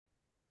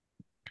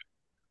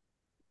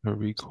A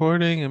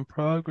recording in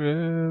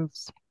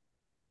progress.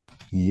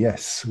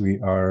 Yes, we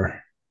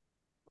are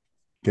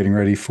getting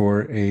ready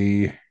for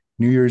a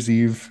New Year's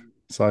Eve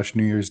slash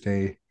New Year's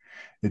Day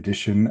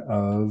edition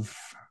of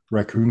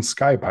Raccoon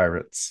Sky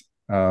Pirates.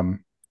 I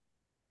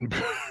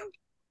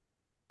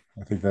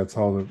think that's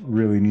all that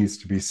really needs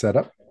to be set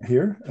up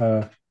here.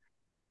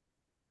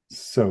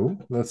 So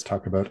let's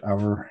talk about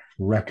our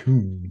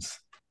raccoons.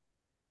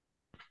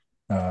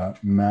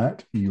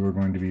 Matt, you are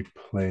going to be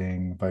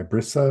playing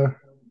Vibrissa,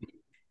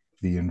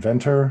 the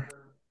inventor.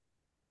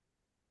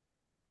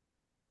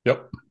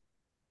 Yep.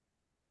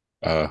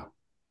 Uh,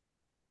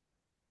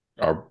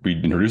 are we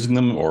introducing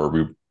them or are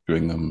we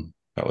doing them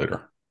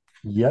later?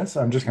 Yes,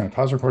 I'm just going to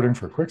pause recording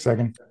for a quick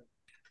second.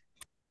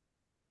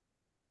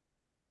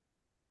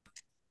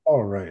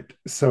 All right.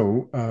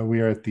 So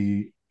we are at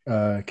the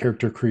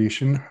character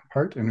creation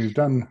part, and we've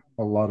done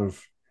a lot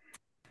of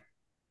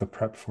the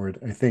prep for it,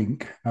 I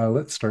think.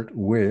 Let's start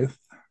with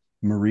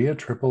Maria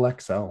Triple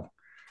XL,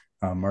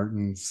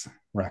 Martin's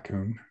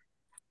raccoon,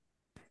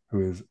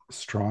 who is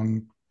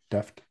strong,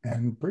 deft,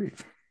 and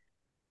brave.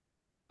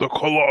 The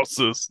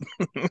Colossus.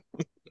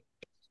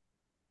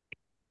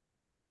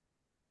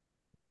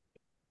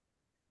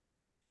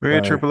 Maria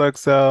Uh, Triple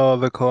XL,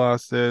 the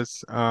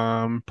Colossus,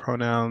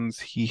 pronouns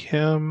he,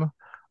 him.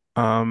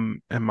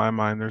 In my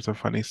mind, there's a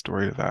funny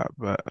story to that,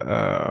 but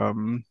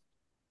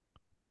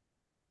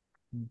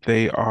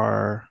they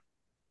are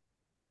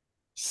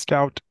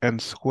stout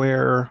and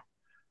square.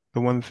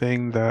 The one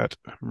thing that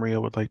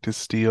Maria would like to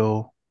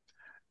steal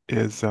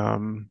is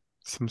some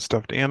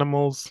stuffed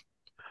animals,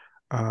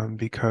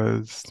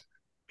 because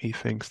he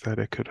thinks that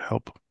it could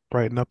help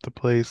brighten up the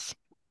place.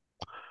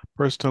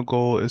 Personal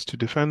goal is to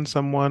defend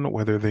someone,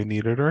 whether they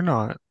need it or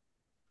not.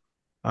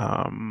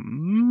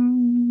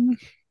 Um,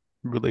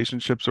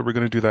 Relationships, are we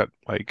going to do that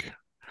like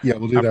yeah,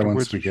 we'll do that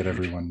once afterwards? we get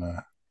everyone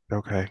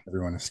Okay.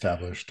 everyone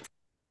established.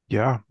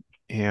 Yeah.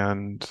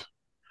 And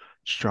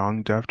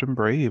strong, deft, and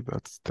brave.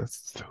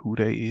 That's who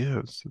they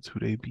is. That's who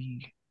they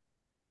be.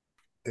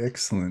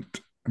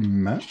 Excellent,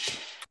 Matt.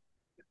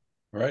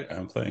 All right.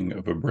 I'm playing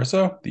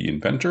Vibrissa, the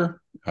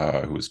inventor,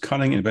 who is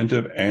cunning,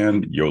 inventive,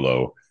 and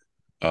YOLO.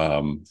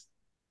 Um,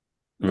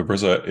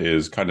 Vibrissa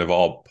is kind of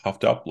all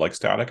puffed up like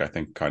Static. I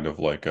think kind of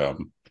like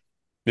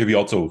maybe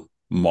also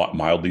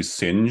mildly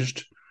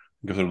singed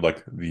because of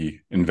like the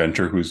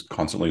inventor who's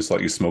constantly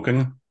slightly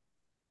smoking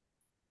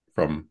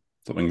from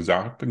something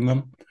zapping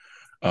them.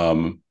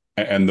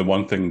 And the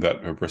one thing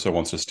that Brissa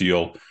wants to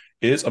steal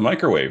is a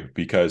microwave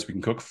because we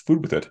can cook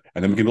food with it,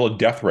 and then we can build a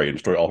death ray and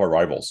destroy all of our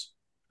rivals,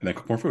 and then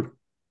cook more food.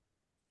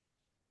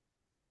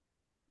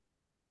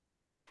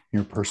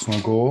 Your personal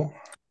goal,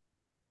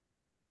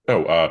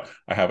 Oh,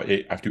 I have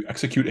to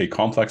execute a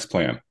complex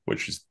plan,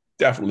 which is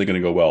definitely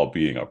going to go well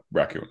being a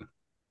raccoon.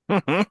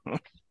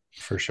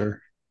 for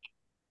sure.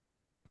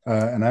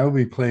 And I will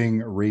be playing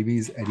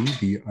Rabies Eddie,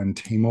 the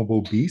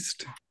untamable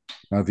beast.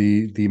 Now,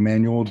 the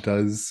manual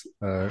does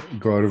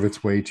go out of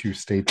its way to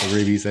state that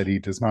Rabies Eddie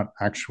does not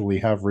actually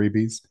have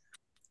rabies.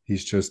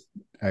 He's just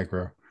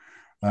aggro.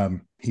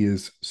 He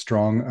is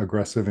strong,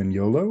 aggressive, and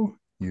YOLO,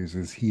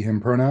 uses he, him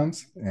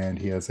pronouns, and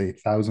he has a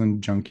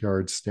 1,000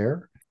 junkyard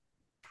stare.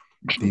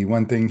 The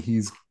one thing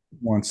he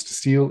wants to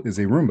steal is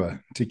a Roomba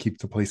to keep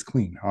the place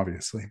clean,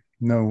 obviously.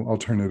 No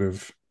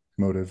alternative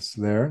motives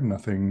there,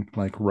 nothing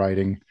like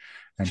riding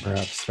and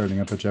perhaps starting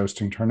up a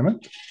jousting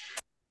tournament.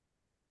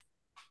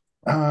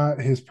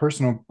 His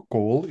personal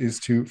goal is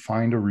to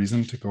find a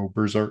reason to go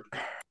berserk.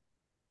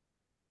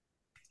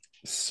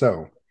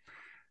 So,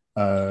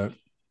 uh,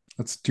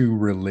 let's do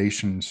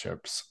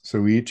relationships.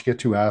 So we each get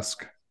to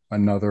ask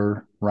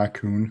another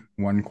raccoon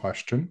one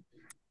question.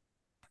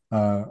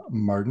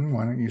 Martin,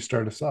 why don't you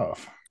start us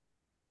off?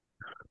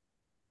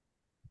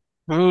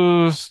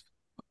 Uh,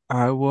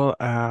 I will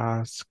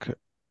ask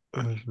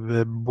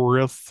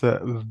Vibrissa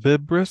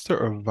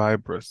or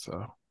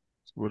Vibrissa?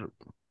 What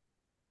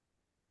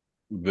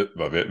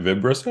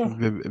Vibrissa?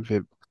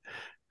 vib,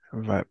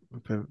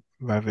 vib,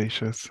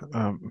 vivacious.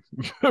 Um,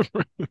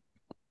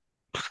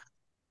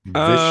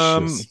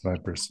 Vicious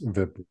vipers.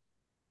 bib,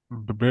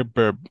 bib,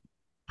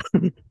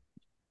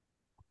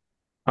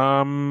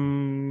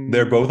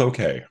 They're both um,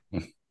 okay.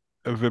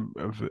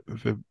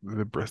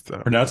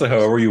 Vibrissa, Pronounce it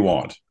however you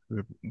want.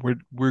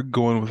 We're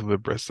going with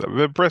Vibrissa.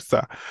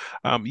 Vibrissa.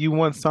 You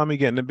once saw me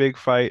get in a big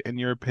fight. In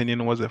your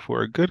opinion, was it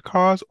for a good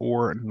cause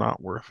or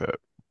not worth it?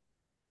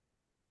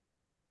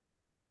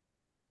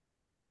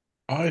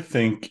 I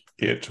think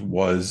it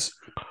was.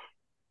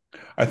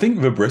 I think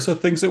Vibrissa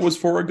thinks it was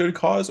for a good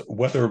cause.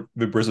 Whether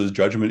Vibrissa's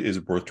judgment is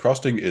worth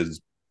trusting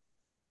is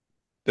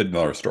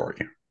another story.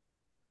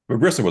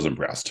 Vibrissa was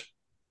impressed.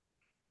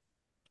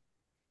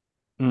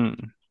 Hmm.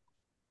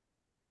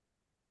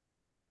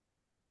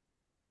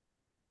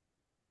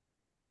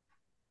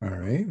 All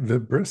right,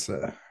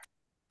 Vibrissa,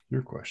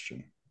 your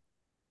question.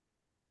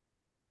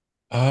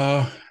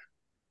 Uh,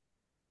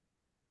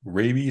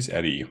 Rabies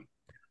Eddie.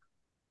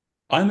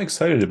 I'm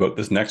excited about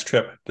this next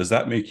trip. Does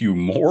that make you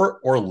more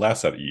or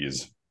less at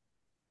ease?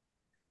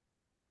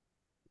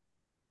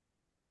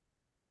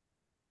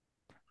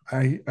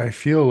 I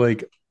feel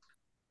like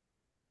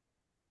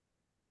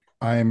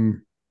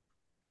I'm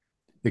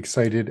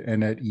excited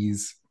and at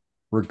ease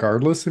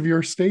regardless of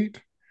your state.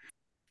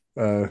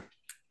 Uh,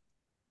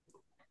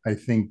 I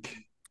think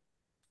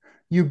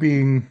you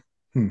being,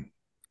 yeah,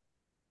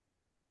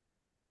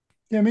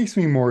 it makes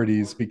me more at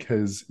ease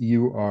because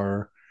you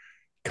are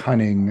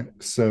cunning.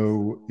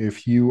 So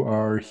if you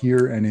are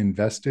here and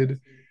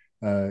invested,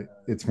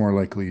 it's more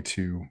likely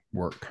to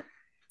work.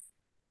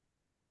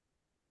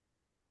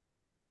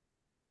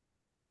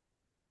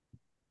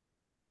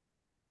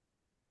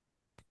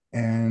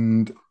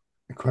 And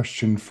a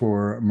question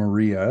for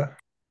Maria.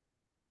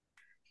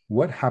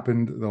 What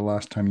happened the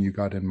last time you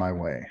got in my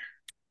way?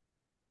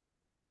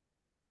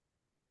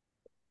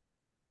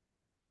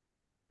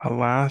 The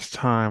last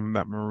time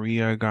that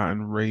Maria got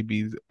in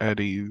Rabies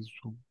Eddie's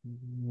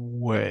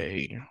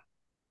way.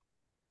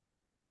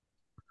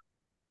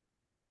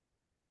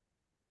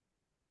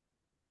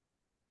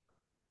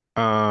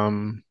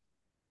 Um,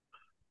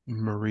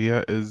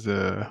 Maria is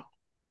a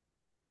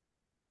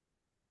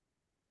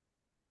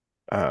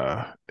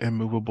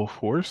immovable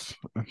force.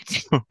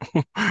 So,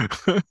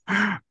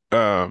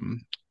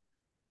 um,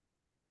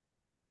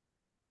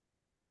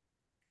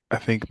 I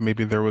think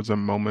maybe there was a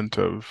moment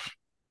of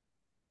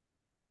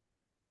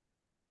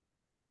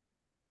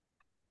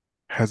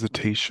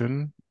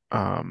hesitation.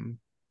 Um,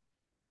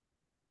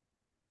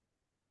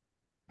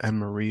 and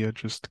Maria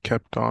just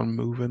kept on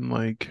moving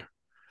like it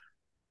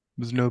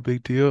was no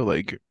big deal.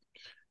 Like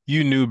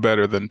you knew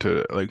better than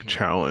to like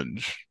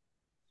challenge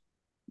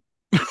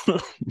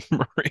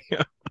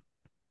Maria.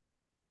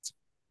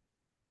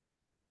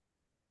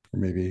 Or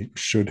maybe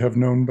should have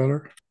known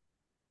better?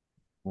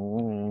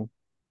 Oh.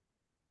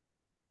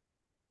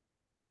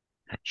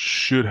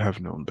 Should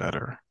have known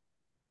better.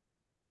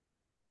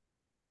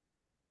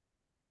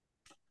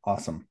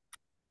 Awesome.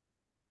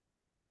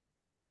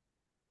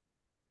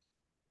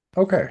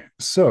 Okay,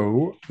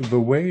 so the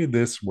way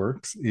this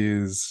works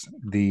is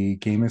the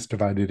game is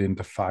divided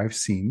into five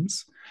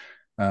scenes.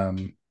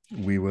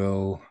 We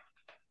will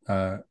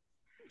uh,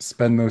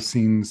 spend those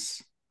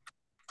scenes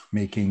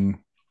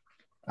making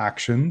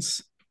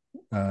actions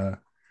uh,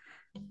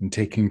 and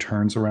taking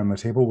turns around the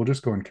table. We'll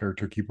just go in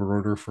character keeper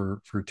order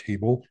for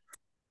table.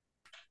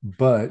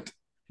 But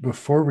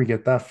before we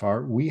get that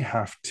far, we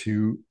have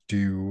to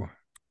do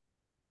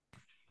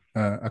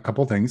a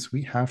couple things.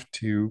 We have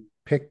to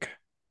pick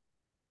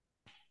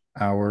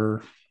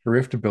our, or we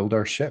have to build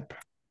our ship.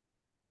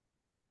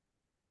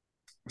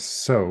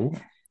 So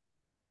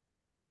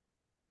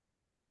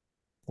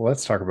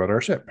let's talk about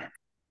our ship.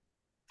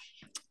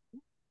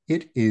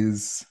 It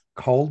is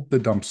called the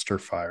Dumpster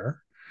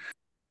Fire,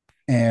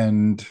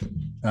 and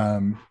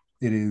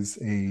it is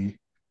a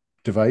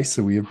device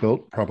that we have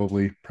built,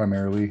 probably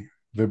primarily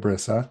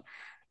Vibrissa,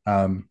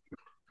 um,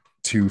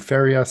 to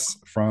ferry us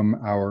from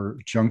our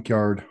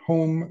junkyard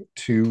home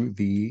to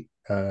the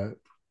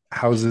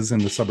houses in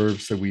the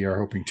suburbs that we are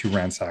hoping to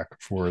ransack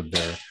for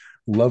their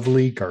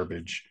lovely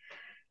garbage.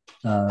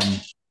 Um,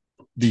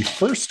 the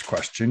first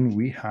question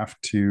we have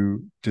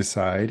to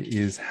decide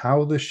is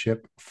how the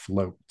ship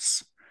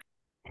floats.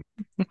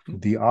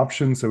 The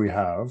options that we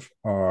have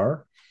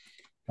are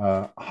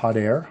hot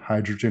air,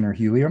 hydrogen or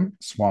helium,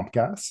 swamp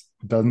gas,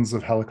 dozens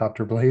of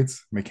helicopter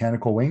blades,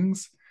 mechanical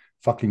wings,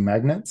 fucking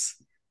magnets,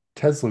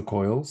 Tesla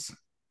coils,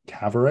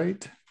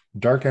 cavorite,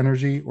 dark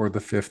energy, or the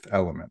fifth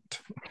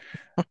element.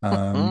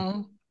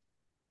 Um,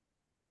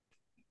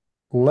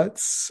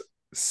 let's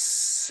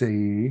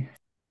see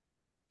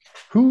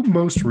who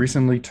most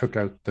recently took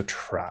out the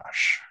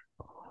trash.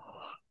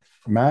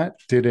 Matt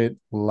did it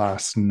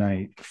last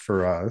night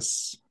for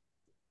us.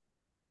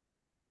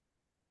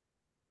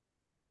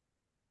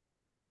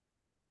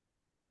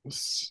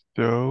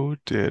 So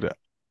did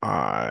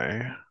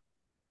I.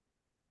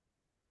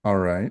 All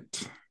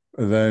right.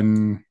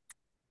 Then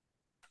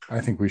I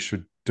think we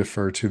should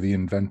defer to the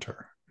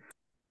inventor.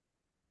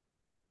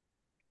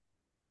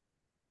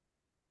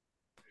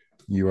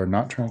 You are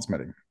not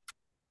transmitting.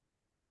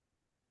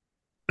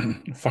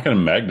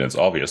 Fucking magnets,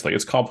 obviously.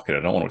 It's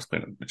complicated. I don't want to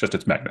explain it. It's just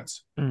it's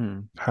magnets.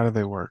 How do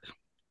they work?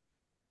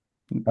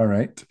 All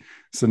right.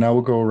 So now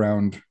we'll go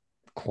around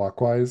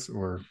clockwise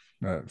or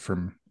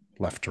from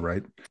left to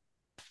right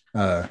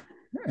uh,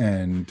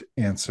 and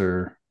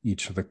answer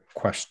each of the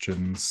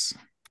questions.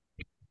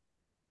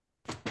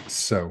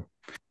 So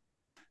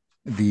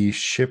the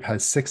ship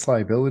has six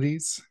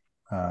liabilities,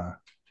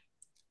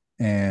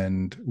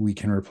 and we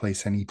can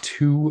replace any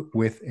two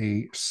with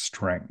a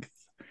strength.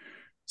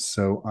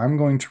 So I'm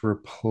going to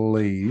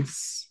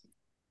replace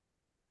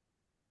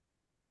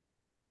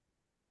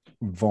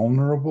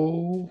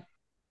vulnerable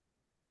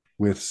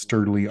with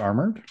sturdily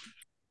armored.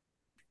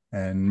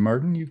 And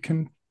Martin, you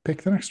can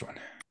pick the next one.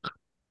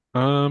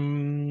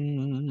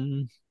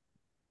 Um,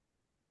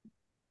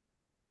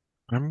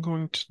 I'm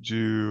going to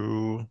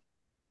do.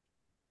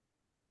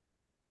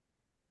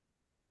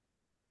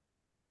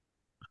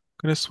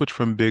 I'm going to switch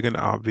from big and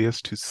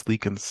obvious to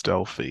sleek and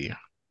stealthy.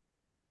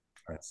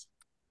 Nice.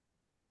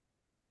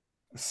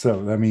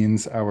 So that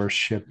means our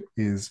ship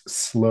is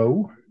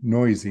slow,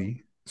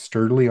 noisy,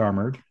 sturdily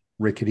armored,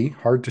 rickety,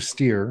 hard to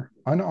steer,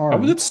 How was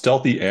unarmed. it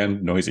stealthy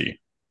and noisy?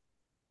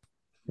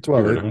 It's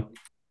Well, weird, huh?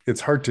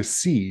 it's hard to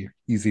see,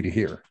 easy to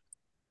hear,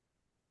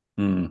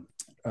 Hmm.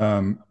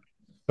 um,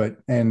 but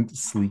and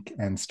sleek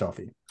and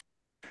stealthy.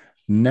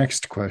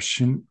 Next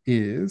question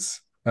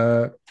is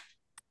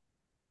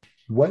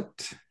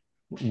what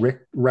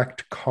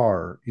wrecked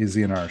car is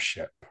in our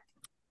ship?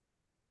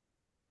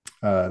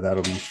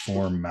 That'll be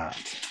for Matt.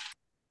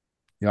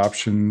 The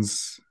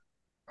options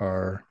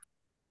are.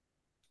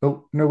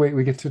 Oh, no, wait,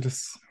 we get to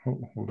just.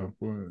 Hold up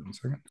 1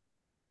 second.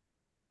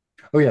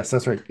 Oh, yes,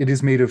 that's right. It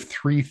is made of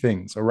three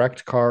things: a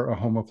wrecked car, a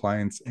home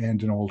appliance,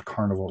 and an old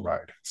carnival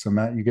ride. So,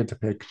 Matt, you get to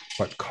pick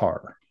what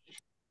car.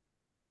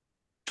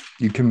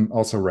 You can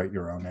also write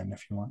your own in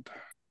if you want.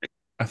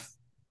 I th-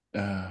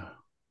 uh,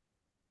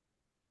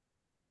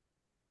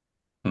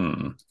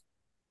 hmm.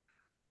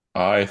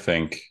 I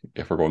think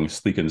if we're going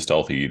sleek and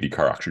stealthy, the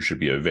car actually should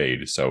be a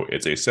Evade. So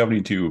it's a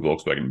 72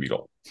 Volkswagen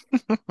Beetle.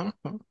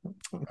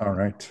 All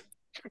right.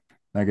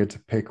 I get to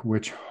pick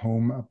which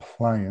home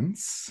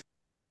appliance.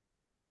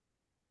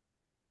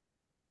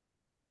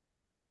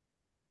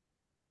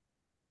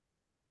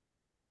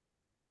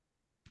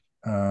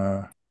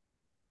 Uh,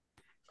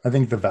 I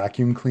think the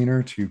vacuum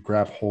cleaner to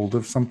grab hold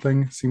of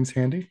something seems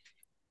handy.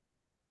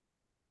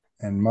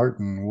 And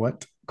Martin,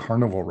 what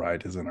carnival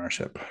ride is in our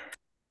ship?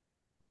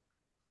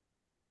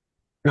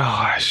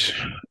 Gosh.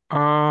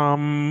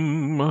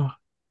 Um,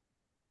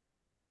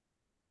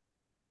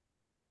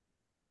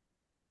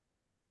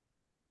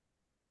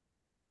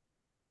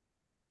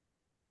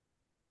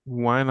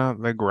 why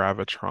not the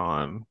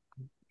Gravitron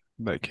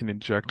that can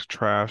eject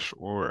trash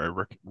or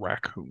a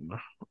raccoon?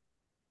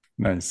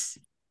 Nice.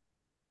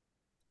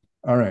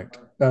 All right.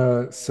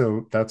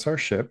 So that's our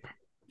ship.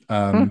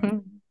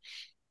 Um,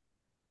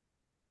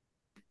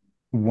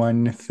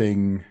 One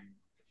thing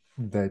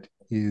that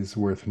is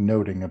worth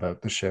noting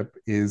about the ship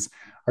is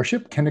our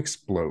ship can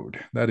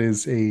explode. That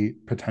is a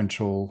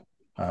potential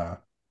uh,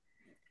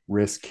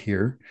 risk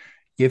here.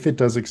 If it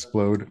does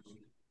explode,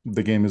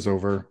 the game is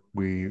over.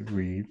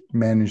 We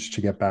managed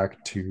to get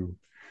back to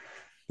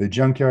the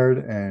junkyard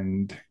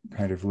and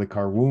kind of lick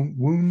our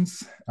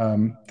wounds.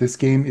 This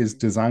game is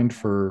designed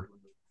for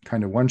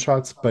kind of one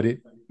shots, but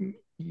it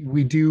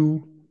we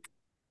do,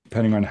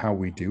 depending on how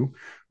we do,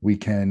 we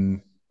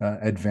can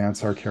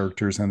advance our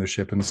characters and the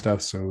ship and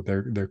stuff. So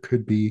there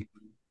could be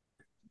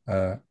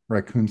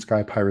Raccoon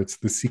Sky Pirates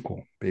the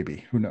sequel,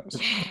 baby. Who knows?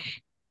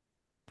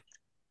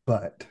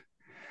 But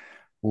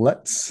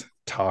let's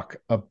talk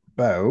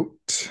about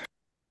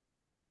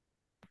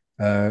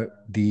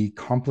the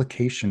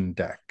complication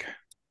deck.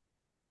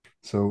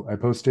 So I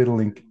posted a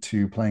link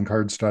to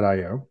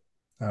playingcards.io.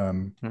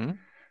 Um, Hmm?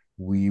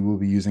 we will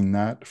be using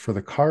that for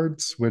the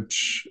cards,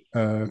 which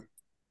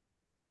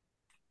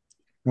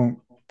won't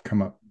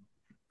come up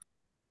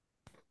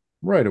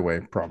right away,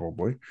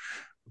 probably.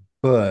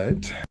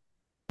 But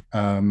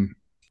um,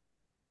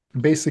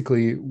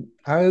 basically,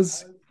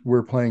 as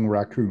we're playing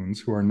raccoons,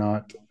 who are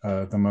not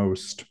the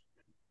most,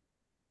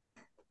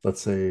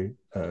 let's say,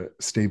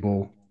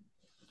 stable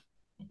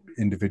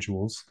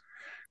individuals,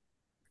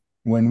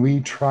 when we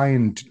try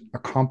and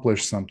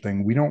accomplish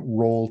something, we don't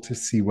roll to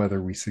see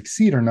whether we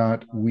succeed or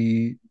not.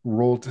 We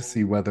roll to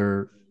see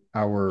whether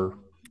our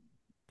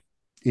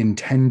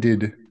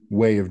intended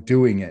way of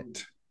doing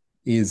it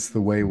is the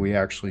way we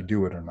actually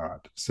do it or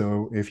not.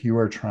 So if you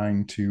are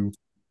trying to,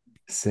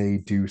 say,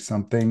 do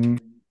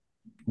something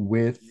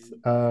with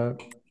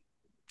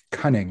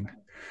cunning,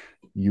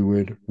 you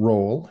would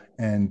roll,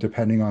 and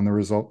depending on the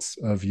results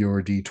of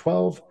your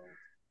d12,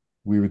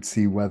 we would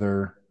see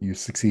whether you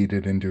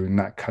succeeded in doing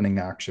that cunning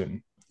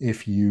action.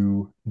 If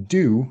you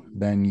do,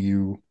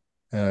 then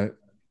uh,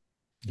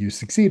 you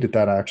succeed at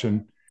that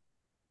action.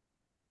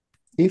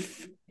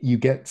 If you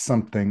get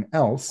something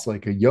else,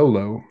 like a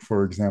YOLO,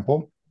 for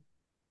example,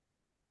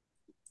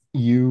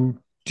 you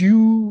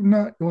do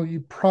not, well, you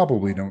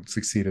probably don't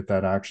succeed at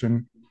that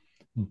action,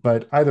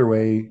 but either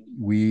way,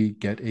 we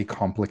get a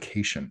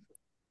complication.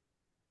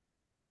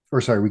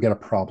 Or, sorry, we get a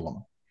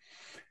problem.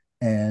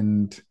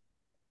 And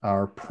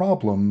our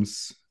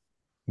problems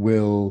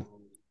will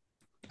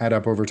add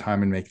up over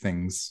time and make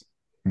things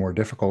more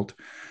difficult.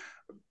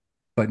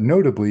 But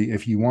notably,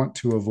 if you want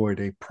to avoid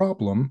a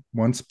problem,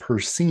 once per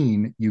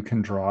scene, you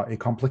can draw a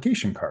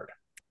complication card.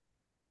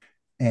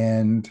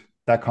 And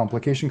that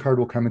complication card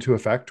will come into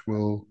effect.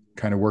 We'll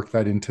kind of work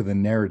that into the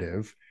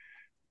narrative,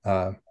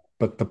 uh,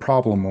 but the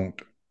problem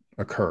won't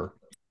occur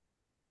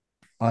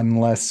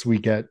unless we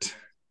get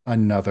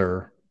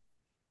another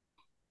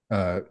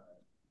uh,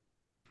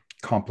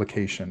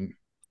 complication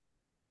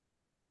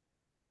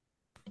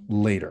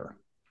later.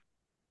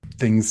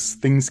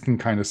 Things can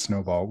kind of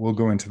snowball. We'll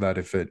go into that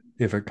if it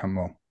come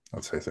well.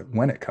 Let's face it,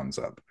 when it comes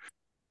up.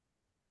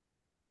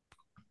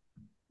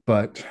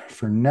 But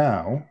for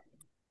now,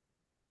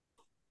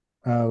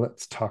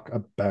 let's talk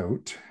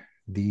about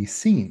the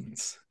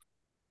scenes.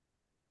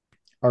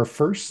 Our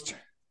first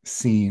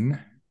scene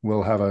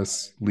will have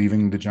us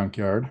leaving the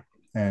junkyard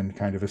and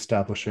kind of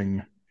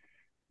establishing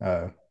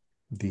uh,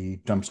 the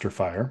dumpster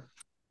fire.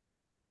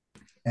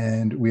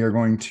 and we are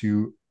going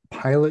to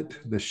pilot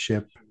the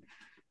ship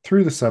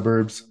through the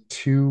suburbs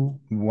to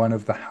one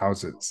of the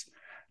houses.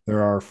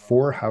 There are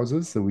four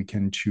houses that we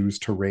can choose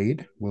to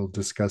raid. We'll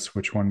discuss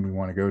which one we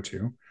want to go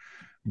to,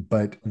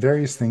 but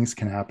various things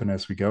can happen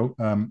as we go.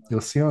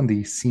 You'll see on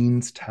the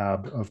scenes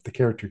tab of the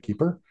character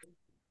keeper,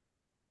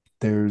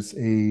 there's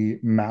a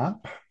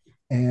map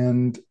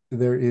and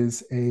there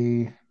is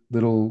a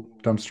little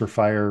dumpster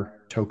fire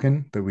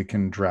token that we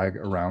can drag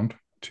around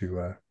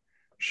to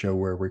show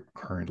where we're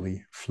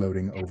currently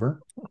floating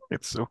over.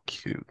 It's so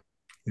cute.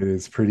 It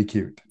is pretty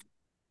cute.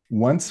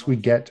 Once we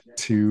get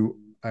to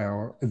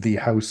the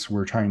house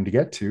we're trying to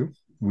get to,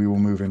 we will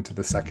move into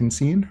the second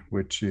scene,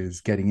 which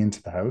is getting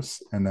into the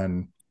house, and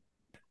then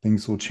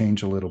things will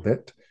change a little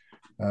bit.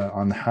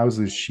 On the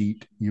houses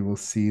sheet, you will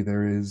see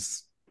there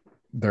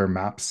are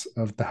maps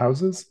of the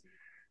houses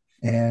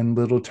and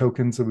little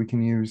tokens that we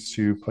can use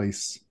to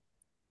place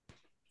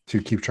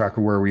to keep track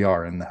of where we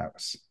are in the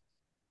house.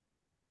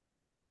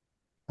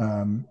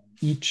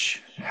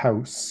 Each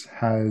house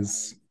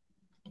has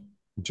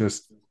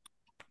just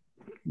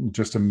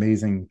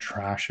amazing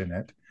trash in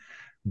it,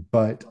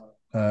 but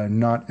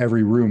not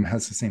every room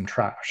has the same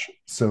trash.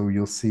 So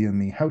you'll see in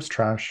the house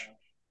trash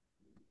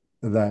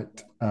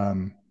that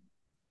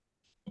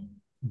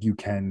you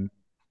can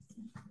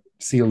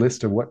see a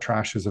list of what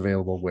trash is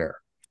available where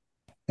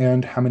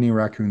and how many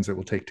raccoons it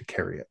will take to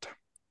carry it,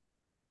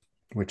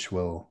 which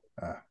will,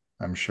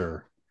 I'm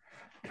sure,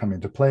 come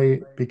into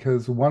play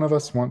because one of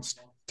us wants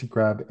to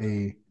grab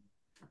a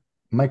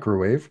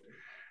microwave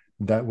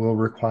that will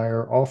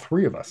require all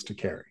three of us to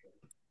carry.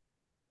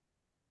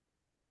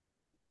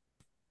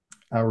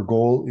 Our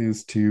goal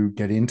is to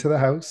get into the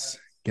house,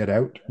 get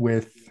out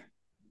with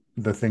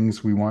the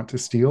things we want to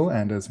steal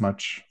and as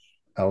much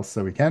else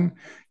that we can,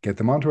 get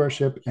them onto our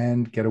ship,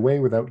 and get away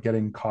without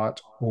getting caught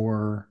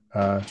or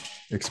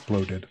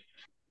exploded.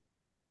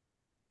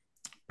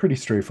 Pretty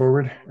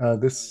straightforward.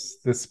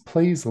 This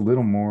plays a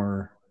little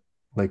more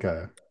like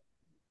a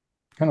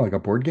kind of like a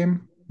board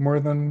game more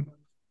than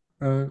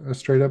a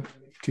straight up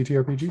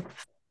TTRPG.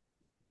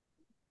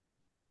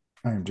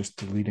 I am just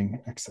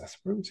deleting excess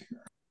rows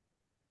here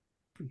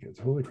because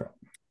holy crap.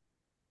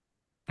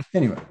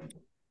 Anyway,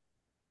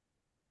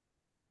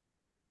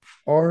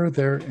 are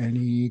there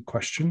any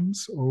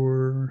questions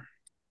or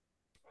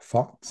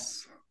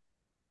thoughts?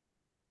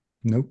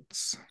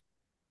 Notes?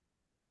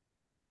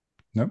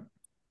 Nope.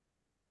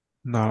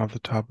 Not off the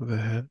top of the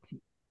head.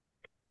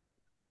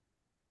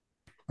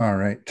 All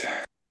right.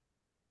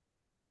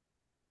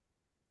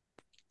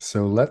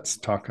 So let's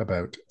talk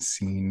about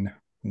scene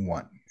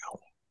one.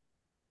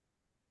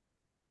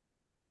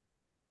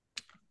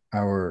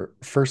 Our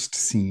first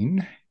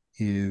scene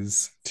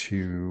is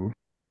to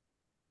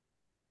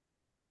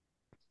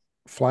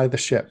fly the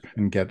ship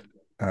and get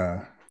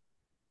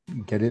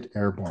it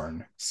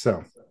airborne.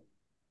 So,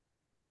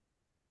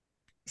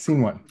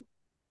 scene one.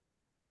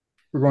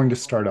 We're going to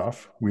start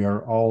off. We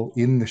are all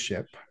in the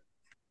ship,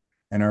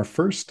 and our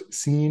first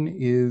scene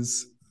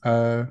is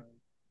the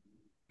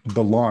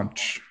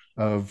launch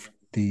of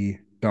the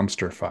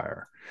dumpster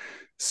fire.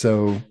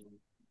 So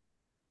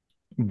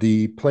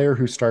the player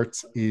who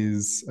starts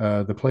is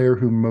the player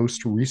who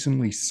most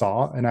recently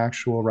saw an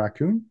actual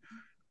raccoon,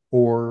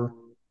 or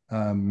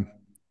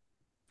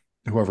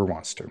whoever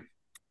wants to.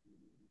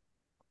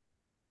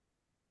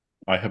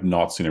 I have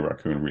not seen a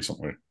raccoon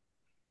recently.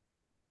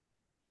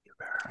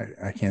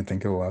 I can't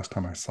think of the last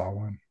time I saw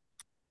one.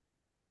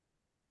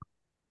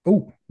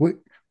 Oh, wait,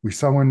 we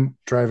saw one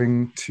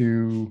driving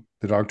to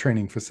the dog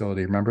training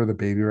facility. Remember the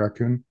baby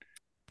raccoon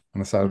on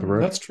the side of the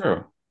road? That's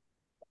true.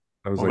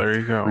 That was Well, like there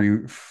you go.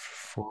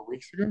 3-4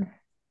 weeks ago.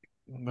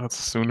 That's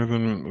sooner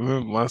than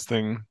the last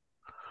thing.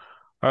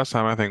 Last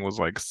time I think was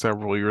like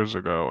several years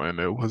ago, and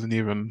it wasn't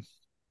even.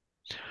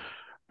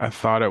 I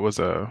thought it was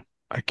a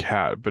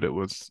cat, but it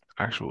was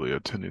actually a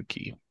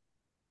tanuki.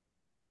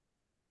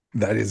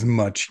 That is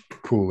much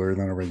cooler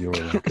than a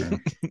regular raccoon.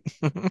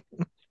 It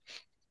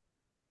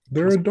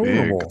They're was big. It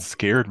adorable.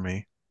 scared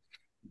me.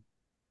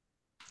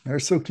 They're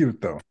so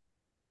cute, though.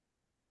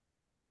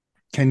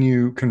 Can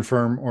you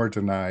confirm or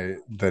deny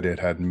that it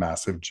had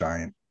massive,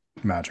 giant,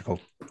 magical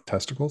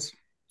testicles?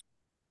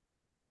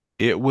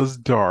 It was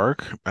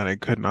dark and I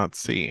could not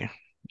see,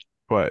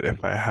 but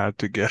if I had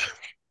to guess,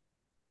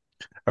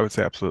 I would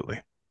say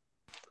absolutely.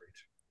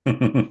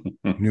 I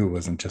knew it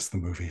wasn't just the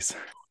movies.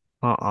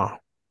 It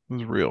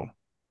was real.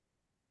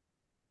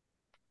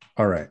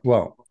 All right.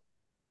 Well,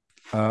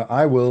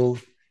 I will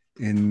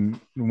in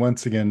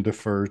once again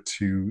defer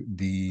to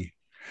the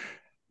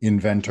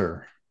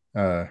inventor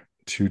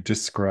to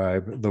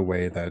describe the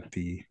way that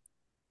the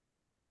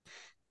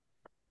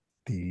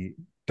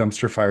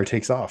dumpster fire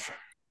takes off.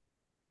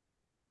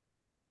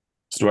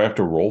 So do I have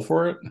to roll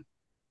for it?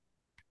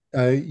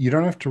 You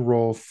don't have to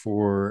roll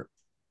for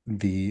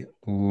the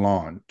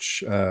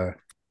launch,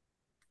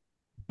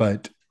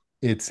 but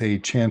it's a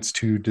chance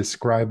to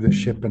describe the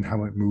ship and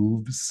how it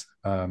moves.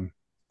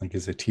 Like,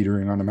 is it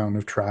teetering on a mountain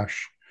of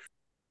trash?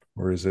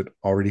 Or is it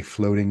already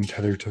floating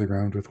tethered to the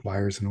ground with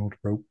wires and old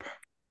rope?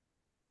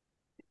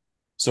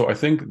 So I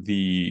think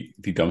the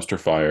dumpster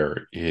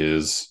fire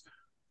is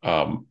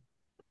um,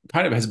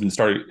 kind of has been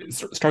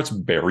starts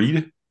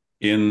buried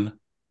in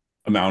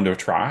a mound of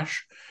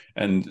trash,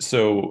 and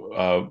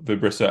so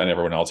Vibrissa and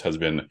everyone else has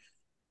been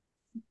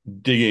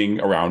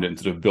digging around it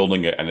instead of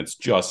building it, and it's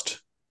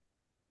just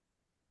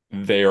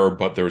there,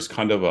 but there's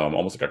kind of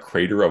almost like a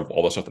crater of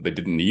all the stuff that they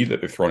didn't need that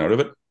they've thrown out of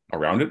it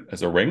around it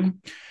as a ring.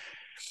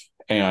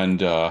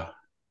 And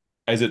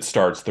as it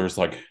starts, there's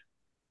like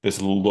this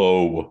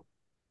low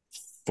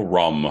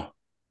thrum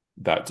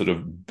that sort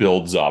of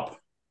builds up,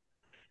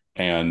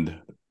 and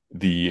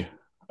the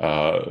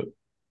uh,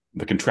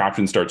 the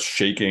contraption starts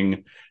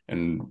shaking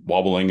and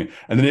wobbling,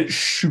 and then it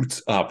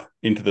shoots up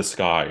into the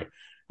sky.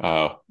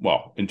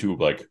 Well, into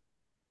like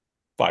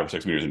 5 or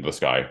 6 meters into the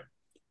sky,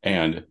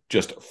 and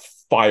just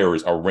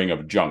fires a ring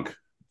of junk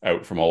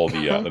out from all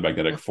the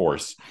magnetic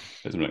force.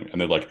 And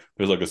then like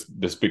there's like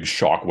this big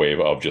shock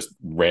wave of just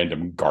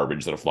random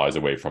garbage that flies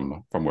away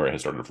from where it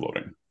has started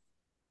floating.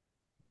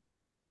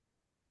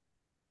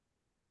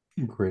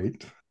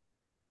 Great.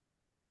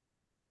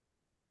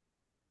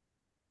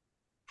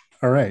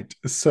 All right.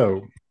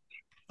 So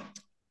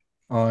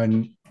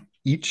on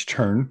each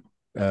turn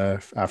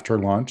after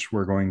launch,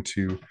 we're going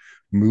to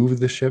move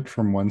the ship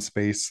from one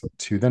space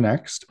to the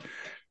next.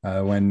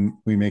 When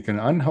we make an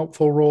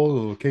unhelpful roll,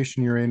 the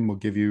location you're in will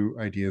give you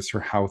ideas for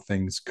how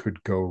things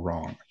could go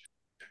wrong.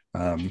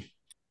 Um,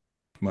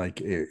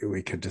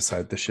 we could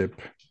decide the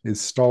ship is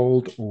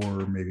stalled,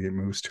 or maybe it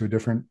moves to a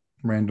different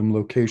random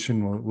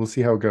location. We'll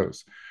see how it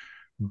goes.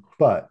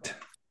 But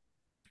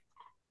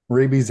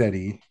Rabies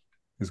Eddie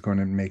is going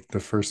to make the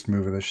first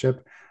move of the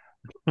ship.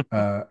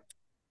 Uh,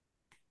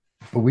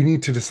 but we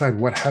need to decide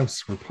what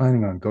house we're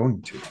planning on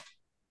going to.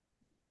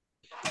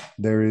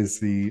 There is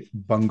the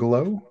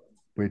bungalow,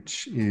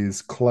 which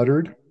is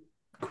cluttered,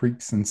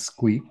 creaks and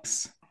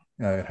squeaks.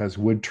 It has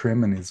wood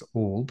trim and is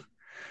old.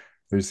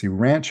 There's the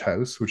ranch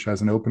house, which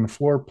has an open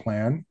floor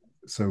plan,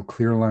 so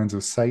clear lines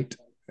of sight,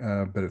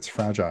 but it's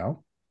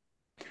fragile.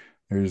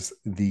 There's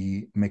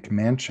the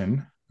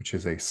McMansion, which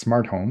is a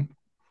smart home.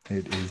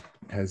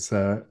 Has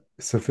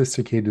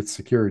sophisticated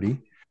security,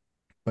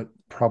 but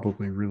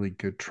probably really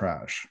good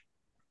trash.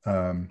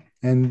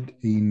 And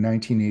the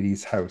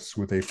 1980s house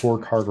with a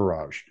four-car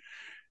garage,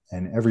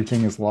 and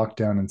everything is locked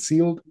down and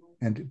sealed,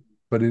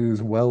 but it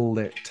is well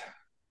lit.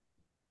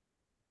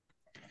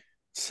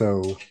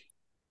 So,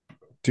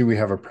 do we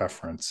have a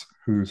preference?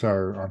 Who's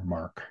our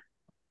mark?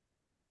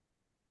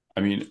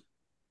 I mean,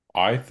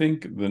 I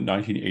think the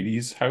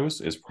 1980s house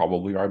is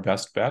probably our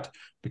best bet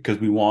because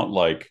we want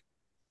like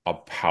a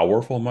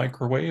powerful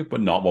microwave,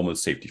 but not one with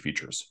safety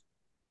features.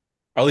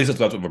 At least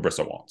that's what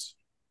Vibrissa wants.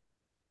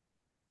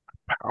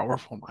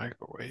 Powerful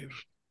microwave.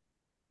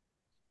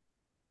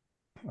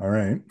 All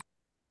right.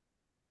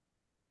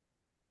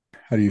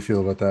 How do you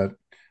feel about that,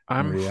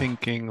 I'm Maria?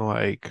 thinking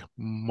like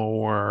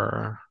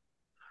more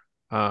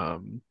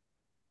um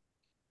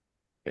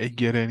a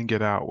get in,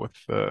 get out with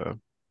the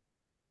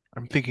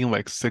I'm thinking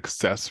like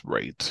success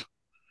rate.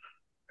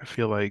 I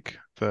feel like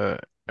the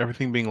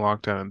everything being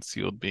locked down and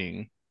sealed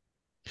being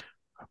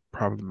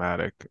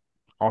problematic,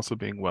 also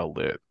being well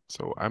lit.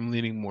 So I'm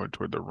leaning more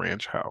toward the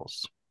ranch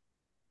house.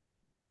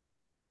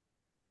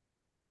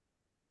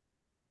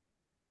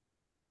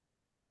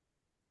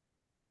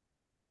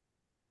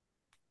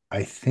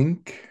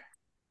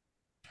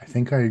 I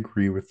think I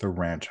agree with the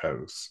ranch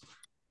house.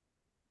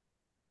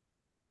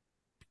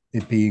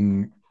 It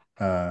being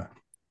uh,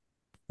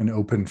 an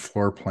open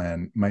floor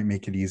plan might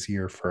make it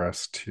easier for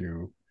us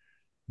to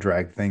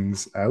drag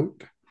things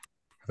out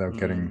without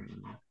getting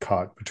Hmm.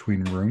 caught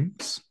between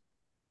rooms.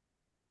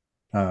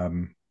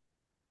 Um,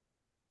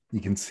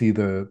 you can see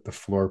the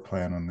floor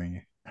plan on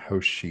the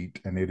house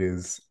sheet, and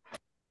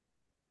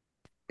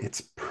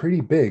it's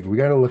pretty big. We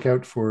got to look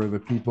out for the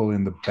people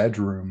in the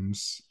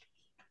bedrooms,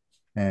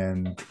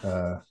 and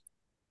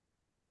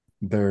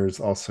there's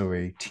also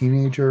a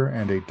teenager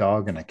and a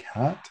dog and a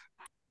cat.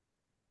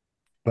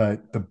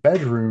 But the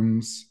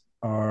bedrooms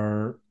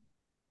are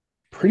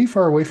pretty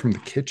far away from the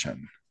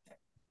kitchen.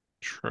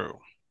 True.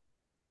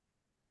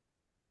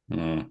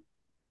 Mm, okay.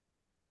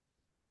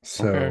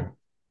 So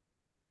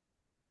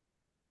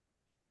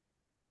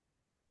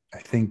I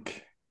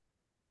think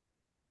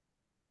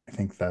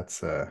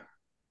that's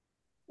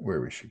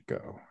where we should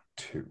go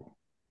to.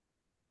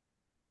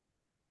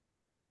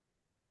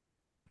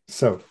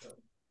 So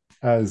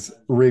as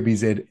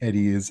Rabies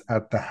Eddie is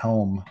at the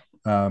helm,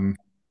 um,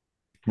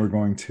 we're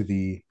going to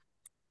the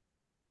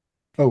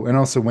oh, and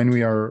also when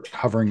we are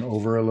hovering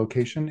over a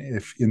location,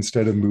 if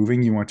instead of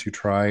moving, you want to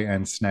try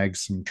and snag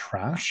some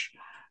trash,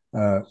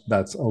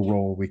 that's a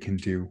roll we can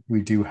do.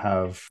 We do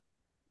have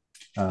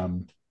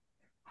um,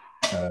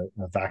 a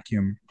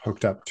vacuum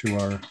hooked up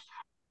to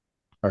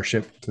our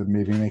ship to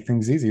maybe make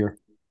things easier.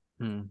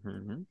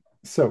 Hmm.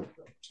 So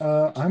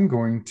I'm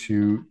going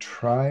to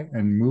try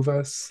and move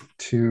us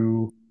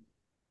to.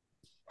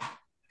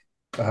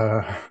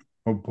 Uh,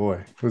 oh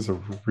boy, those are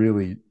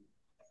really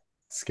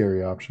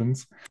scary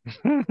options.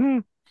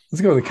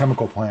 Let's go with the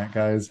chemical plant,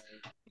 guys.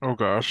 Oh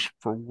gosh,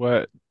 for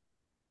what?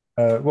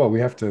 Well, we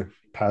have to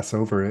pass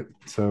over it,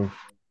 so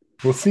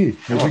we'll see.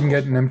 Maybe we can Oh,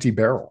 get an empty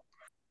barrel.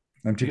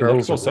 Empty the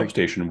barrels electrical are great.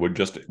 substation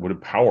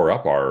would power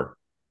up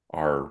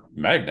our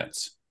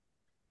magnets.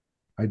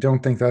 I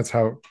don't think that's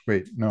how.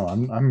 Wait, no,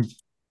 I'm.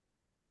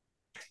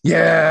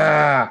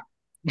 Yeah,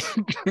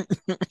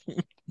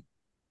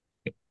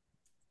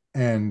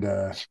 and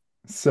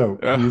so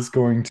Uh, he's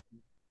going to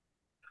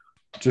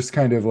just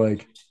kind of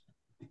like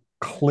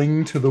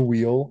cling to the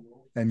wheel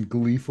and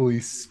gleefully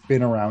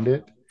spin around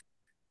it.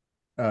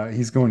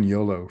 He's going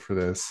YOLO for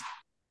this.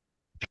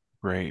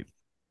 great.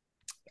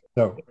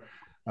 So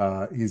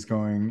he's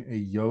going a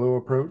YOLO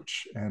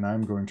approach, and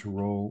I'm going to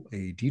roll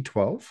a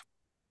d12.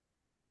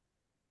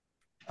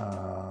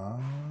 Uh,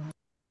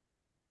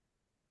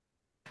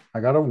 I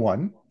got a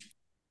one.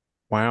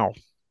 Wow.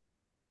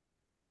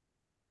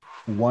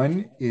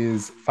 One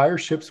is fire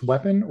ship's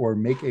weapon or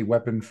make a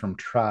weapon from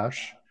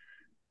trash.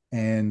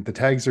 And the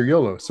tags are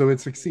YOLO, so it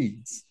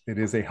succeeds. It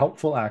is a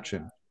helpful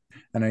action.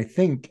 And I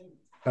think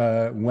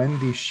when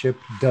the ship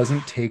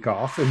doesn't take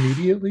off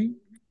immediately,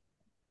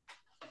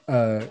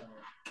 uh,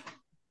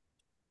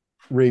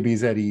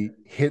 Rabies Eddie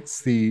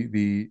hits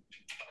the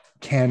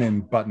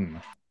cannon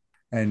button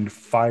and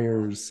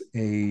fires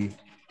a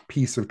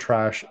piece of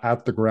trash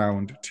at the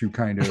ground to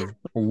kind of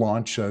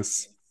launch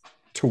us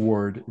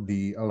toward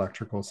the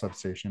electrical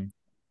substation.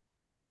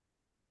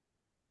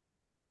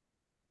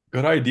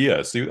 Good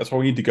idea. See, that's why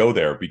we need to go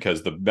there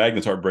because the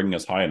magnets aren't bringing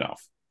us high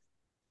enough.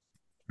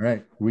 All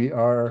right, we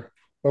are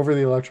over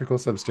the electrical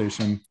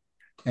substation,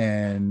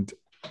 and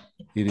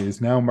it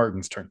is now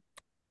Martin's turn.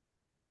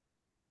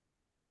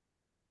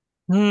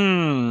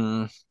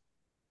 Hmm.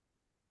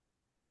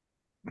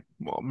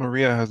 Well,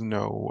 Maria has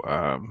no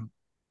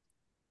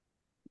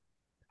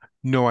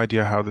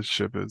idea how this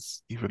ship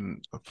is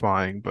even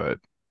flying, but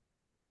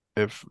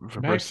if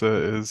Mag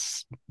Vibrissa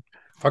is,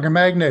 Fucking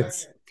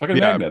magnets. Fucking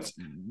yeah, magnets.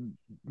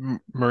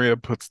 Maria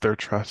puts their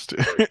trust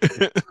in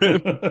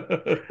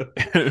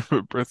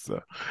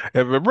Vibrissa.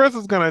 If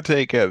Vibrissa's gonna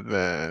take it,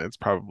 then it's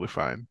probably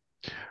fine.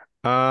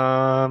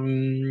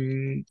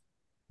 Um,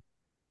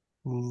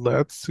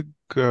 let's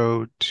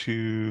go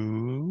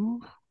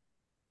to.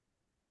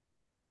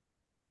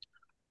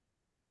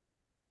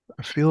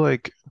 I feel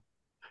like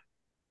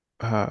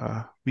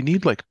we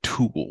need like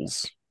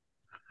tools.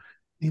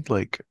 Need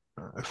like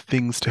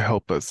things to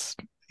help us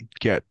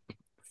get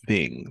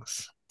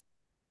things.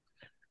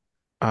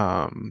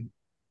 Um,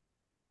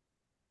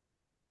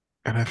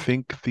 and I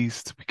think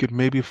these we could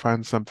maybe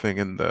find something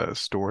in the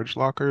storage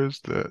lockers,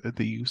 the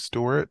you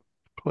store it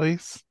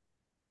place.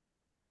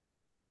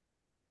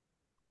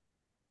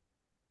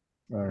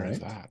 All What is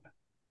right. that?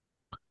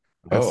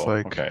 It's Oh,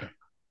 like okay.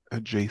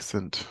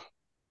 adjacent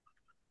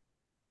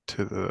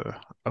to the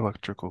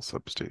electrical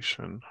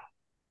substation.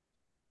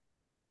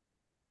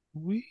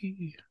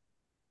 We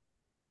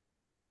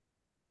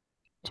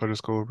So I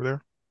just go over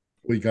there.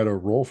 We got to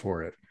roll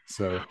for it.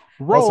 So,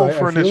 also, Roll I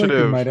for feel like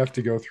we might initiative. have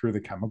to go through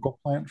the chemical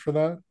plant for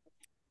that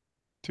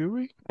Do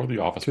we? Or the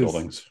office because,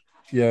 buildings.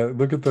 yeah,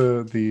 look at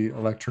the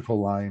electrical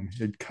line.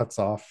 It cuts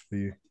off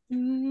the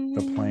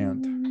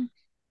plant. Mm,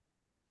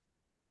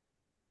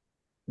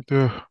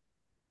 ugh.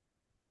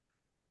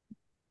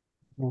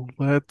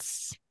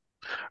 Let's.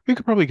 We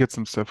could probably get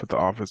some stuff at the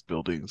office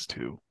buildings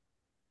too.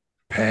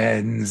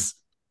 Pens,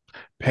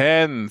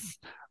 Pens.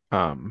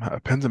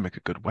 Pens would make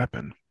a good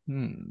weapon.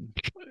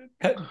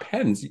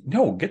 Pens.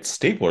 No, get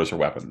staplers for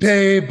weapons.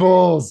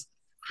 staples.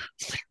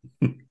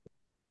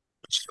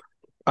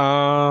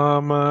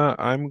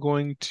 I'm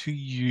going to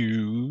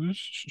use.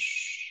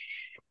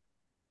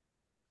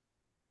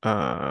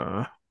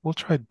 We'll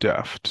try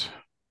deft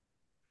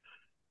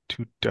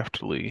to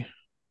deftly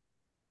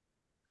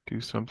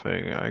do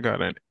something. I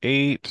got an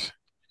eight.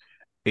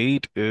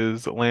 Eight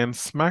is land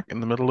smack in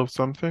the middle of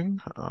something.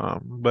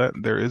 But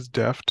there is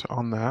deft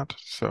on that,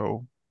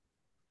 so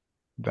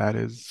that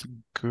is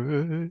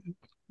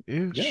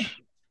Yeah.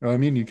 good-ish. I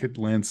mean, you could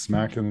land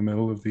smack in the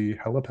middle of the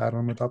helipad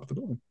on the top of the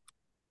building.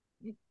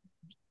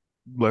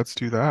 Let's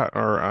do that.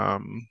 Or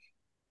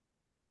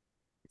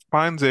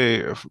finds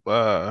a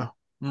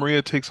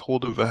Maria takes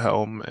hold of the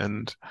helm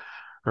and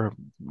or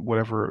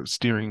whatever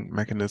steering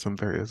mechanism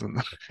there is in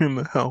the in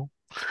the helm.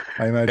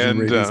 I imagine And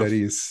Rabies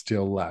Eddie is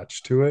still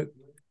latched to it.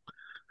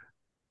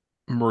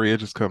 Maria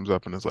just comes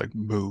up and is like,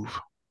 move.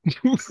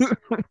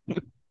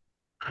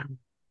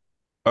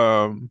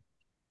 Um,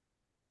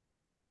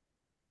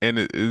 and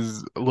it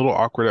is a little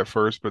awkward at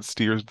first, but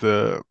steers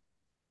the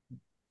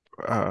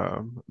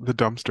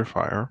dumpster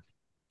fire.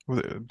 Was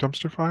it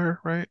dumpster fire,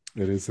 right?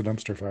 It is a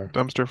dumpster fire.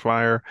 Dumpster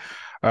fire.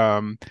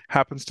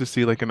 Happens to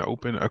see like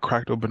a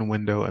cracked open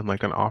window in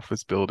like an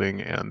office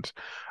building and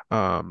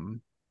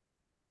um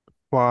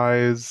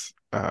flies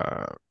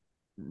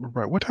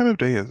right. What time of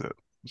day is it?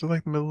 Is it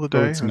like the middle of the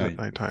Oh, day it's or is it night.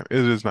 nighttime? It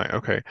is night.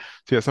 Okay.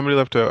 So yeah, somebody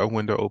left a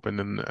window open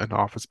in an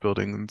office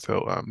building, and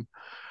so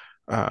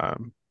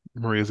um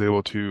Maria's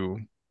able to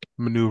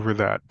maneuver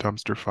that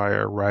dumpster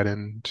fire right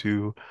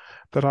into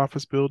that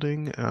office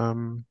building,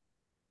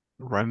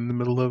 right in the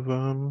middle of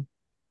an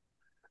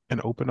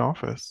open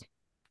office.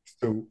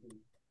 So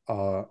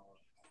Uh,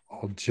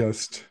 I'll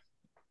just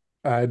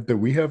add that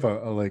we have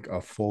a like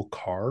a full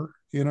car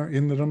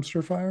in the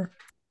dumpster fire.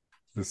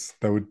 This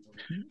that would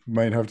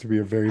might have to be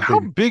a very How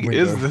big big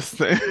is window. this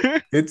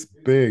thing? It's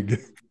big.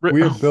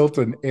 We have built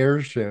an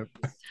airship.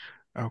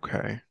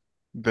 Okay.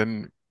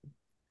 Then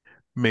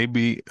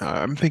maybe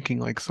I'm thinking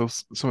like so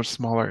much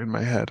smaller in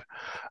my head.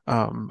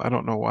 I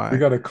don't know We why.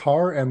 got a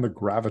car and the The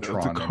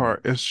gravitron in it.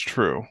 car is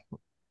true.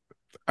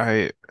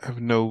 I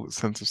have no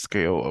sense of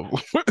scale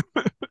of,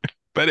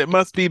 but it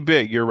must be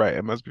big. You're right.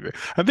 It must be big.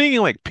 I'm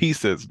thinking like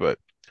pieces, but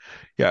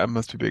yeah, it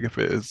must be big if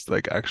it is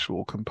like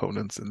actual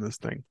components in this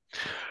thing.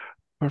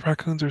 But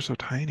raccoons are so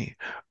tiny.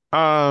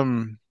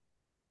 Um,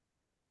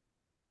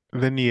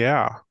 then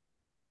yeah.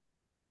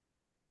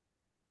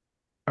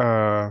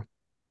 Uh,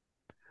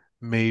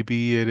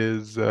 maybe it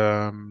is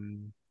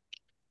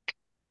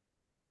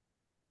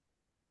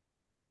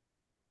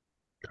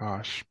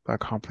gosh, that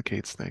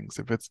complicates things.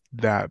 If it's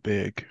that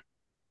big.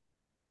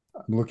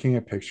 I'm looking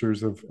at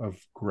pictures of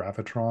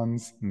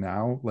gravitrons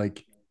now.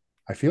 Like,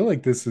 I feel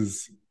like this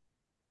is.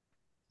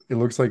 It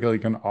looks like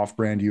an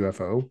off-brand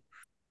UFO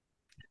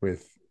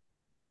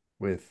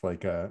with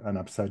like an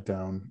upside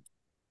down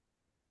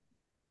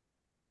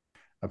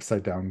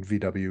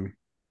VW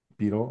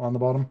Beetle on the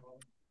bottom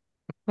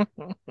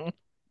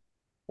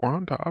Or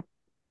on top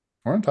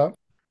or on top.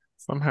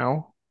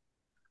 somehow.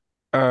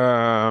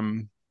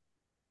 Um,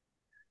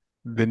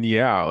 then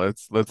yeah,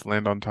 let's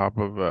land on top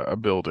of a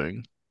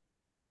building,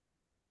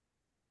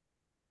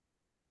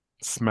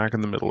 smack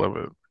in the middle of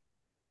it,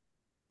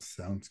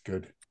 Sounds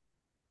good.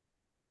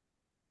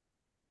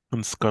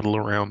 and scuttle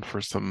around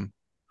for some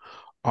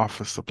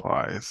office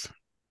supplies.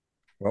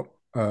 Well,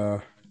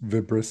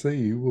 Vibrissa,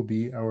 you will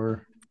be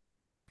our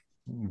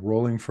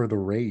rolling for the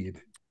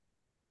raid.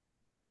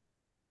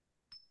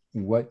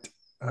 What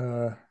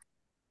uh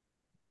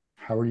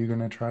how are you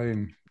gonna try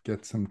and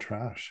get some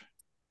trash?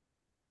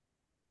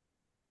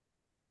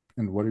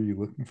 And what are you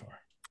looking for?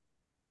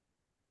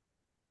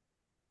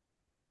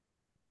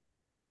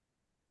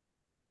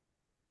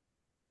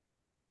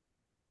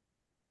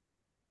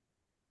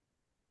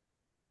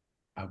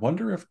 I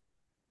wonder if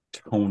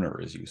toner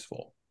is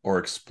useful or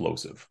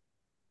explosive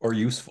or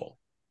useful.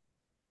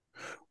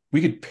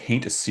 We could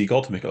paint a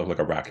seagull to make it look like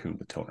a raccoon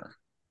with toner.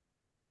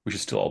 We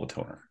should steal all the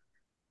toner.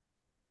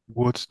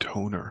 What's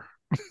toner?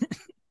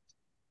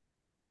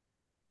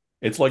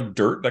 It's like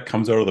dirt that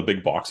comes out of the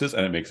big boxes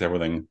and it makes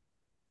everything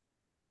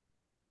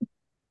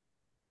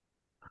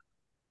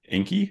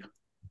inky.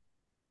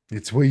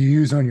 It's what you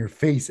use on your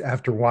face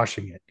after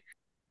washing it.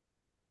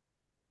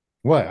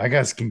 What? I got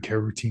a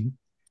skincare routine.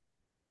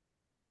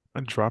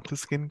 I dropped the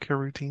skincare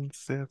routine,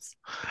 sis.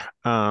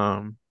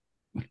 Um,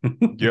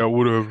 yeah,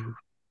 whatever.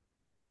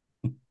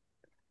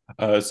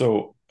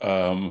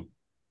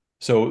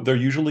 So they're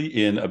usually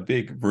in a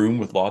big room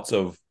with lots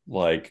of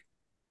like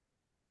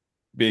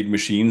big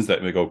machines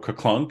that may go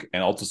clunk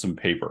and also some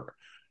paper.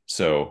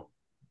 So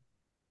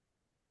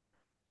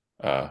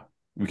uh,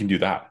 we can do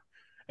that,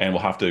 and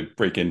we'll have to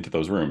break into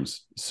those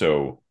rooms.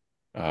 So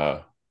uh,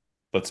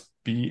 let's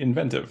be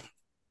inventive.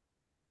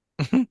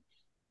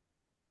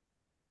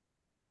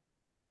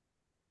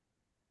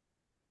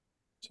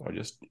 So I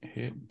just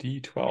hit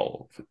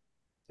D12.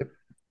 Yep.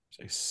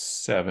 Say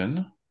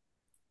 7.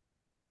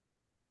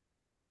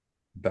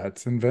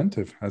 That's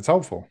inventive. That's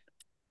helpful.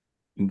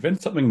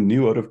 Invent something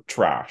new out of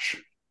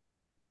trash.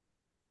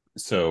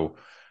 So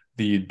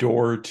the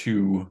door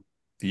to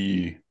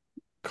the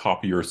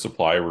copier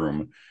supply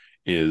room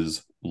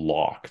is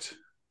locked,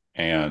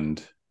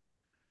 and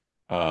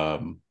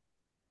um,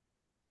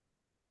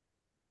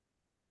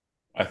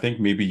 I think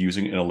maybe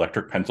using an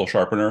electric pencil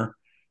sharpener,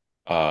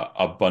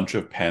 a bunch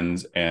of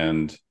pens,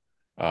 and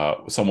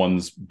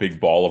someone's big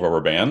ball of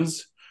rubber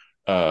bands.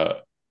 Uh,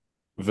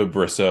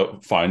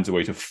 Vibrissa finds a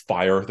way to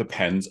fire the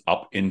pens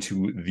up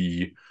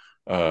into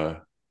uh,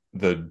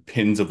 the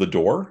pins of the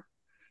door,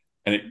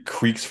 and it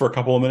creaks for a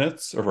couple of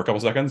minutes or for a couple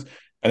of seconds,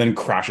 and then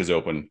crashes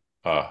open,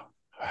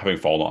 having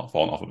fallen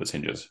off of its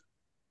hinges.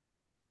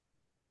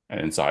 And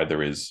inside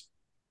there is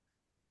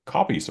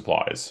copy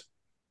supplies,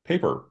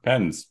 paper,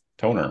 pens,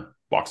 toner,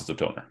 boxes of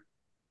toner.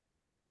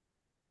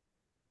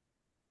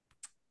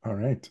 All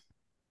right.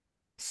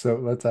 So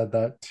let's add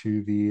that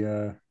to the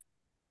uh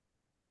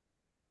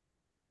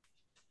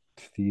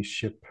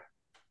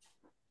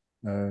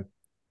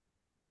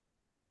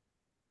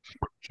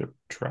Ship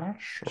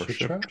trash or ship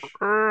trash.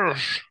 Ugh.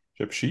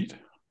 ship sheet?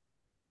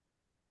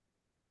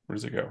 Where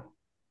does it go?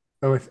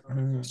 Oh,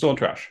 Still in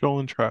trash.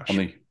 Stolen On trash.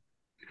 the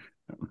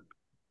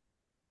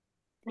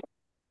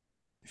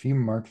if you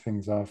mark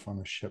things off on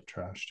the ship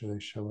trash, do they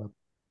show up?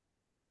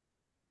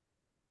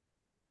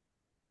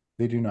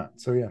 They do not.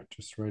 So yeah,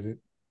 just write it.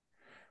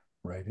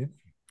 Write it.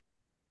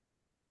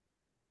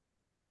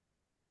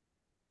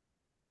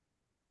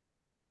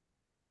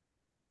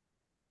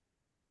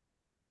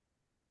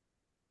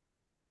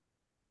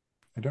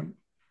 I don't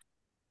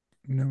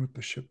know what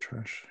the ship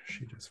trash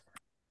sheet is for.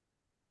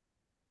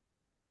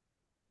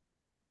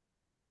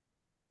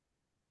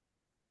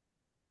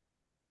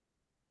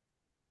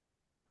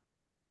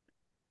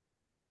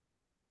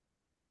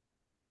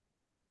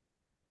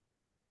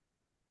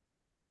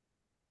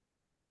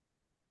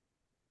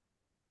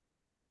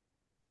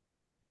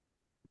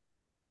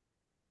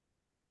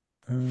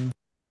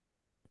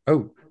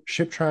 Oh,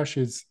 ship trash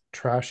is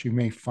trash you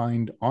may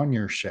find on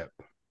your ship.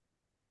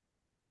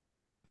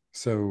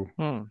 So,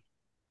 Hmm.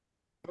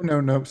 oh, no,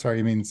 no, sorry,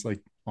 it means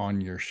like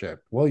on your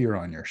ship. While you're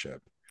on your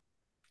ship,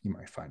 you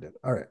might find it.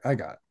 All right, I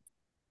got it.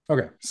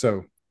 Okay,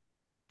 so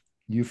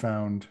you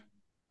found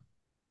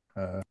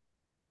uh,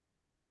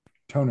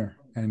 toner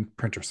and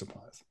printer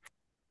supplies.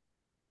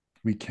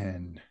 We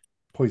can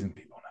poison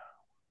people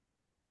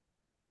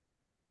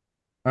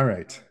now. All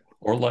right.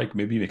 Or like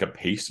maybe make a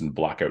paste and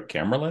block out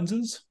camera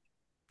lenses.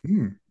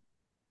 Hmm.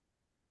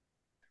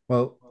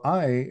 Well,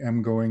 I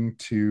am going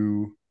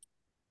to.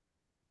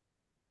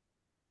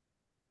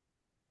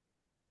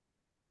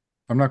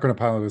 I'm not going to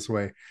pile this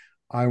away.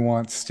 I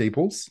want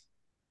staples.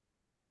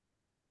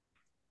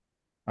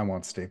 I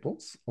want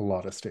staples. A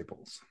lot of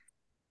staples.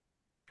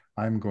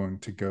 I'm going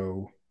to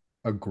go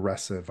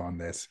aggressive on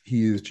this.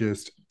 He is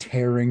just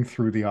tearing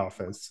through the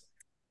office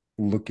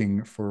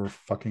looking for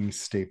fucking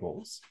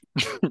staples.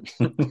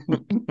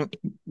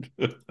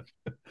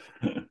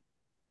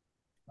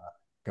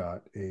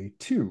 Got a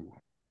 2,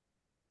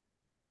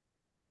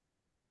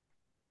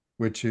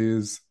 which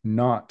is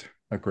not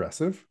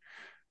aggressive.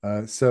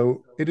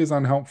 So it is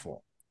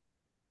unhelpful.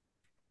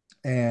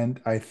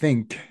 And I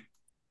think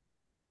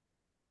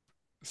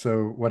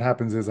so. What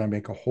happens is I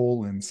make a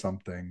hole in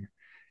something,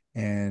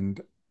 and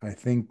I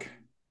think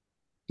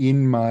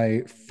in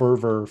my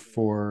fervor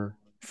for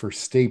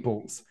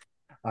staples,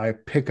 I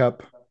pick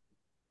up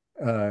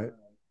uh,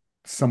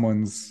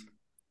 someone's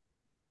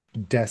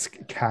desk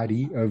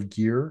caddy of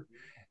gear,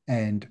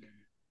 and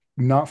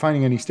not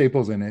finding any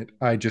staples in it,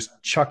 I just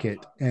chuck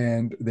it,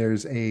 and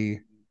there's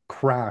a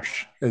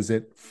crash as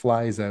it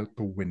flies out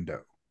the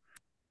window.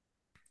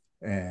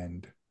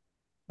 And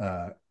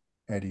uh,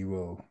 Eddie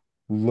will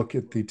look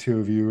at the two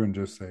of you and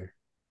just say,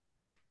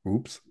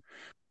 "Oops."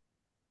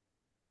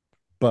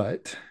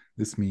 But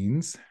this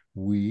means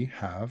we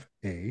have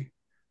a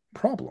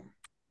problem.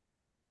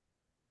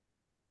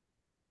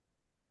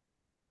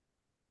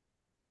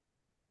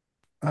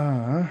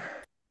 Uh,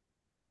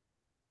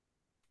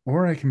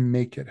 or I can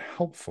make it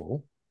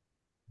helpful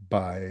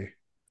by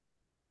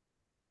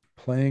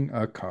playing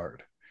a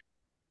card.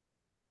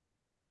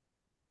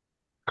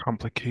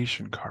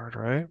 Complication card,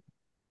 right?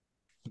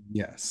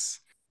 Yes.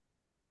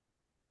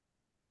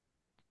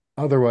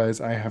 Otherwise,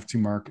 I have to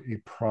mark a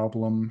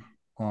problem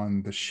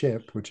on the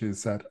ship, which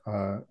is that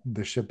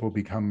the ship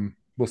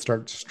will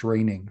start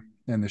straining,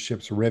 and the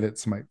ship's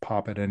rivets might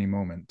pop at any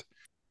moment.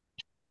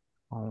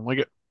 I don't like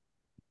it.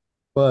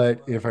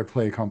 But if I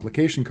play a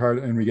complication card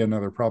and we get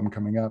another problem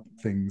coming up,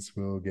 things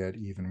will get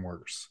even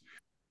worse.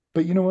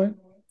 But you know what?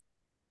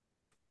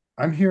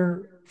 I'm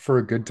here for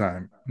a good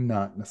time,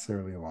 not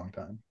necessarily a long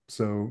time.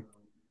 So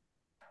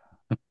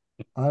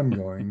I'm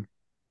going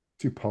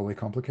to pull a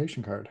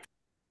complication card.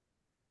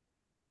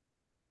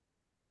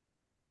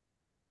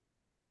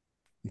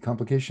 The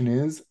complication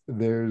is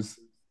there's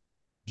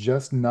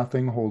just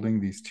nothing holding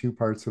these two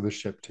parts of the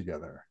ship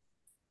together.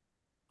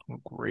 Oh,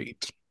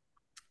 great.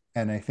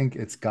 And I think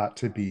it's got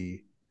to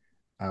be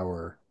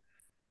our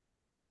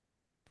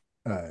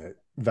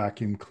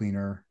vacuum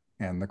cleaner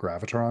and the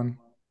gravitron.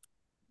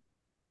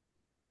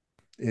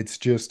 It's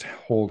just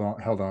held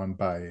on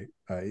by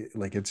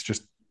like it's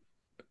just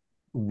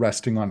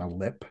resting on a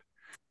lip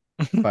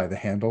by the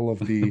handle of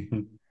the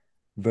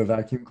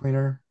vacuum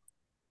cleaner.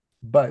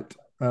 But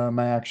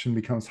my action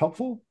becomes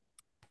helpful,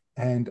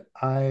 and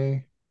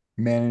I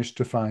managed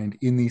to find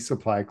in the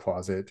supply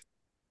closet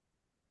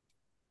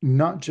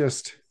not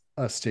just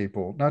a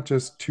staple, not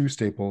just two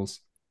staples.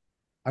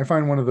 I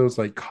find one of those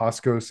like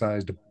Costco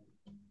sized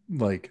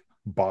like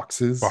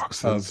boxes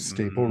Boxes. of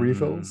staple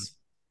refills.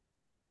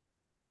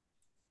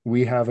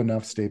 We have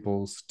enough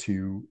staples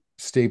to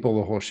staple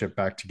the whole ship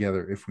back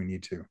together if we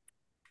need to.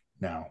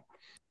 Now,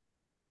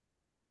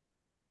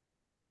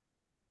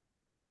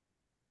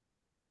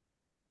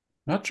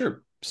 Not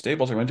sure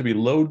staples are meant to be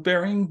load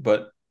bearing,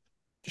 but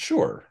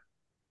sure.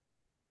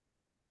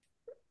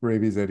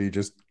 Rabies Eddie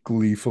just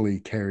gleefully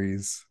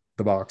carries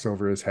the box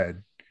over his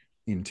head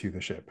into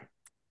the ship.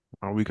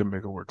 Oh, we can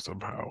make it work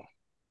somehow.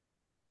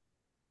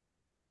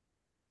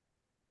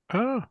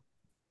 Ah,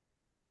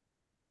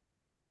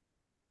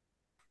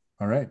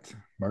 All right,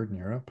 Martin,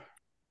 you're up.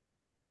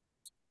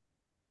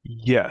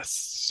 yes.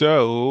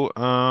 So,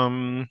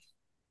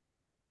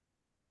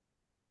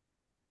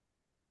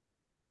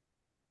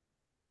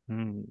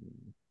 hmm,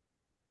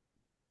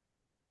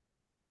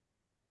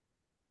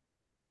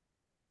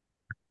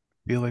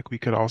 feel like we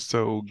could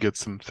also get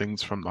some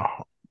things from the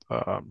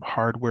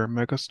hardware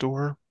mega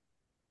store.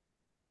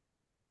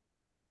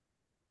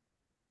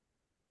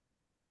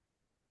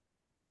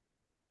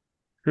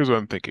 Here's what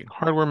I'm thinking.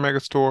 Hardware mega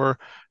store,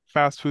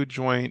 fast food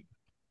joint,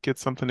 get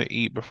something to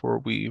eat before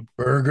we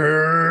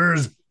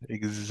Burgers.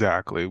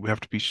 exactly. We have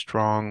to be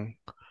strong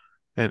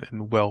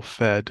and well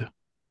fed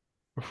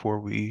before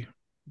we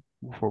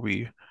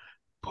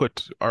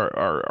put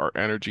our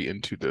energy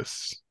into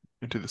this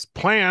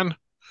plan.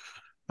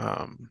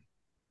 Um,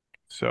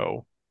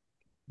 so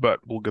but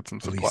we'll get some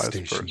Police supplies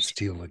station first.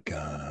 steal a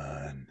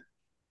gun.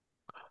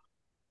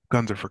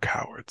 Guns are for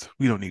cowards.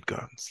 We don't need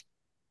guns.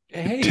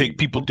 Could take Hey,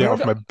 people down bear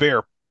with my down.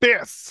 bare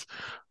fists.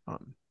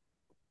 Um,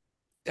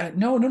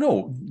 No, no,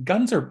 no.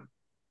 Guns are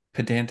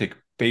pedantic,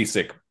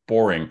 basic,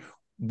 boring.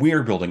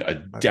 We're building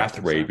a I don't death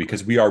think so. ray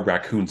because we are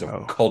raccoons of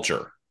Oh,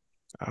 culture.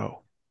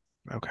 oh,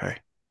 okay.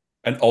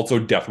 And also,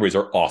 death rays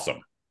are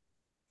awesome.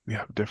 We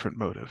have different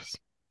motives,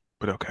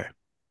 but okay.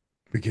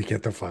 We could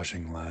get the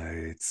flashing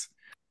lights.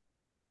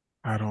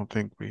 I don't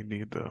think we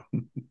need the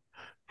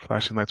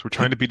flashing lights. We're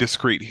trying to be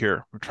discreet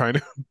here. We're trying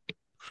to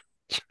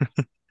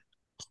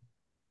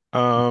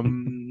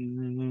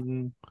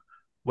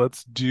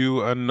let's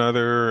do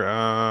another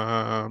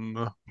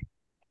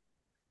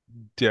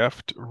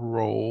deft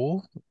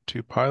roll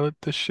to pilot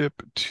the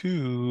ship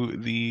to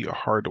the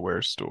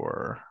hardware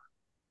store.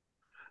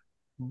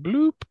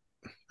 Bloop.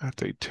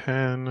 That's a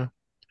 10.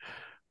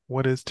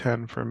 What is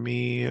 10 for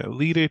me?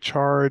 Lead a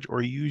charge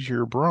or use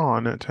your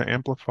brawn to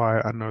amplify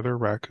another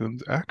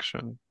raccoon's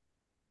action.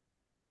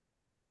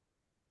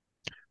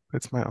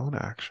 It's my own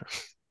action.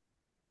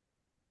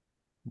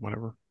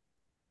 Whatever.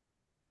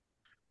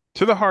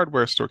 To the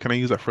hardware store. Can I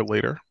use that for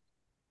later?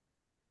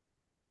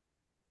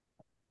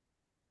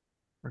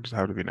 Or does it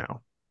have to be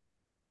now?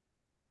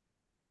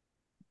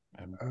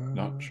 I'm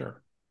not Uh,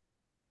 sure.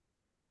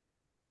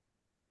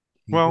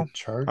 Lead a Well,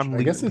 charge. I'm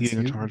I guess it's leading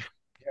a you. charge.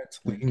 Yeah, it's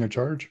leading a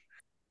charge.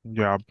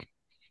 Yeah.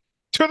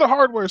 To the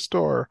hardware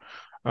store.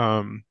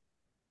 Um,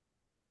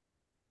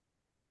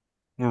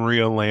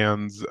 Maria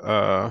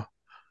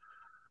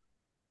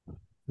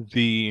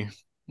the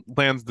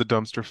lands the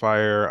dumpster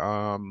fire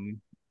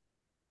on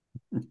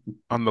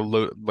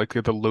the like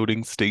at the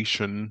loading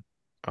station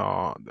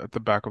at the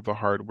back of the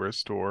hardware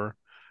store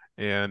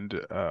and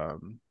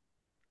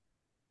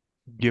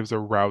gives a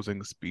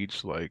rousing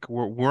speech like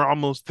we're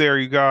almost there,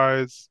 you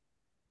guys.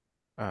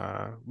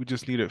 We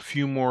just need a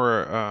few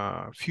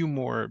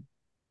more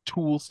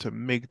tools to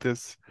make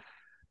this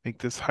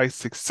heist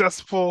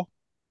successful.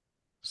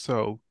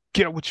 So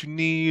get what you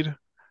need,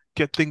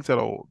 get things that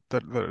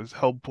is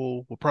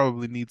helpful. We'll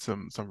probably need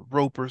some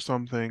rope or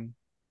something.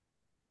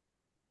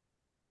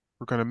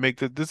 We're gonna make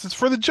this is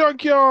for the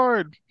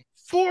junkyard.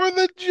 For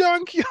the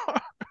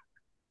junkyard.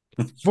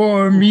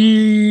 For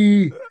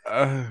me.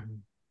 Uh,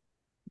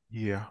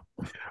 yeah.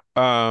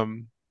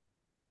 Um,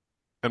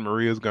 and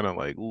Maria's gonna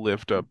like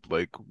lift up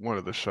like one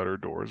of the shutter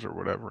doors or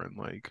whatever and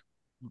like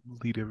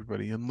lead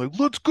everybody in like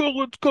let's go,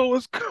 let's go,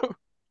 let's go.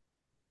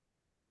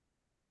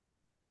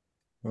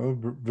 Oh,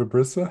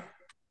 Vibrissa.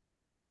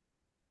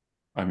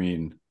 I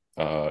mean,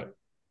 uh,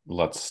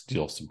 let's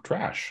steal some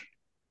trash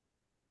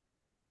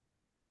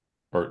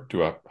or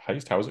do a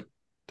heist. How is it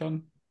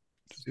done?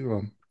 Steal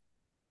 'em.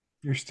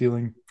 You're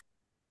stealing.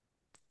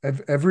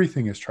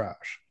 Everything is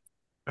trash.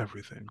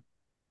 Everything.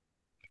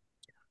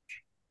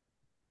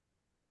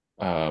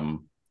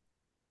 Um,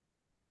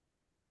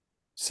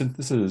 since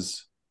this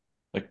is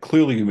like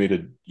clearly we made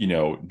a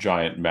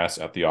giant mess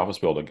at the office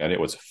building, and it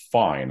was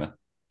fine.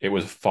 It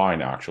was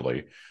fine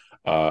actually.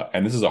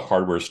 And this is a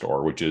hardware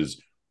store, which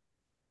is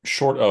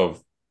short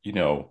of you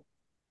know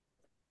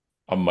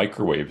a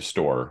microwave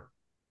store,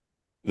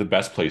 the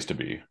best place to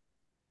be.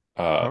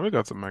 Uh, Probably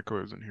got some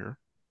microwaves in here.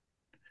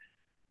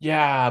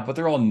 Yeah, but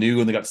they're all new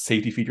and they got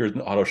safety features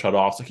and auto shut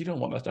offs. Like you don't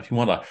want that stuff. You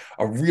want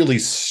a really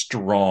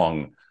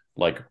strong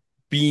like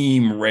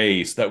beam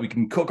ray so that we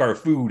can cook our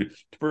food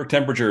to perfect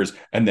temperatures,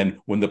 and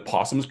then when the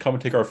possums come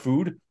and take our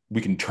food,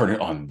 we can turn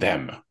it on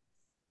them.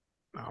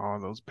 Oh,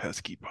 those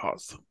pesky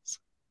possums.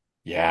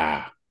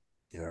 Yeah,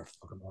 Yeah,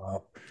 fuck them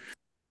up.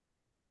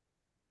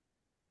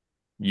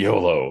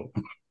 YOLO.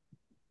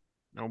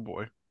 Oh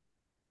boy.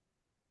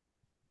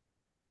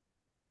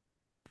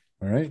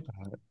 All right.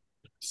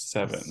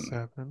 7.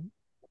 7.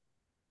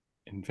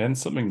 Invent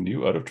something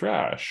new out of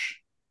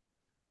trash.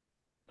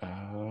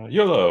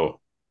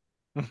 YOLO.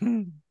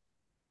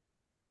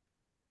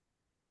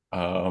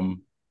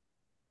 Um,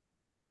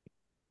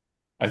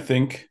 I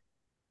think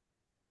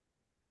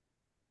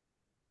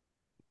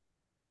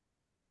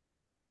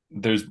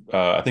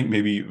I think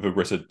maybe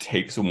Vibrissa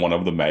takes one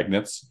of the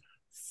magnets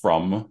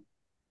from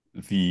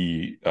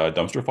the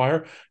dumpster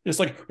fire, just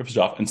like rips it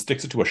off and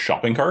sticks it to a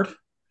shopping cart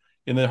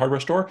in the hardware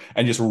store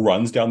and just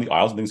runs down the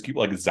aisles and things keep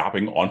like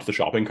zapping onto the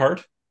shopping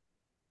cart.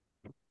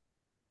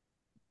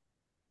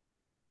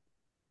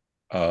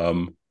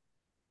 Um,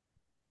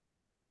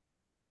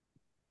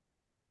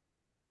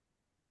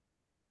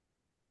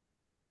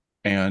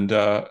 and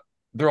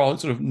they're all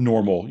sort of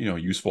normal,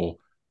 useful,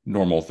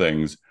 normal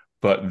things.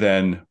 But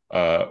then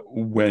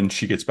when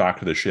she gets back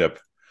to the ship,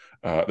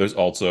 there's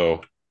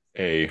also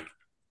a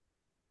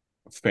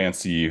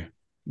fancy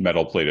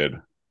metal plated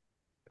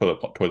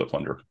toilet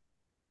plunger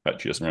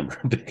that she doesn't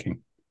remember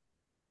taking.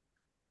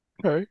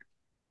 Okay.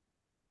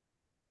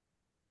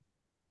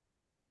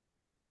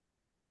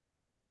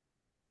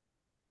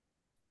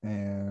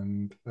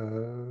 And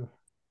are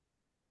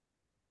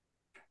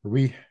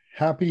we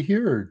happy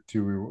here, or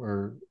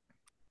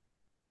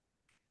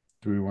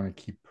do we want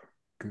to keep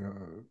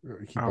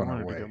I on our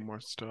wanted to get way? more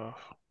stuff.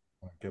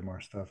 Get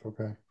more stuff.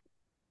 Okay.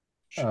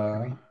 Should Uh,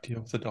 we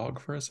deal with the dog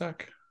for a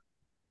sec?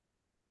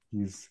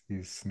 He's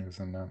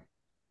snoozing now.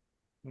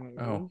 Oh,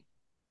 Mm,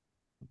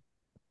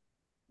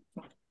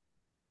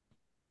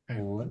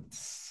 okay.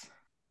 Let's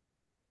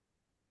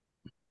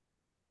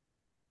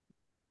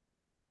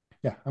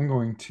yeah, I'm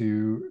going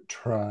to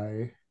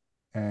try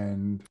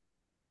and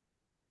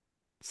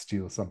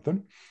steal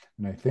something.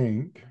 And I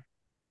think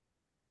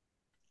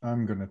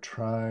I'm gonna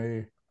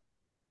try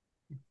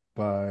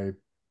by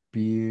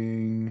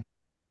being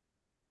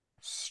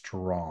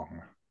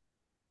strong.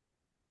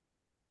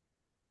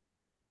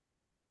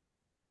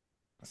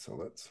 So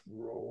let's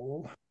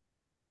roll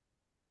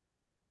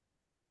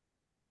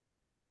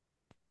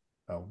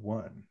a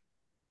one.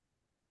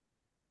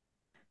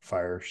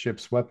 Fire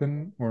ship's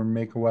weapon or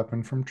make a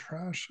weapon from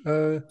trash.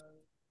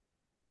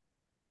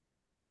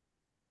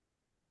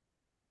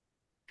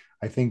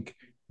 I think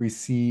we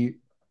see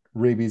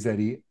Rabies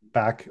Eddie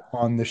back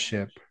on the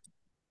ship,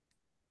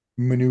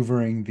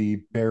 maneuvering the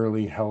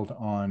barely held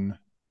on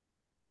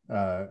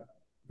uh,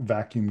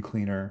 vacuum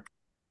cleaner,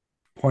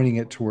 pointing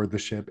it toward the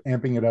ship,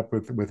 amping it up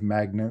with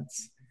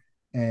magnets,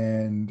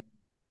 and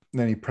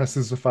then he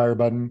presses the fire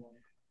button,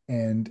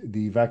 and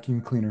the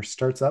vacuum cleaner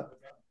starts up.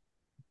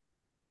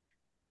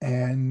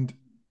 And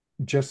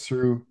just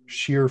through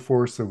sheer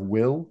force of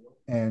will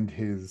and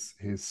his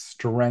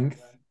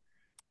strength,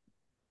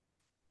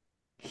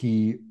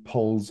 he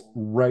pulls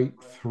right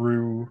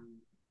through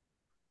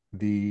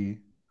the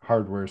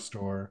hardware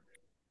store,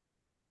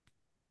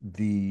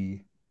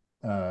 the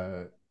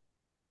uh,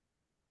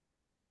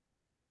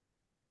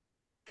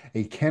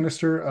 a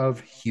canister of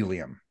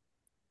helium.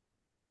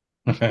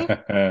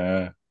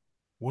 I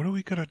What are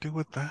we gonna do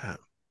with that?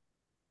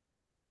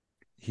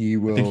 He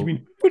think you will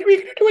mean, what are we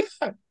going to do with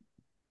that?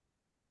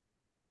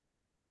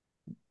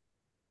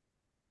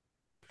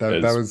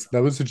 that As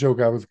was the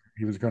joke. I was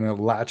He was going to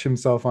latch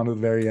himself onto the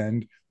very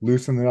end,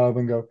 loosen the knob,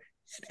 and go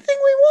anything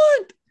we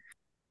want.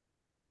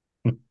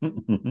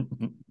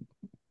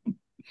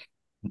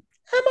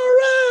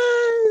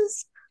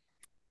 MRIs.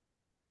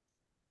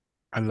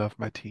 I love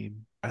my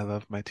team. I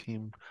love my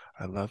team.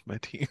 I love my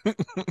team.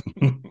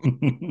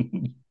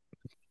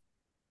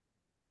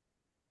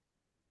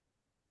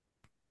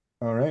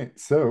 All right,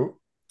 so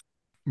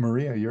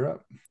Maria, you're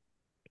up.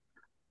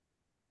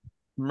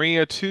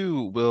 Maria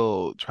too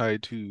will try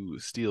to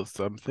steal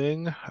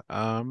something.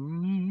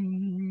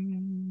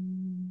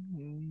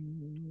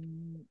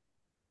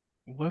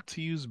 Let's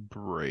use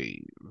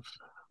Brave.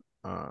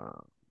 Uh,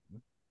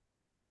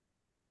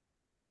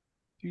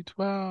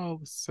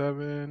 D12,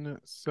 7,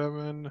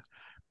 7.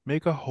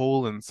 Make a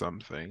hole in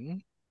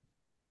something,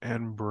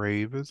 and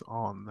Brave is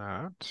on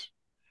that.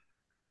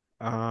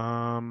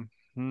 Um,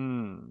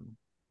 hmm.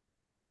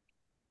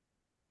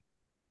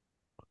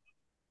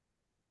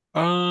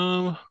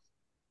 Um,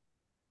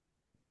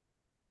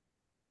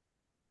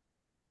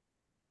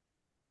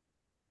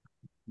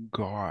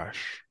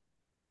 gosh.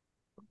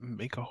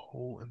 Make a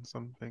hole in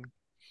something.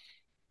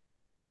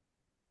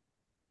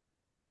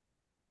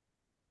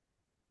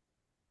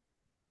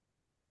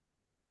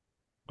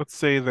 Let's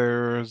say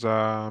there's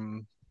I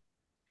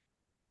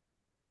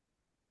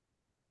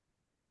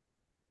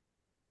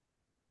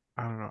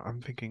don't know,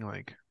 I'm thinking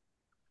like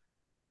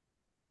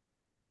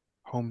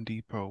Home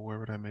Depot, where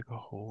would I make a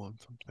hole in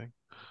something?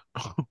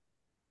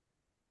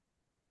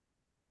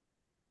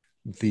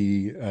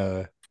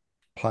 The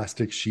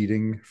plastic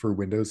sheeting for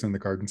windows in the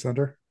garden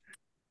center.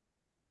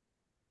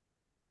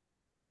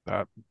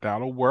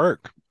 That'll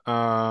work.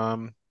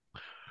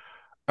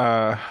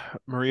 Uh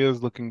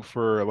Maria's looking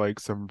for like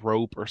some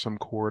rope or some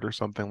cord or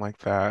something like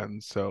that,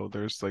 and so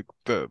there's like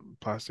the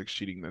plastic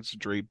sheeting that's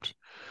draped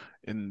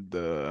in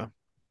the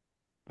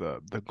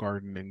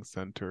gardening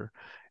center.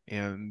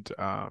 And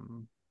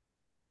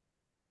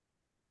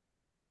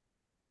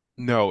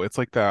no, it's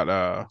like that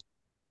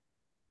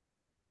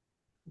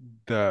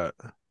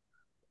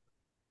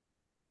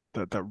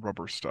that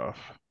rubber stuff,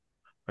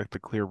 like the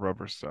clear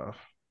rubber stuff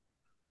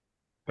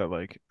that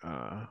like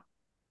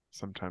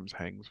sometimes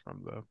hangs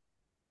from the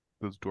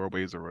those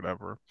doorways or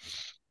whatever.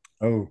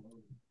 Oh,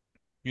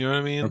 You know what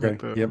I mean? Like okay.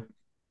 the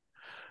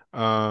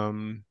Yep.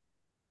 um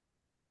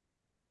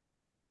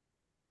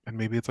and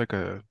maybe it's like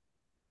a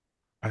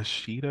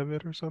sheet of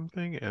it or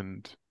something,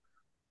 and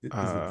Is it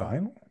uh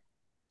vinyl?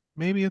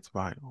 maybe it's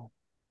vinyl.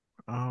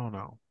 I don't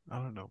know. I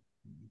don't know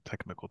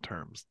technical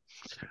terms.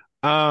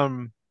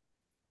 Um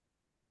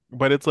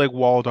but it's like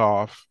walled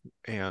off,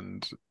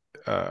 and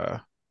uh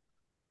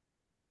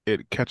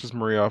it catches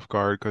Maria off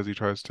guard because he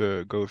tries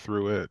to go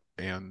through it,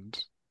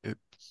 and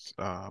it's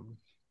um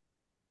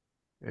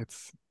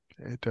it's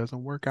it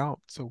doesn't work out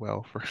so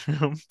well for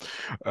him.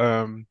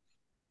 Um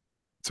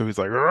so he's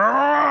like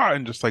 "Argh!"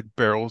 and just like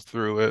barrels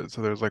through it.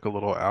 So there's like a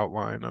little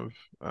outline of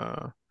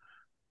uh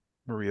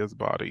Maria's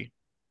body.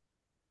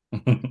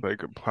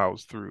 Like it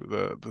plows through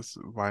the this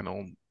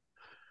vinyl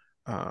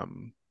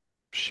um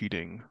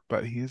sheeting,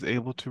 but he's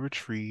able to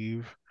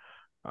retrieve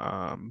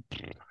um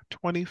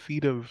 20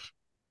 feet of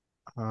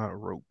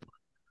rope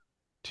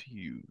to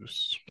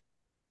use.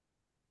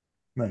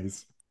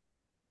 Nice.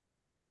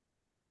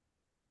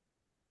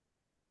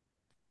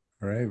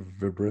 All right,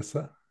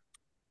 Vibrissa.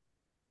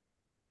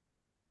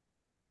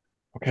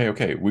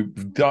 Okay.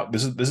 We've got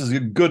this is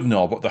good and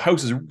all, but the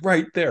house is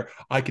right there.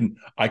 I can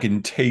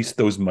taste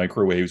those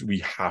microwaves. We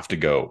have to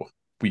go.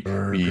 We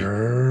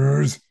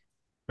Burgers.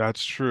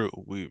 That's true.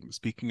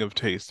 Speaking of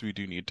taste, we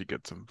do need to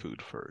get some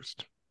food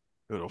first.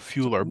 It'll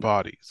fuel our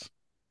bodies.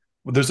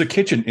 there's a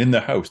kitchen in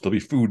the house. There'll be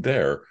food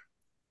there.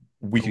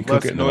 We The can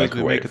cook it less in the noise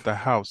we make at microwave. the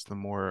house, the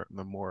more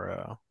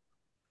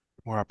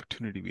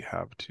opportunity we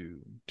have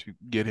to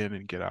get in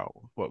and get out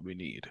with what we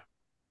need.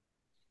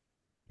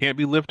 Can't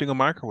be lifting a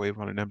microwave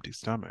on an empty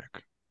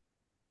stomach.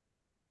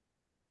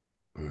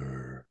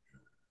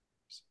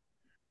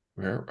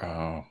 Where?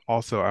 Oh,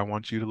 Also, I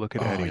want you to look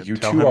at oh, Eddie and you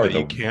tell two him are that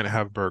you the can't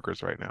have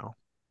burgers right now.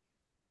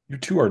 you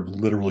two are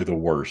literally the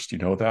worst. You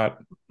know that?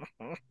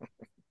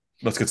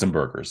 Let's get some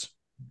burgers.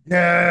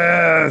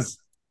 Yes.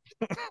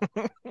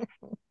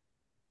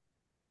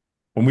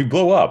 When we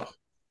blow up,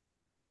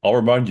 I'll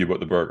remind you about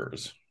the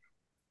burgers.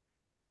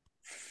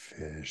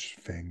 Fish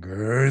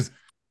fingers.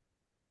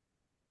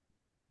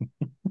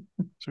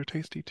 They're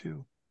tasty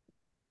too.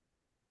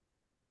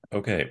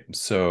 Okay,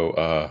 so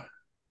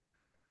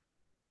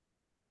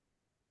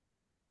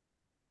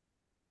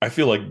I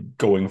feel like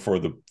going for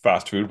the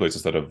fast food place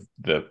instead of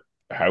the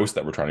house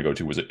that we're trying to go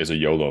to is a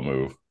YOLO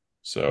move.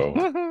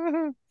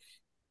 So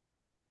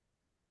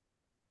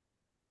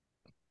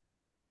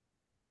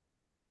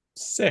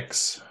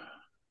 6.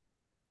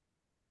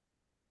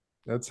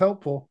 That's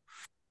helpful.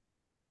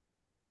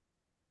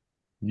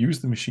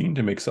 Use the machine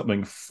to make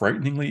something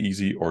frighteningly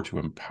easy or to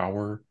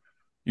empower.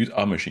 Use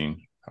a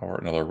machine, power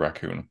another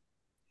raccoon.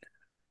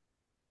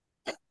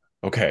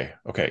 Okay.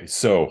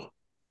 So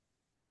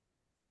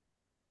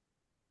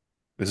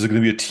this is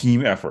going to be a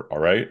team effort, all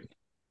right?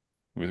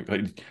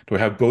 Do I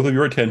have both of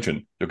your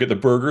attention? You'll get the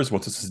burgers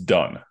once this is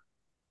done.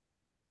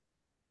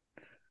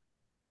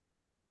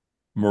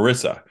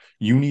 Marissa,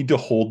 you need to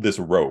hold this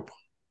rope.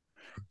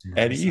 Marissa.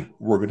 Eddie,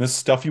 we're going to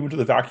stuff you into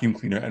the vacuum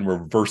cleaner and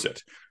reverse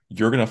it.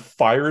 You're going to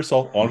fire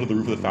yourself onto the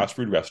roof of the fast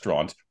food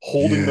restaurant,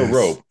 holding the Yes.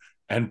 rope,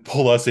 and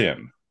pull us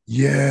in.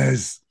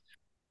 Yes.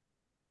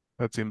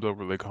 That seems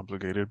overly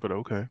complicated, but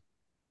okay.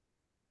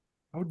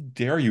 How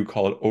dare you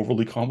call it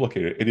overly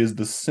complicated? It is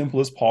the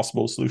simplest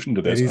possible solution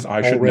to this, Eddie's and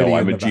I should know already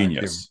I'm in a the vacuum.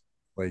 genius.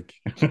 Like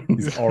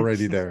he's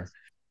already there.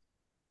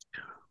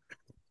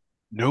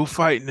 No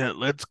fighting it.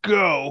 Let's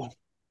go.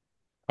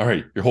 All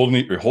right, you're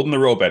holding the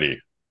rope, Eddie.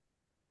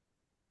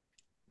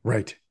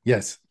 Right.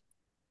 Yes.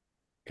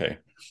 Okay.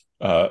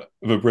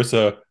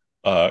 Vibrissa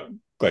uh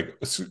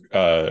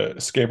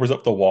scampers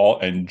up the wall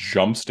and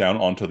jumps down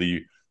onto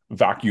the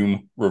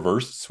vacuum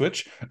reverse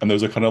switch, and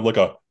there's a kind of like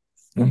a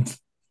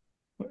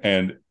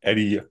and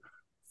Eddie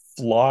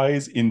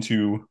flies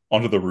into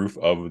onto the roof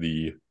of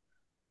the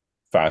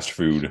fast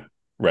food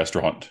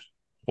restaurant,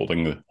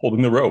 holding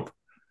the rope.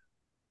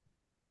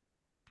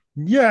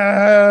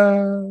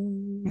 Yeah.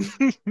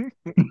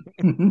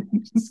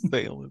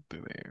 Sailing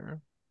through the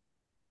air.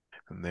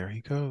 And there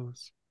he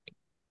goes.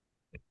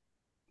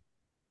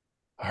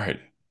 All right,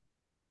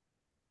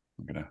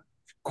 I'm gonna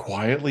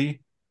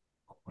quietly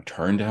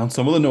turn down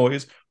some of the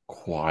noise,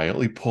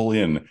 quietly pull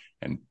in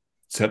and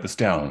set this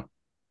down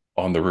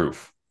on the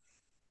roof.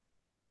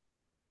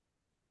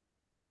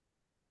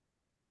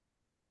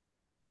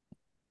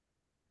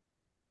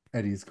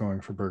 Eddie's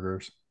going for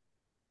burgers.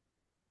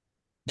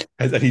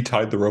 Has Eddie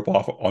tied the rope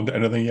off onto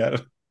anything yet?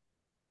 Do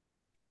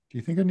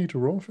you think I need to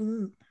roll for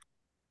this?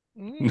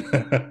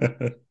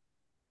 Mm.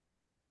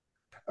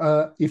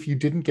 If you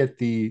didn't get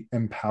the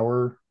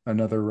empower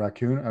another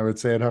raccoon, I would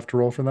say I'd have to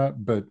roll for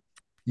that, but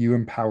you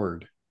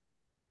empowered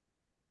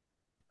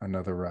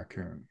another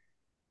raccoon.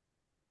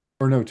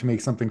 Or no, to make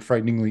something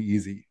frighteningly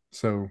easy.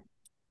 So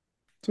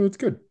it's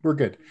good. We're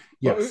good.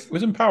 Well, Yes. it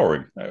was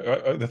empowering.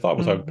 The thought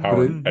was I But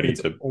empowered Eddie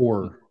it's to,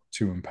 or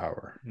to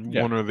empower.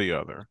 yeah. One or the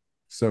other.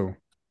 So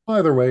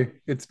either way,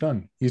 it's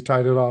done. He's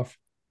tied it off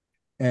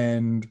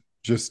and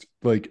just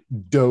like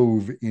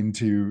dove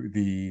into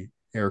the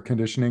air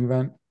conditioning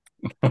vent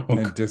Oh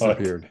and God.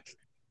 disappeared.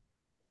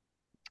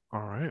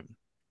 All right.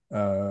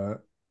 Uh,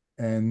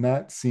 and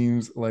that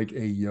seems like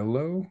a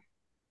YOLO.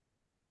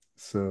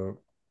 So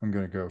I'm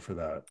going to go for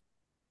that.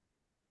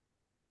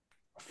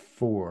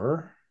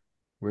 4,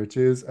 which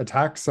is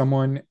attack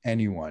someone,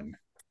 anyone.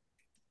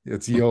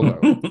 It's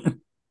YOLO.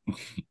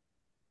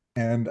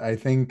 And I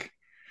think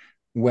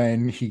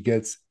when he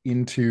gets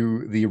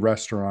into the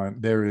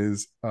restaurant, there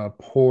is a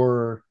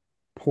poor,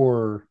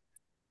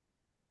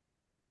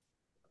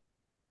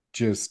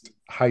 just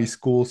high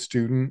school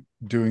student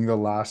doing the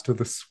last of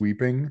the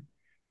sweeping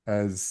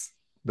as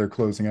they're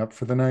closing up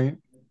for the night.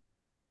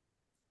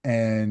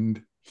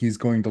 And he's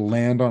going to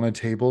land on a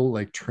table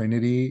like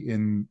Trinity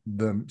in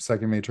the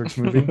second Matrix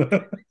movie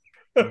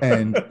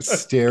and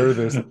stare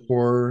this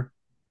poor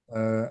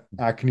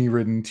acne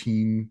ridden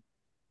teen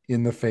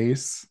in the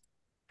face.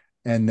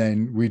 And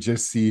then we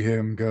just see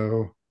him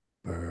go,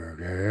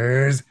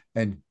 burgers,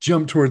 and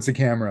jump towards the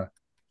camera.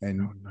 Oh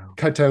And no.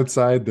 cut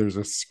outside, there's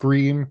a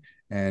scream,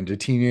 and a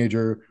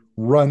teenager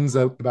runs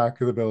out the back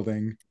of the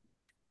building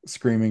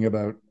screaming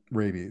about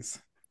rabies.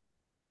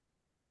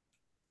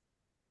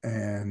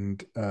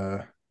 And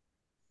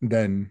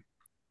then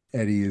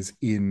Eddie is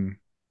in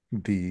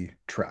the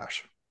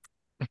trash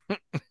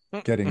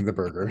getting the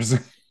burgers.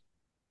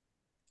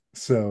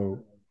 So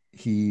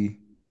he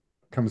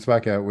comes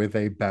back out with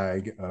a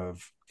bag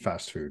of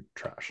fast food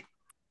trash.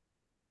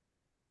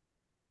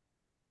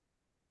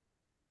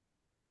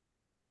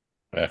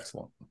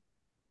 Excellent.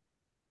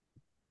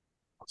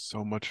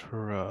 So much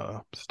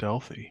for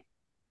stealthy.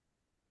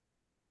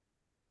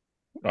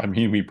 I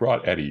mean, we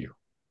brought Eddie.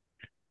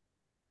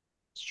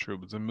 It's true,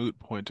 it was a moot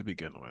point to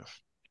begin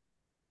with.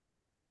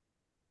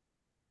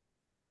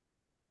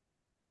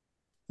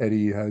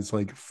 Eddie has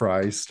like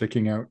fries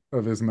sticking out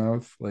of his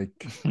mouth, like,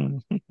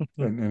 and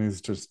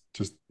is just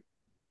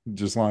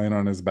lying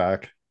on his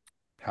back,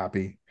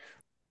 happy.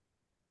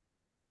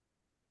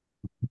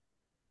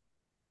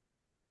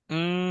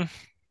 Mm,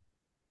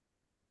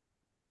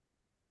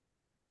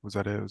 was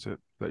that it? Was it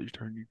that you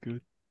turned you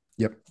good?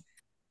 Yep.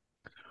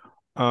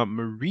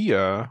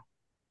 Maria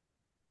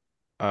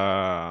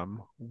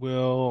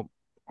will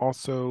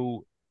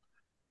also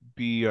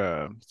be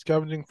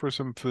scavenging for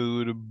some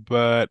food,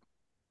 but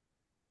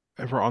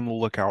ever on the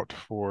lookout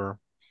for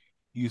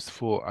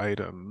useful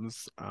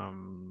items.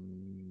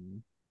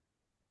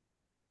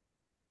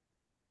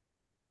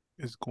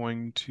 Is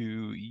going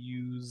to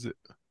use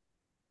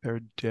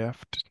their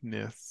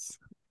deftness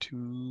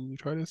to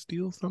try to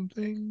steal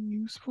something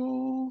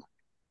useful.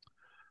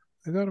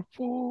 I got a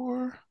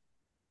four.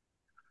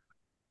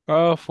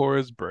 Oh, four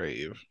is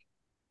brave.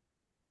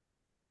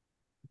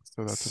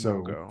 So that's a So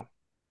no-go.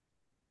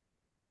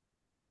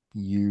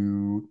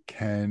 you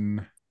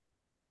can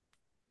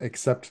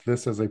accept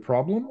this as a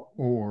problem,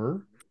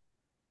 or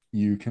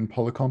you can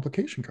pull a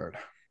complication card.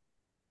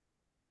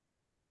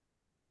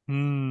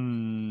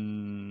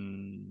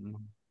 Hmm.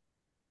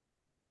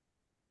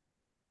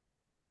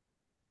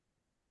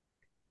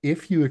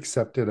 If you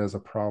accept it as a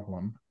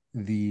problem,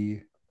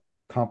 the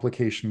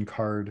complication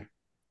card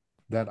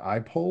that I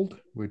pulled,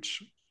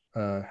 which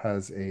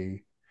has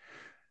a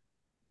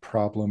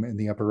problem in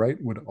the upper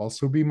right, would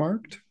also be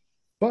marked,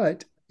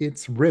 but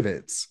it's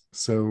rivets.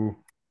 So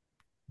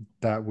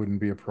that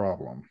wouldn't be a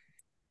problem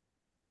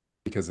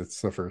because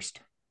it's the first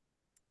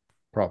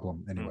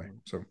problem anyway. Mhm.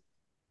 So,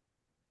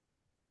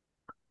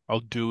 I'll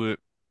do it.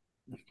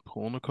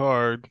 Pulling a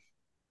card.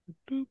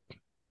 Boop.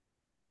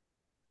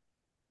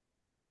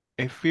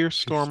 A fierce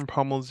storm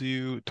pummels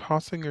you,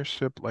 tossing your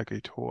ship like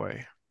a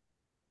toy.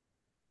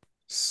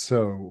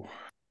 so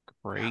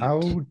Great. how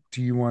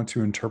do you want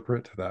to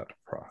interpret that?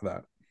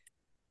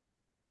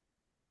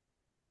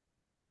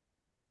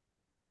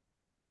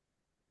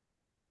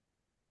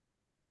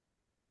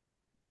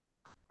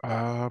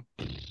 I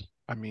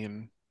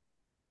mean,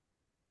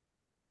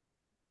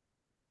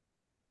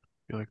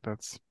 I feel like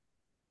that's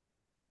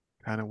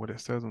kind of what it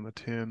says on the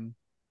tin.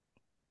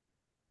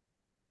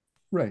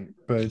 Right.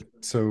 But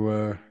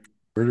so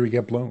where do we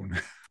get blown?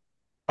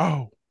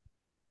 Oh,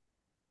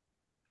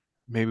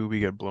 maybe we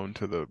get blown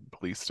to the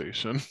police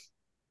station.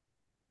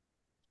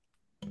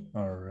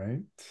 All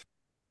right.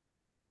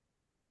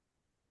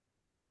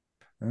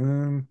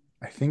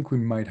 I think we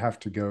might have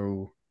to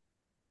go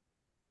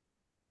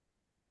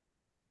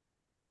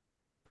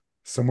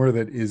somewhere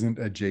that isn't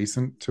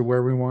adjacent to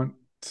where we want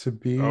to Oh,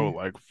 be,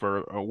 like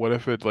for what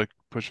if it like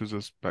pushes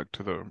us back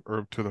to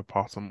the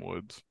possum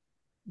woods?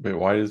 Wait,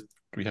 why do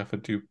we have to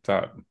do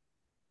that?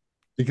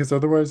 because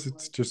otherwise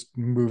it's just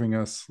moving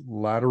us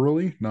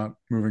laterally, not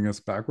moving us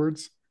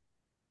backwards.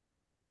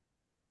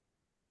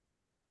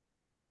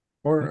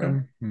 Or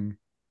Okay.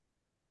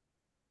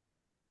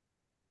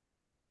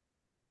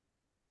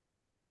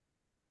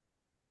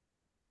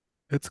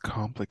 It's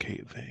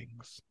complicate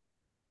things.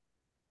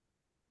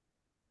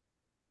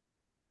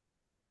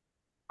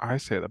 I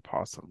say the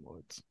possum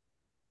woods.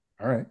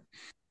 All right.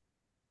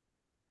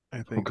 I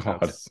Oh think God,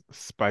 that's that's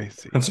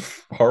spicy.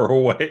 far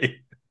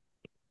away.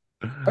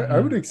 I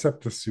would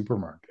accept the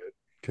supermarket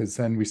because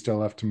then we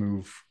still have to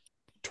move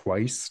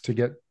twice to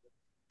get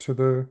to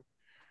the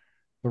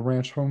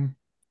ranch home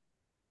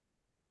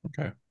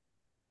Okay.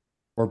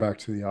 or back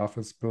to the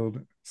office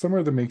building.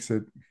 Somewhere that makes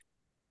it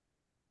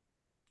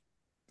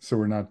so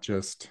we're not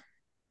just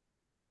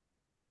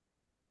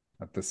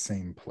at the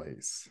same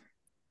place.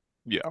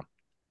 Yeah.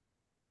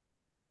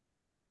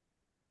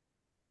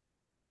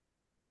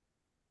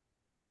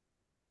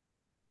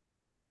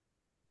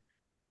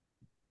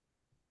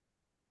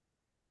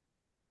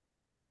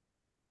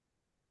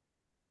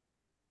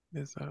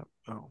 Is that?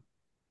 Oh,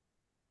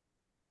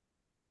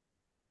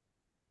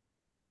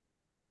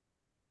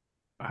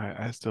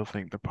 I still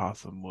think the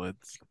possum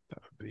woods. That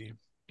would be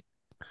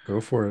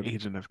Go for it.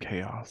 agent of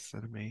chaos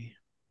in me.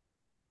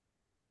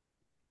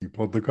 You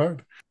pulled the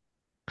card.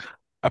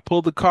 I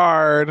pulled the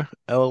card.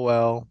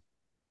 LOL.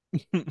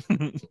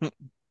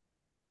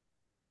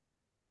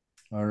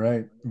 All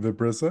right.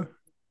 Vibrissa.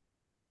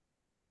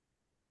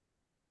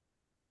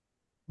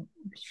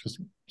 It's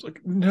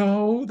like,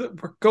 no,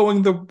 that we're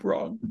going the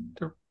wrong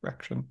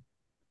direction.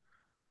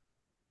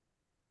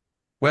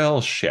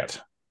 Well,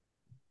 shit.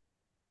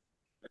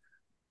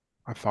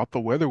 I thought the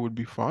weather would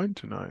be fine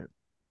tonight.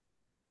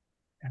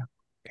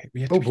 Okay,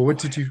 we have to Oh, be but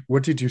quiet.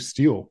 what did you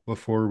steal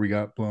before we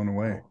got blown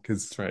away? Oh,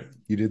 Because that's right.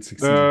 you did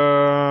succeed.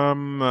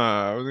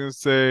 I was gonna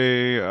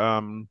say,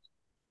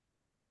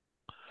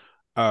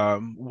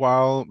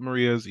 while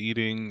Maria's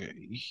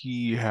eating,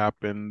 he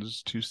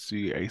happens to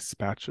see a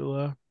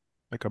spatula,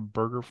 like a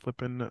burger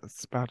flipping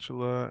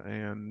spatula,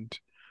 and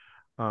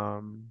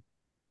um,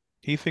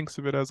 he thinks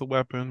of it as a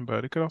weapon,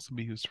 but it could also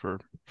be used for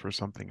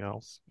something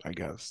else, I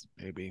guess.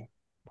 Maybe,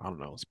 I don't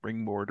know,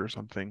 springboard or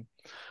something.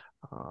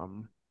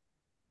 Um,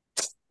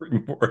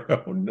 Springboard.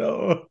 Oh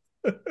no.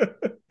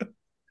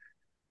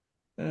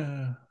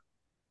 Uh,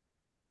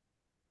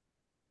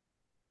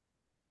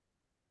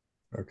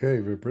 Okay,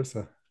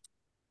 Vibrissa.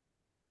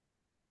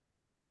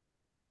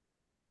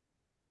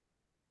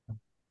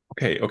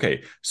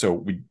 okay. So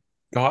we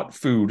got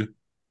food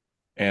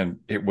and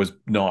it was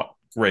not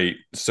great.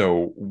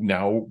 So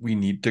now we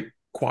need to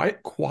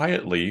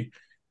quietly,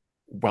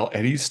 while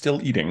Eddie's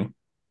still eating,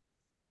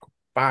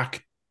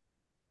 back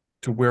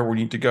to where we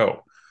need to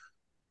go.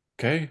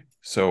 Okay.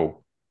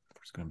 So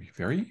it's going to be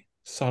very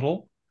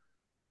subtle,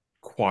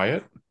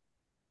 quiet,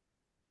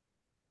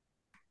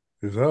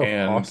 Is that a and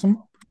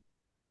possum?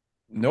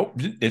 nope,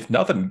 it's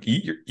nothing.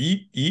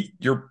 Eat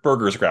your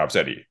burger scraps,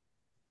 Eddie.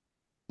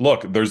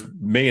 Look, there's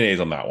mayonnaise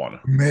on that one.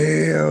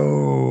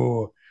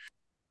 Mayo.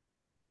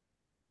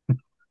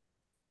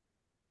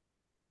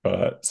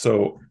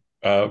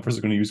 First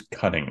we're going to use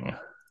cunning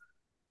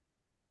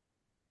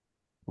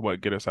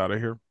what, get us out of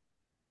here?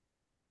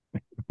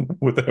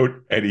 without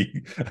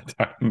Eddie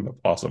attacking the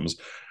possums.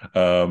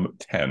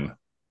 10.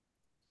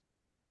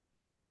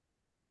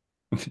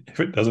 If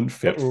it doesn't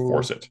fit, Uh-oh.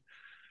 force it.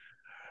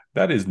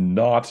 That is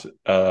not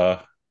a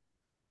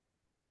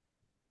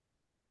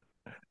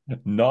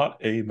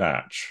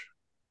match.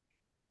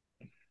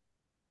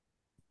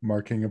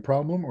 Marking a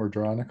problem or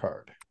drawing a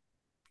card.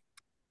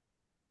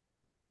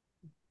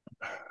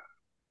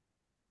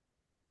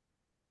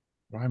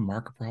 Do I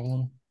mark a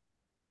problem?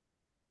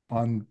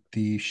 On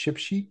the ship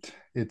sheet,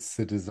 it's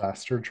the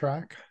disaster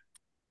track.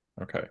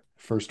 Okay.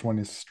 First one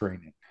is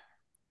straining.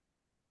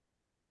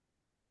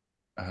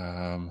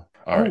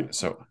 All Oh, right.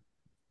 So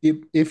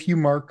if you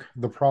mark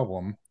the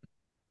problem,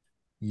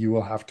 you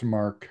will have to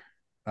mark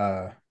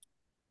uh,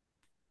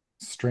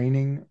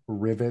 straining,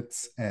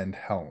 rivets, and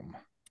helm.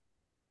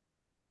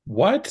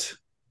 what?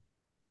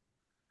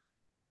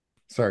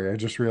 Sorry, I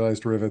just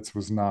realized rivets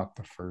was not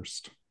the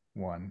first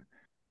one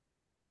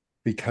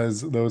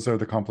because those are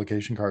the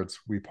complication cards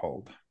we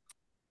pulled.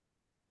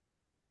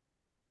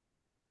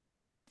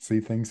 See,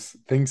 things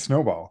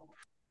snowball.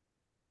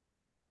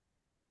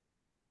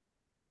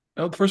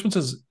 Oh, the first one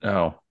says,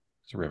 oh,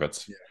 it's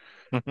rivets.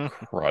 Yeah.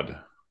 Crud.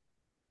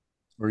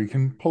 Or you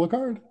can pull a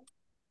card.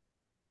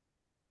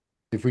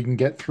 If we can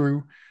get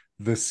through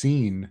the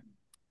scene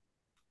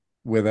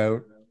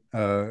without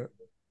uh,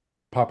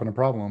 popping a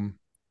problem,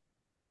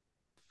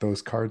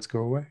 those cards go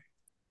away.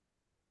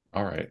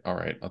 All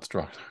right. Let's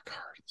draw a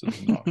card. This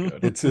is not good.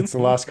 It's the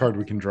last card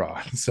we can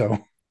draw, so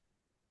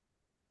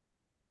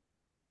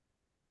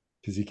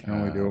because you can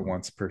only do it Um,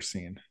 once per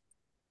scene.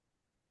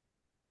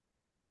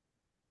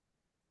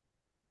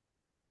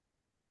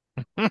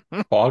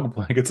 Fog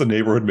blankets the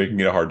neighborhood, making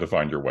it hard to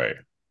find your way.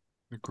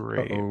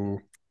 Great. Oh,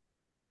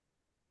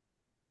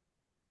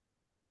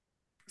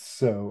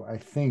 so I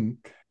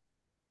think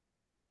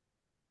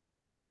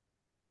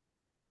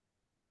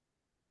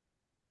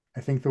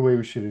the way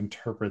we should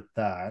interpret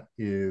that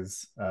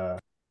is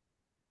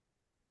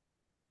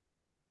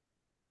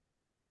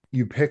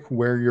you pick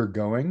where you're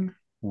going,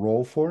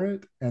 roll for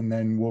it, and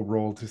then we'll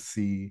roll to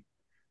see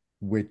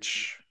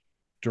which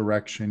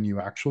direction you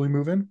actually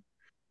move in.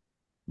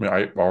 I mean,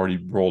 I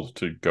already rolled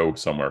to go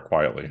somewhere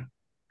quietly.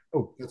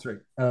 Oh, that's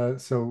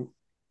right. So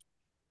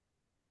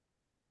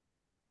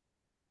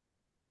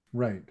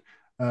right.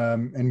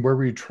 And where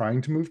were you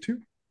trying to move to?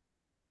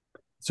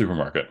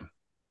 Supermarket.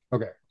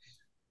 Okay.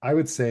 I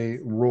would say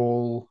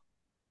roll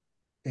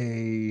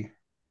a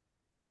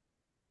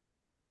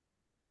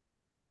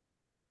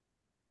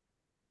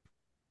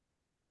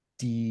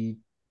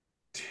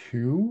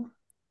D2.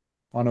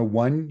 On a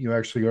one, you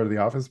actually go to the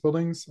office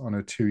buildings. On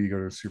a two, you go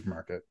to a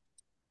supermarket.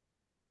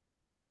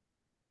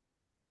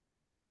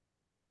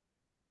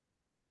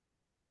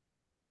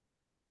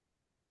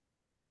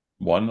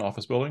 One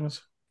office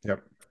buildings.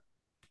 Yep.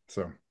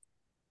 So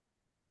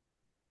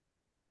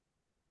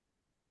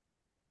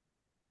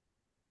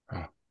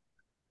Oh,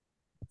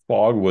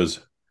 fog was,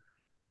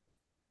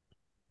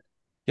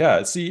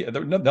 yeah. See,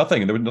 there was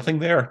nothing. There was nothing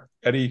there,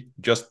 Eddie.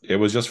 It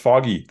was just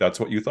foggy. That's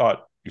what you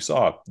thought you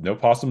saw. No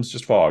possums,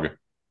 just fog.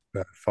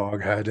 that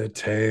fog had a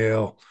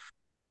tail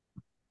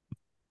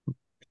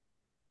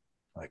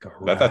like a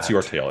That's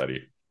your rat. tail,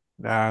 Eddie.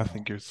 Nah, I Oh,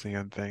 think you're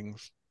seeing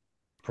things.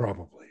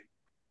 probably.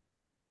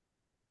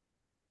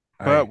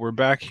 But I we're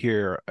back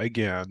here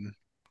again.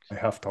 I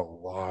huffed a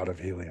lot of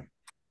helium.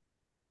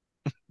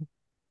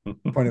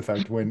 Point of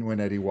fact, when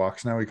Eddie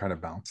walks now, he kind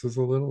of bounces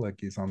a little like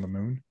he's on the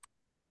moon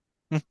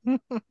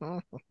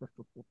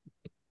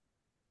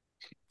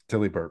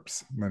till he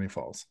burps, and then he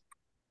falls.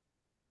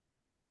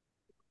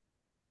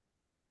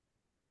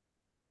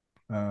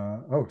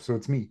 Oh, so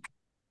it's me.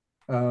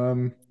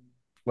 Um,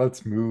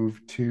 let's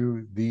move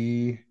to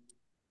the.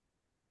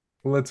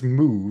 Let's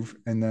move,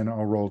 and then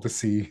I'll roll to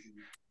see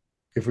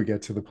if we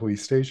get to the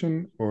police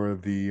station or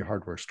the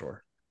hardware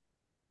store.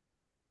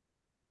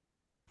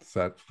 Does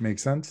that make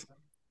sense?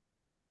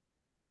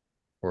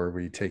 Or are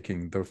we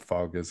taking the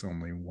fog as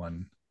only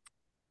one?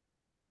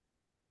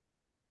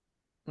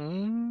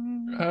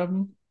 Mm,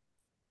 Um,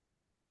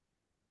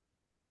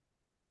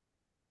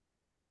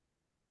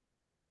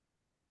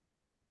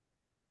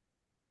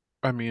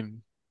 I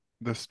mean,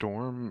 would the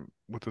storm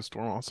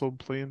also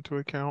play into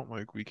account?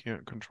 Like we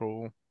can't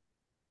control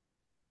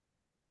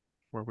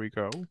where we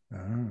go.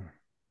 Ah,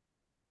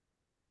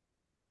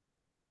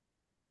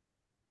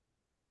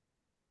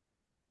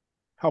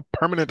 How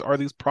permanent are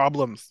these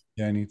problems?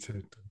 yeah, I need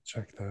to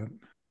check that.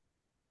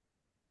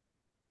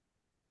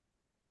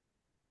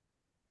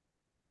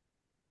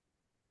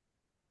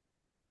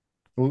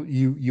 Well,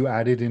 you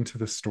added into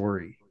the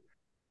story,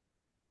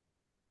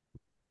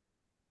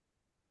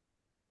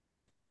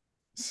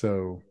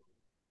 so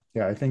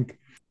yeah, I think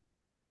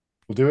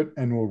we'll do it,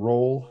 and we'll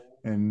roll.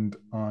 And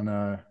on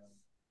a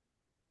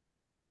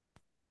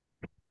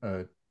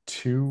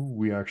two,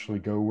 we actually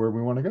go where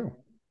we want to go.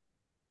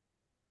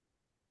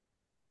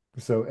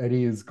 So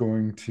Eddie is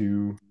going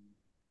to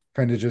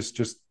kind of just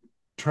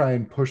try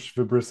and push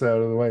Vibrissa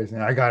out of the way,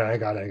 saying, "I got it, I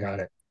got it, I got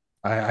it.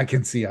 I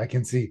can see, I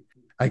can see,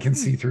 I can Hmm.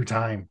 see through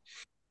time."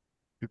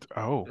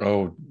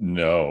 oh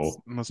This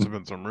no. must have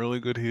been some really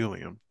good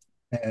helium.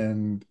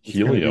 And it's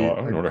going to Helium. be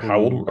I wonder how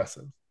old.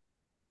 aggressive.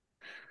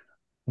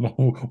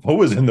 What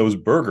was in those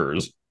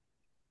burgers?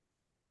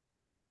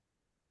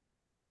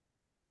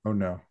 Oh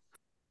no,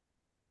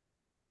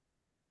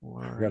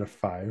 I What? got a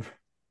five,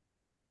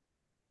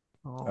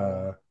 Oh,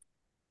 uh,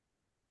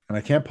 and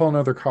I can't pull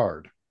another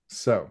card.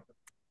 So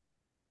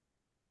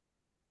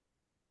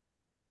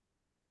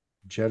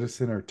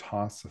jettison or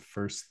toss the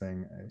first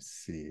thing I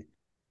see.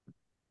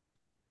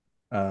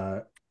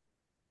 Uh,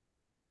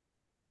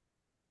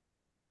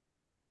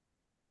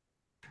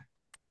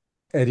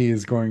 Eddie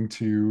is going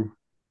to,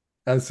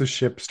 as the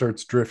ship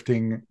starts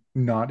drifting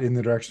not in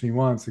the direction he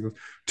wants, he goes,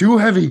 "Too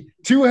heavy,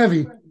 too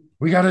heavy.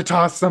 We got to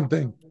toss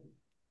something."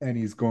 And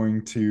he's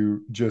going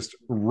to just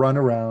run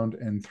around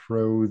and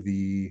throw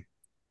the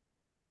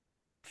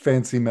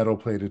fancy metal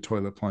plated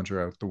toilet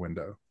plunger out the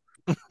window.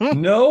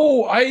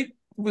 No, I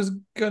was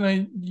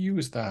gonna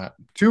use that.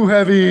 Too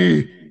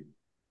heavy.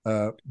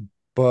 Uh,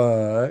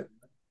 but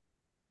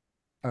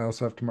I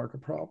also have to mark a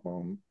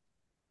problem.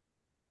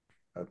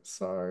 I'm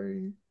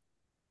sorry.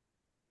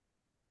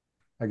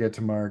 I get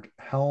to mark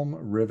helm,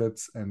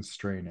 rivets, and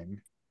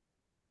straining.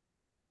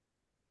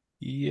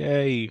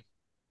 yay.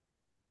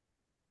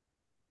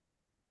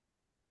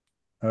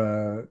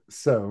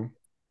 So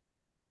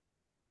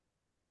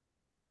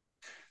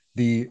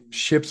the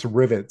ship's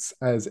rivets,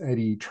 as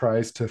Eddie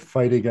tries to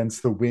fight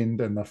against the wind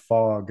and the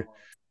fog,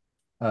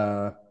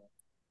 uh,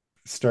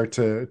 start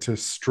to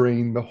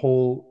strain. The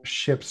whole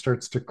ship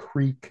starts to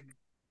creak,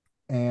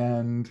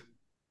 and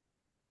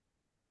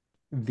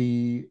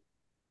the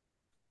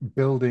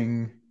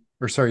building,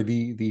 or sorry,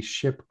 the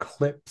ship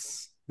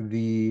clips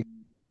the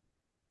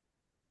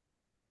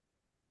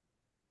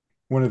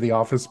one of the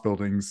office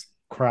buildings,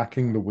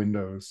 cracking the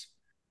windows,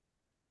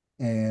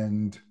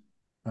 and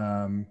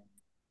um,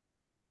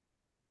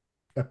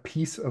 a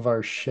piece of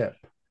our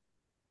ship,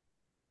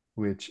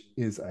 which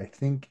is, I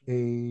think,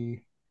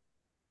 a,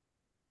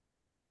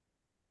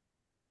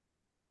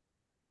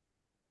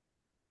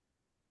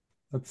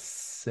 let's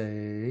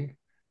say,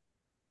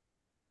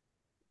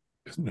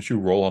 Isn't you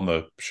roll on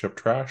the ship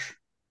trash?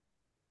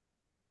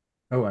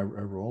 oh, I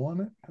roll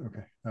on it.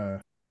 Okay,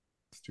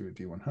 let's do a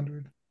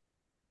D100.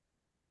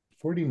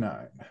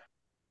 49.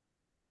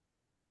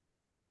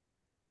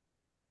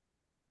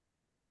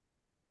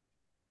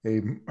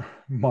 A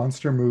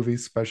monster movie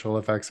special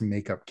effects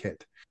makeup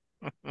kit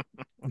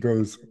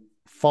goes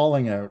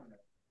falling out,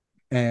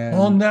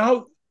 Well, and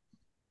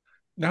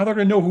now they're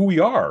gonna know who we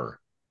are.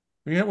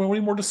 We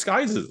need more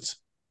disguises.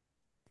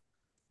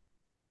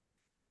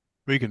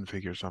 We can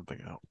figure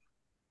something out.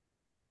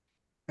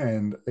 I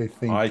I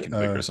think can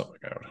figure something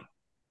out.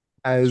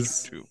 That's true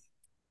as too.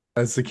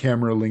 the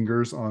camera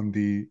lingers on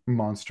the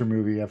monster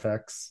movie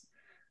FX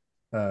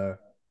uh,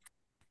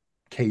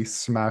 case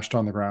smashed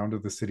on the ground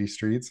of the city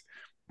streets,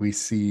 we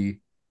see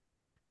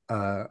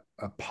a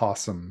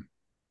possum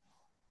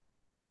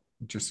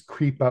just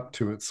creep up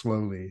to it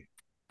slowly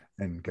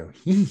and go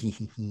hee hee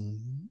hee hee.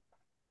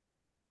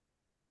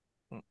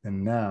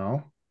 And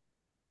now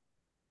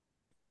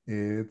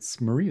it's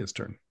Maria's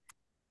turn.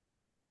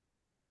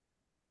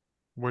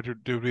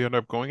 Did we end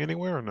up going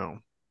anywhere or no?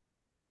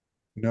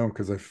 No,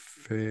 because I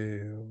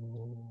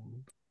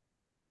failed.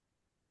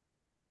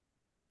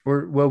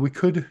 Or well, we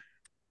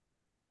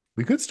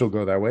could still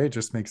go that way. It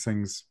just makes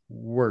things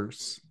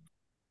worse.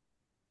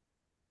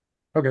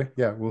 Okay,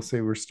 yeah, we'll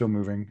say we're still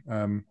moving.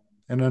 An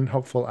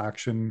unhelpful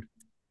action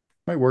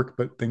might work,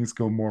 but things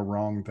go more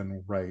wrong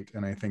than right.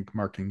 And I think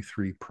marking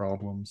three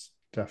problems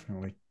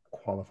definitely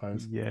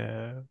qualifies.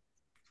 Yeah.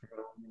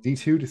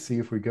 D2 to see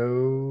if we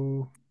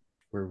go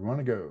where we want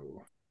to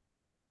go.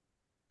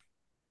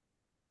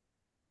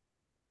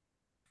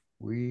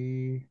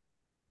 We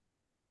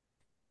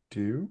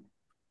do.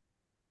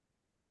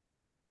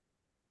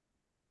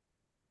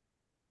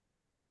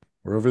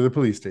 We're over the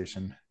police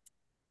station,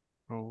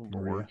 Oh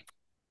Maria. Lord.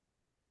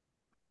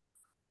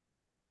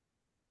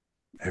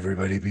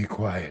 Everybody be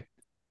quiet.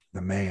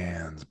 The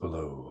man's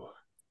below.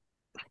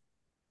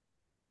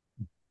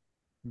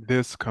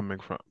 This coming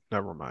from,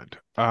 never mind.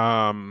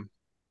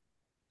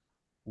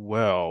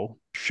 Well,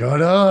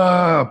 Shut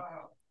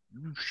up.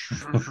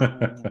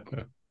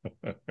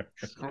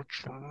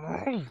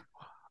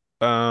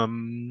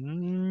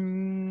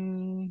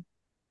 um,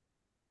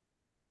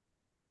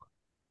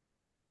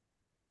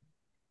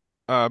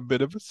 a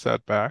bit of a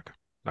setback,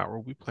 not where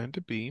we plan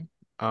to be.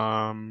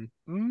 Can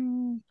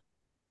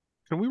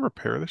we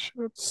repair the ship?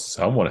 I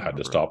Someone don't had to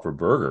remember. stop for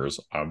burgers.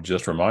 I'm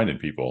just reminding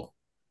people.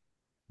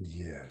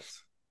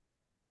 Yes,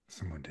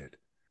 someone did.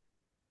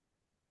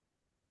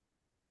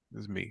 It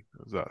was me.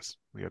 It was us.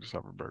 We had to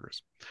stop for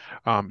burgers.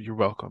 You're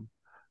welcome.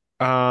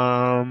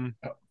 Um,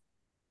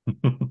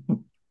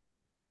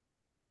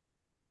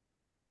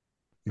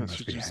 You should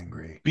must be just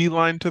hungry.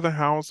 beeline to the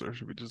house, or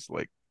should we just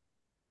like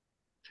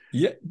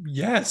Yeah,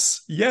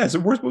 yes, yes.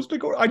 We're supposed to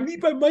go. I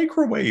need my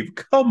microwave.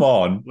 Come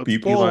on, let's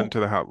beeline people. to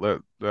the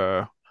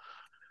house?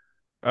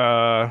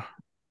 Uh,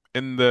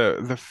 in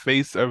the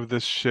face of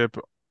this ship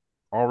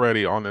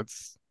already on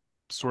its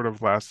sort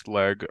of last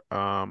leg,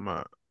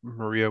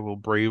 Maria will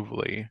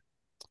bravely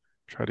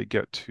try to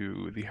get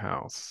to the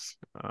house.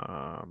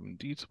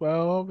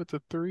 D12, it's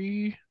a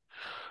 3.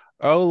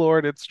 Oh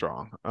Lord, it's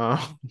strong.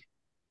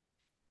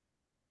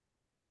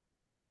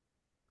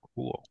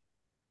 Cool.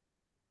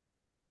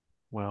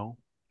 Well,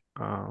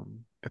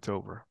 it's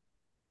over.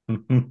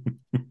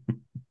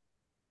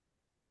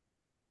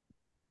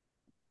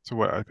 So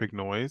what, I pick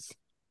noise?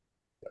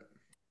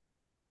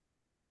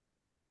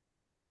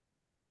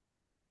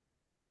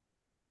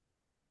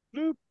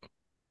 Bloop.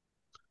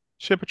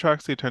 Ship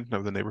attracts the attention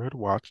of the neighborhood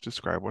watch.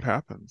 Describe what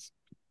happens.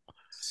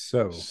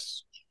 So,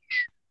 S-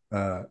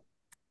 I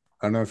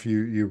don't know if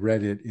you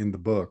read it in the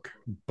book,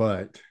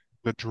 but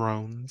The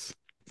drones.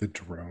 the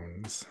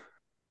drones.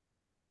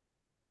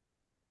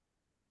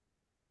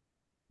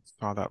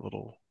 Saw that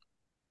little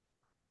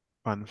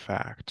fun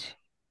fact.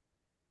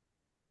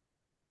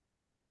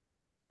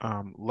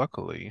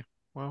 Luckily,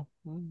 well,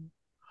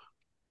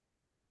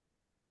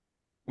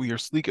 we are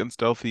sleek and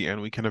stealthy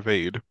and we can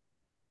evade.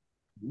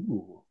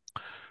 Ooh.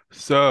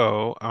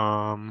 So,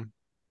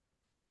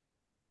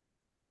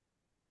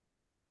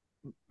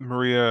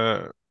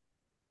 Maria,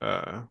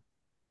 uh,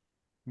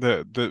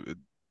 the the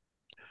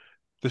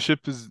the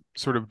ship is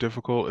sort of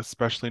difficult,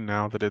 especially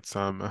now that it's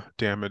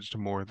damaged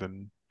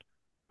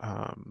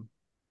um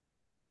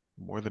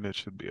more than it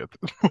should be.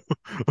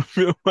 I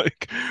feel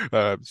like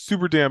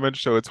super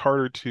damaged, so it's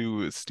harder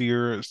to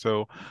steer.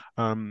 So,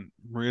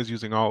 Maria's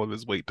using all of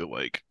his weight to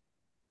like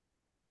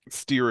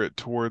steer it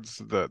towards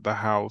the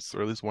house,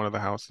 or at least one of the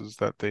houses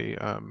that they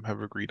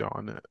have agreed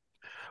on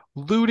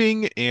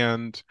looting,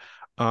 and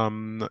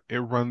it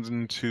runs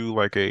into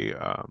like it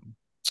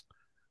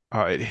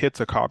hits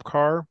a cop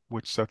car,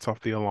 which sets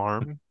off the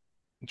alarm,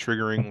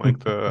 triggering like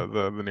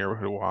the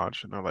neighborhood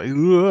watch, and they're like,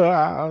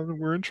 "Ah,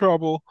 we're in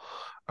trouble."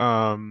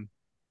 Um,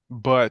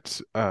 but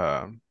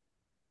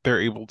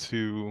they're able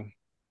to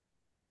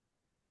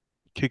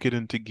kick it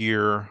into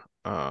gear,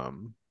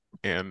 and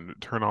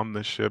turn on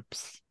the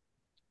ship's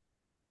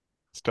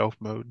stealth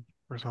mode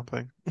or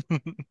something,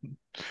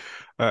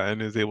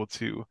 and is able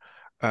to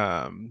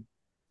um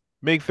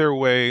make their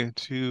way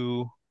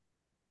to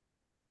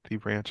the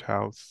ranch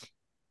house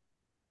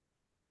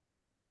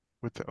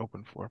with the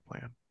open floor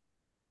plan.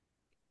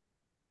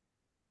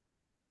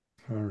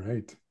 All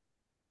right.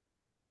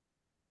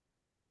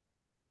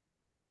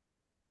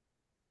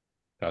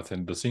 That's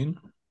in the scene.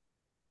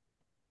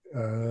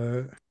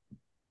 Uh,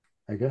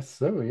 I guess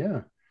so.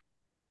 Yeah.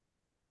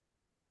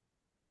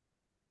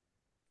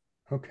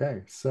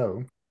 Okay.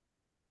 So,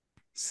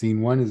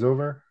 scene one is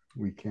over.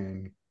 We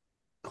can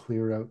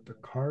clear out the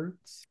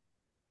cards.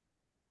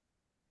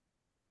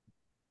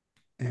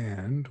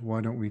 And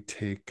why don't we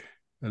take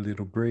a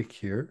little break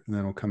here, and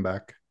then we'll come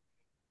back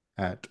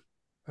at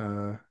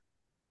uh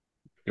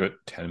Give it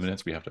 10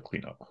 minutes. We have to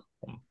clean up.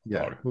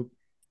 yeah, Dog. we'll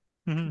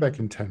come back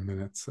in 10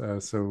 minutes.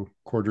 So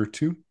quarter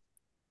two,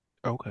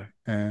 Okay.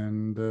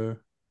 and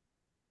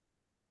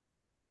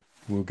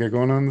we'll get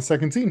going on the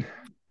second scene.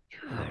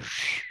 All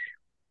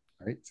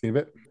right, see you in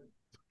a bit.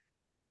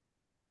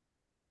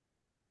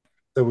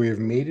 So we have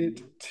made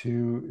it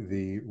to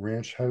the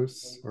ranch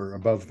house, or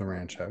above the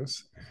ranch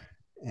house,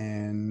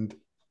 and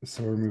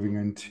so we're moving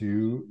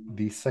into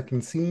the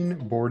second scene,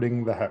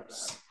 boarding the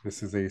house.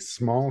 This is a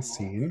small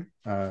scene.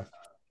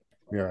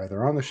 We are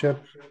either on the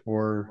ship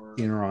or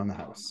in or on the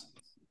house.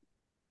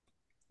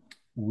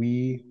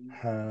 We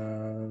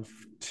have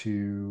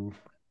to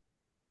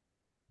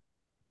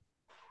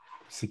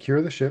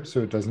secure the ship so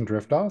it doesn't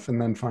drift off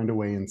and then find a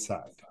way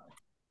inside.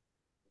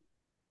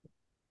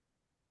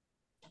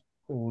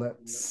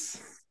 Let's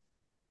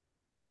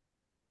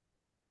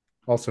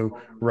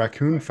Also,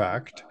 raccoon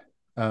fact: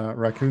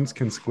 raccoons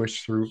can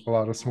squish through a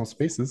lot of small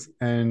spaces,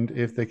 and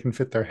if they can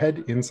fit their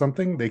head in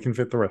something, they can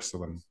fit the rest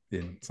of them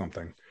in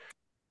something.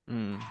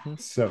 Hmm.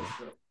 So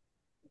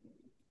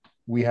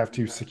we have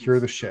to secure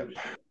the ship.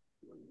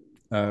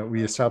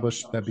 We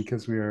established that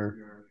because we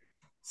are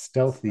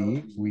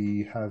stealthy,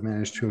 we have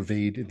managed to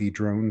evade the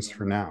drones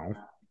for now.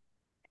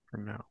 For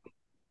now.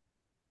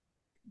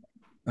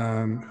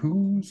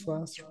 Whose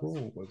last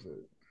roll was it?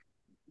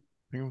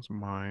 I think it was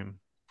mine.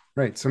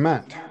 Right. So,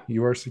 Matt,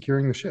 you are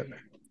securing the ship.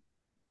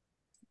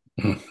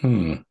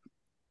 Mhm.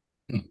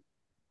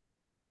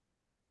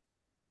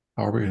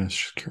 How are we going to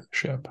secure the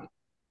ship?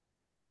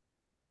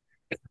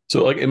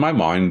 So, like in my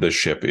mind, the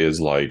ship is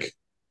like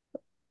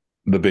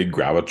the big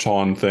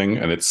graviton thing,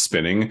 and it's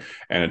spinning,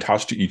 and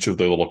attached to each of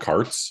the little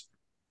carts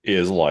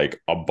is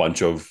like a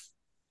bunch of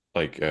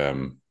like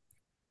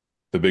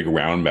the big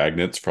round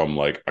magnets from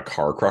like a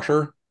car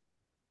crusher.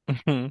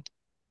 Mhm.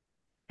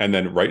 And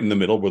then right in the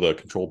middle where the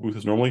control booth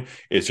is normally,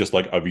 it's just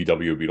like a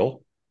VW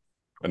Beetle.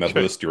 And that's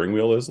where Okay. the steering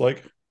wheel is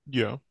like.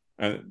 Yeah.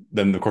 And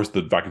then of course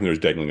the vacuum cleaner is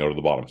dangling out of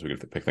the bottom so we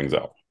can pick things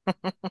up.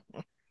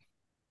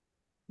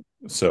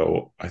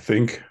 So I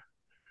think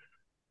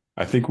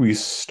we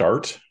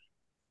start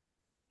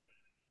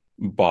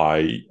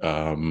by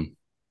oh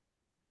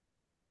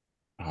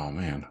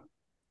man.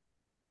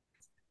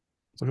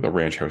 Let's look at the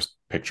ranch house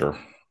picture.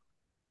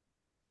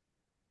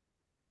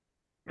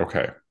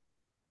 Okay.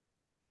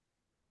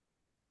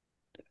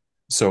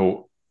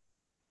 So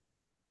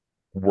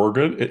we're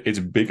good. It's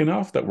big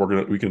enough that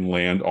we can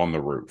land on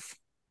the roof.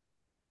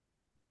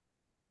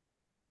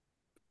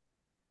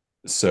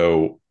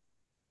 So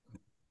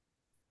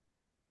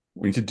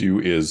what we need to do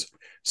is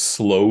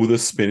slow the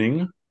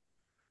spinning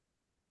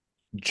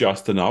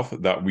just enough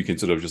that we can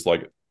sort of just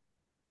like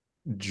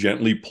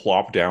gently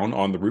plop down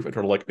on the roof and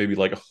try to like maybe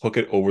like hook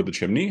it over the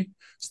chimney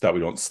so that we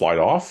don't slide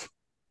off.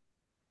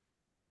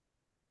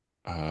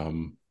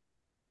 Um,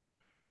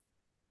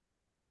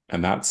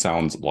 and that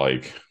sounds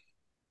like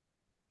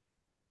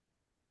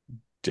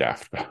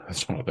daft.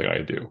 That's not a thing I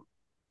do.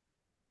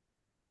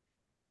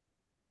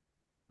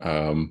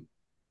 Um,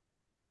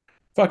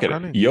 Fuck it,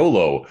 Running.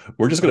 YOLO.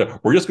 We're just Oh. gonna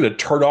we're just gonna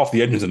turn off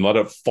the engines and let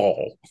it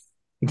fall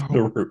to the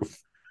Oh.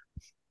 roof.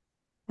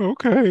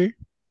 Okay.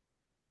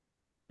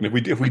 And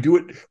if we do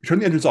it, we turn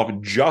the engines off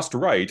just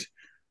right.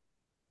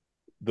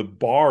 The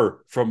bar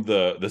from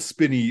the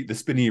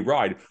spinny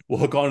ride will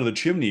hook onto the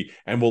chimney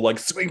and we'll like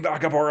swing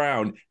back up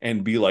around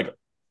and be like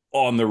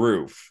on the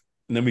roof,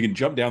 and then we can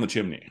jump down the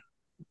chimney.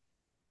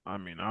 I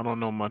mean, I don't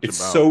know much It's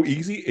about. so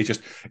easy. It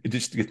just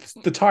it's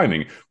the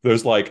timing.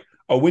 There's like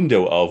a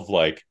window of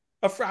like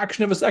a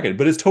fraction of a second,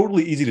 but it's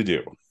totally easy to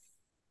do.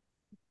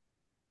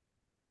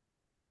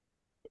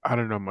 I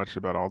don't know much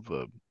about all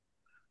the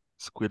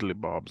squiddly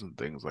bobs and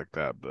things like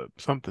that, but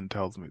something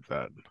tells me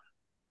that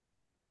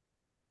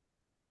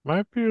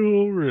might be a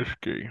little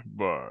risky,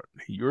 but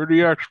you're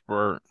the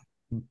expert.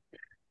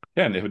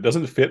 Yeah, and if it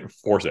doesn't fit,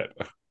 force it.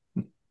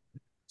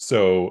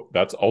 So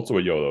that's also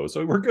a YOLO.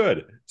 So we're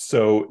good.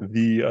 So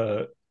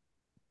the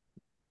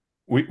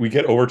we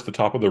get over to the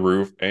top of the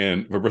roof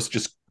and Vibrissa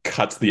just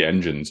cuts the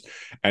engines.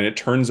 And it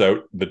turns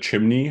out the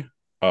chimney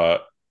uh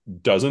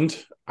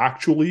doesn't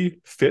actually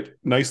fit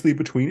nicely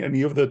between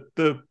any of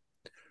the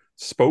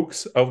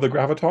spokes of the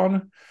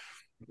graviton.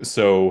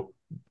 So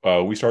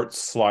we start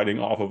sliding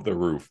off of the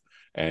roof,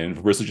 and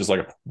Vibrissa just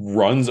like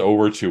runs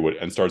over to it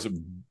and starts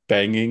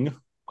banging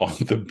on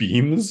the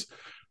beams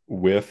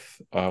with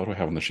what do I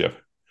have on the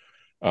ship?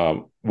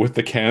 With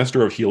the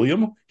canister of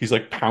helium. He's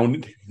like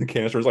pounding the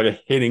canister, is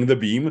like hitting the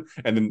beam,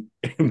 and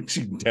then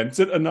she dents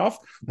it enough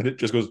that it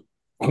just goes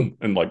boom,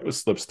 and like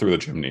slips through the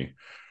chimney.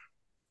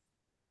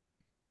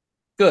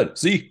 Good.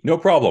 See, no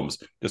problems.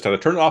 Just had to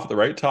turn it off at the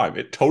right time.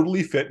 It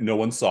totally fit. No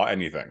one saw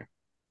anything.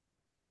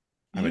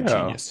 I'm a Yeah,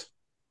 genius.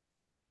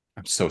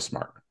 I'm so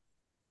smart.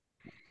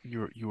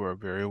 you are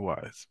very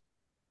wise.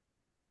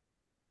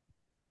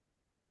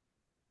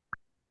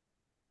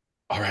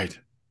 All right,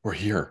 we're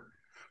here.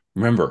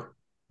 Remember,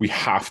 we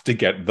have to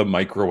get the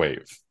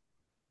microwave.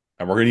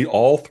 And we're gonna need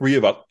all three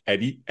of us.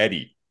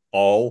 Eddie,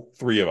 all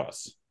three of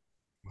us.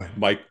 What?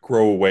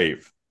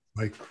 Microwave.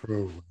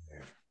 Microwave.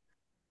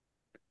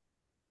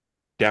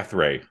 Death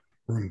ray.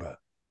 Roomba.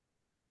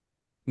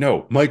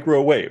 No,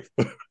 microwave.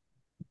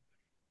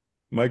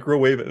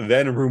 Microwave,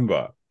 then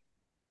Roomba.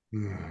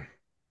 Mm.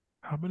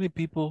 How many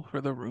people for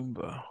the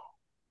Roomba?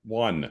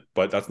 One,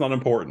 but that's not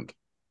important.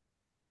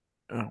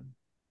 Oh,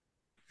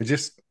 I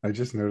just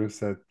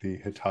noticed that the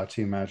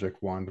Hitachi magic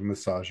wand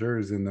massager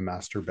is in the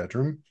master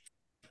bedroom.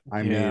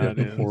 I made yeah, a it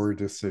is. poor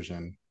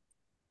decision.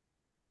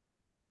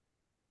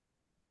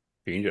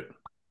 Change it.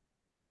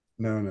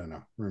 No, no,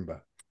 no.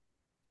 Roomba.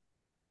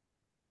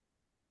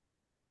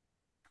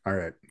 All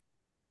right.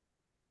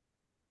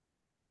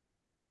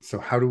 So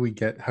how do we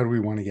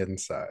want to get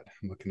inside?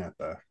 I'm looking at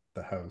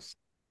the house.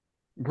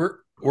 We're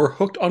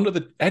hooked onto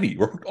the Eddie.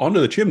 We're hooked onto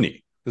the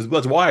chimney.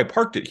 That's why I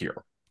parked it here.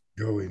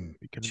 Going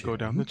We can go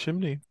down the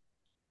chimney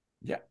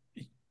Yeah.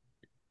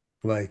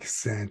 like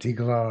Santa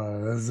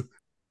Claus.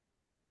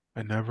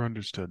 I never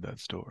understood that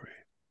story.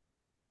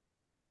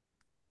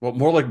 Well,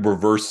 more like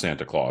reverse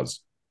Santa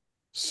Claus.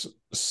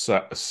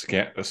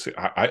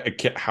 I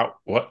can't. How?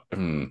 What?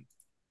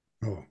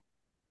 Oh,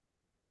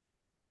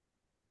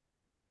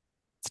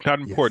 It's not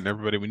yes. important,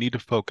 everybody. We need to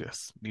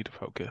focus. We need to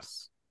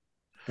focus.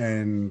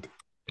 And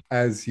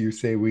as you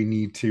say, we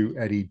need to.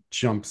 Eddie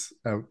jumps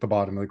out the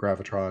bottom of the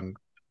gravitron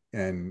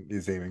and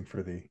is aiming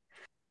for the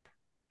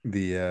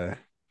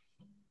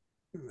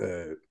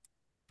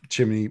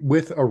chimney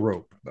with a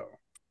rope, though.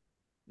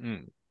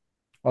 Mm.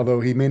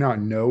 Although he may not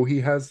know he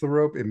has the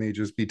rope, it may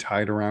just be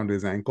tied around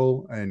his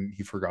ankle and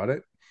he forgot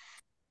it.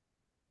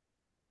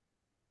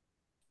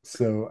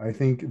 So I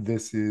think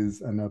this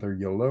is another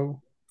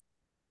YOLO.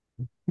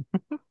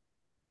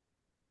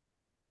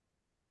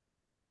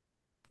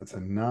 That's a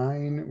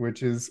 9,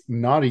 which is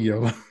not a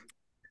YOLO,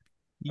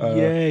 uh,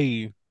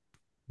 Yay.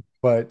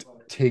 but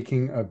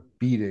taking a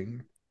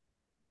beating.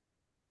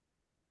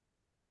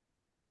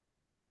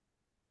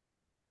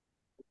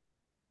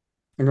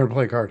 I'm going to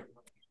play a card.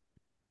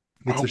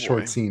 It's Oh a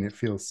short boy. scene. It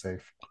feels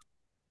safe.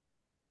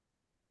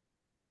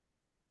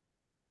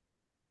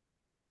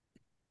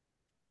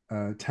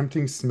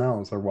 Tempting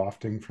smells are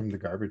wafting from the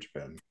garbage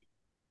bin.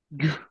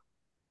 Yeah,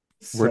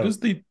 Where So does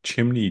the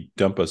chimney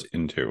dump us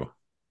into?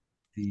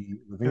 the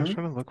living I was room.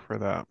 trying to look for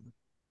that.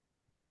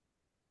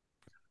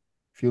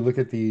 If you look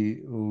at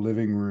the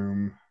living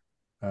room,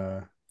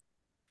 uh,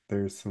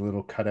 there's a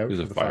little cutout There's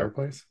a for the fire.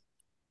 fireplace.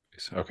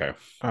 Okay.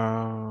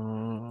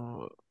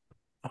 Uh,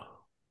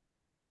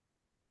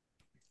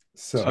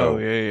 So oh So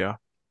yeah,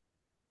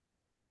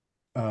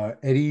 yeah.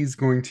 Eddie's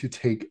going to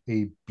take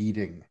a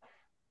beating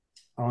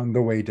on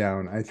the way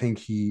down. I think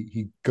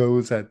he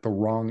goes at the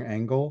wrong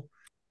angle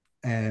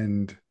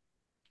and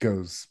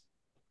goes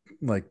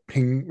like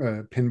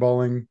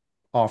pinballing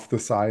off the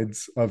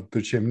sides of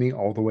the chimney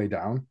all the way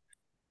down.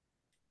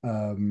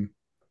 Um,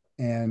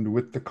 and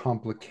with the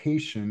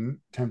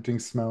complication, tempting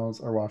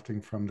smells are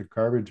wafting from the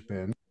garbage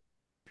bin.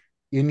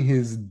 In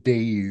his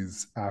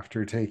daze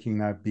after taking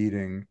that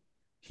beating,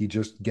 he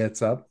just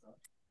gets up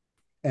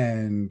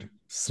and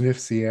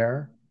sniffs the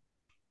air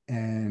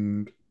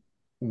and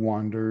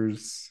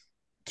wanders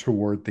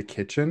toward the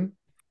kitchen.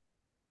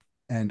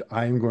 And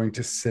I'm going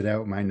to sit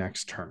out my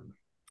next turn.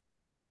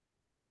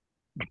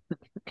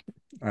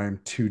 I'm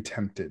too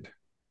tempted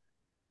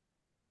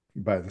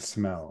by the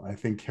smell. I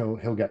think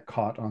he'll get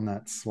caught on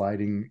that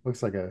sliding.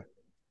 Looks like a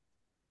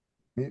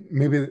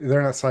maybe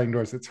they're not sliding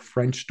doors. It's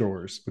French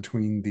doors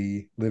between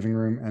the living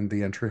room and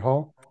the entry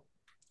hall,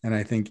 and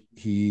I think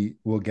he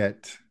will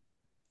get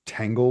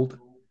tangled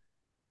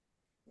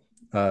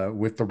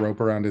with the rope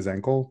around his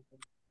ankle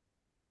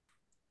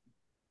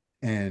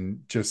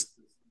and just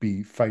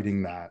be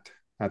fighting that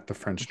at the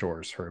French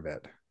doors for a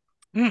bit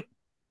Mm.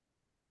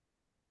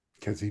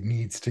 because he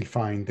needs to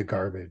find the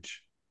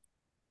garbage.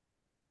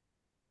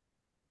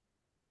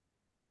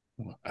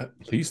 at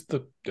least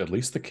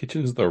the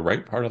kitchen is the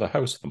right part of the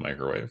house with the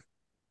microwave.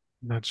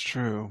 That's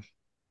true.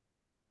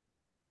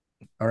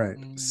 All right.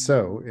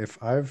 So Mm, if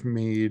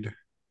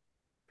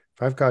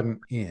I've gotten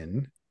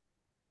in,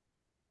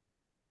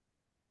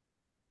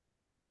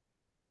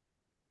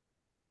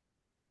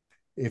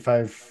 if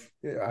I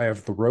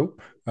have the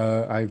rope,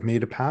 I've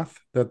made a path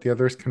that the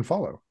others can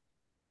follow.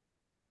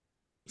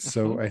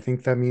 So mhm, I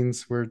think that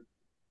means we're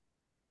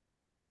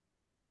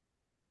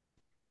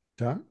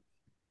done.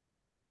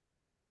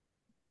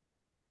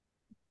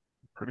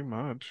 pretty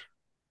much.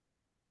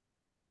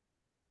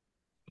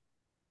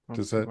 I don't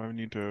Does see that why we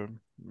need to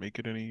make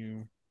it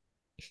any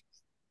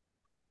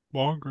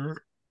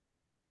longer.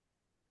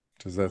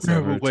 does that We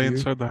sound have a right to way you?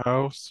 inside the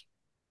house.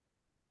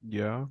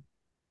 Yeah.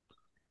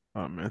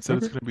 And said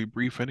it's Okay. gonna be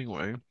brief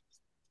anyway.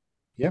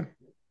 Yeah.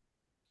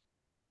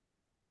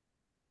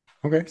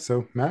 Okay.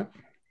 So Matt,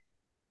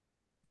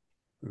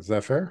 is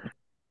that fair?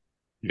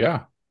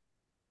 Yeah.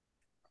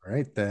 All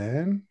right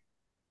then.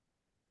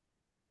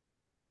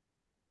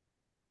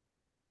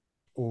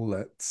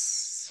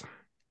 Let's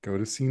go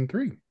to scene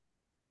 3.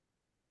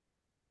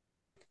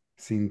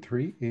 Scene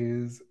 3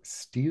 is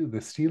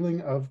the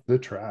stealing of the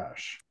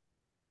trash.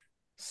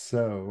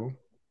 So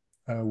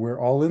we're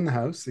all in the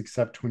house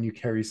except when you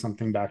carry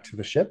something back to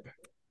the ship.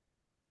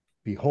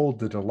 Behold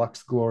the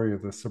deluxe glory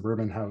of the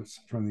suburban house,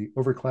 from the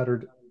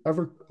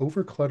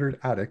overcluttered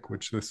attic,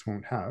 which this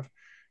won't have,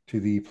 to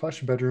the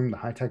plush bedroom, the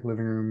high-tech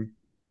living room,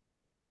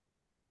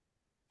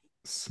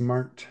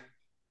 smart.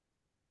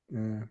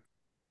 Uh,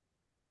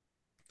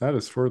 that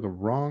is for the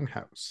wrong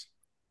house.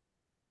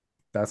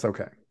 That's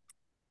okay.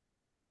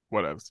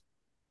 Whatevs.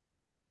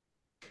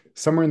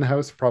 Somewhere in the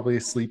house, probably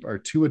asleep, are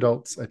 2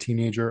 adults, a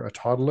teenager, a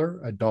toddler,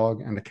 a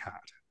dog, and a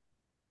cat.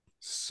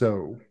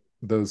 So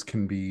those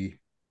can be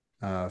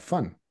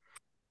fun.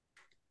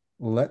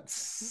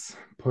 Let's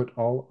put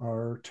all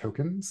our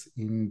tokens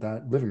in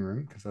that living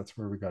room because that's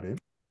where we got in.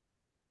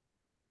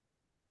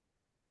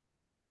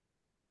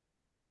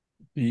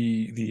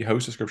 The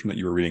house description that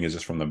you were reading is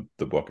just from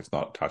the book. It's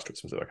not attached to a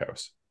specific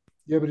house.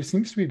 Yeah, but it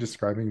seems to be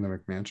describing the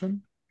McMansion.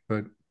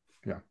 But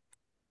yeah.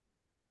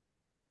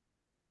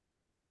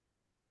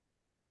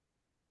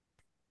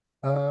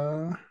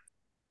 Uh,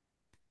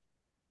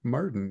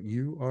 Martin,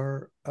 you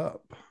are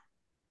up.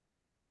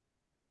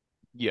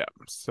 Yeah.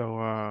 So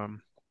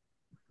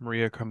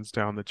Maria comes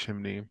down the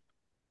chimney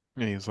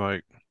and he's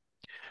like,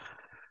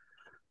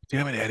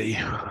 "Damn it, Eddie."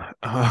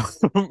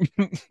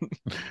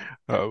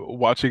 Uh,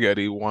 watching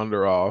Eddie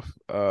wander off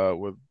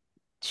with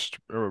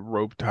a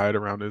rope tied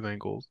around his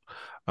ankles.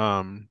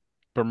 Um,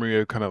 but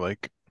Maria kind of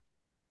like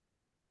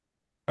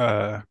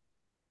uh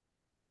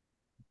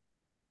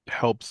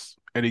helps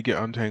Eddie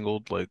get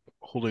untangled, like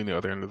holding the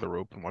other end of the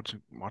rope and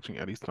watching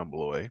Eddie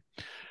stumble away.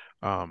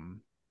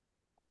 Um,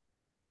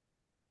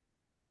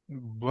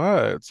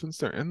 but since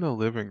they're in the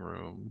living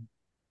room,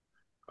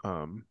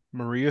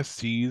 Maria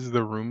sees the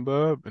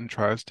Roomba and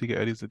tries to get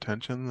Eddie's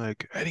attention,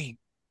 like,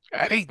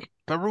 Eddie,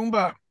 the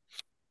Roomba.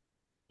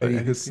 But Eddie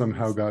Eddie has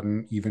somehow seems,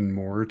 gotten even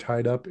more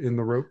tied up in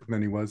the rope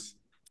than he was.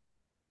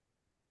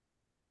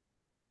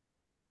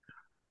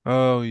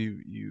 oh,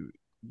 you,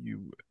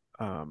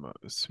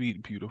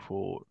 sweet,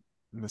 beautiful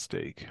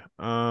mistake.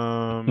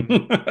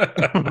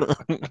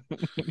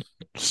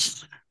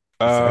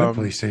 Is that a Um,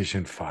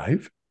 PlayStation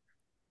 5?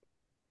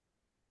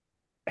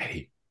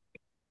 Hey,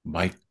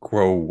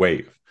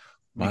 microwave.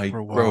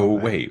 microwave.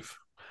 Microwave.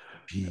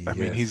 I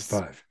mean,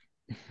 PS5.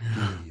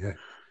 PS.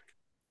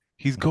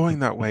 he's going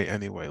that way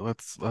anyway.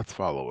 Let's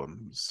follow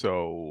him.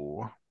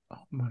 So,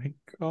 Oh my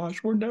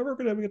gosh, we're never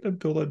gonna get to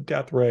build a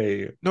death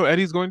ray. no,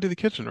 Eddie's going to the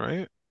kitchen,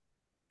 right?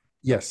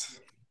 Yes.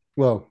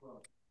 Well,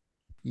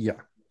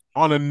 yeah.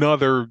 On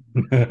another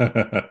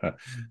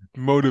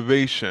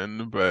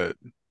motivation, but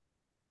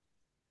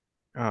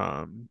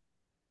um,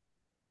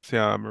 so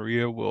yeah,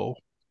 Maria will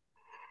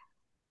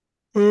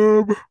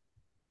um,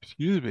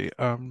 excuse me,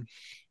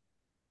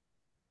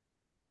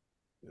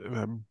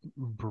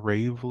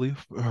 bravely,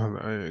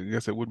 I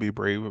guess it would be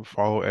brave,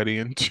 follow Eddie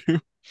into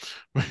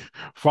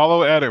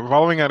follow Eddie.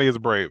 Following Eddie is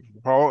brave.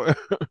 Follow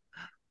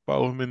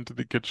follow him into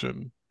the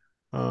kitchen.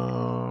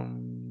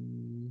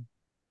 Um,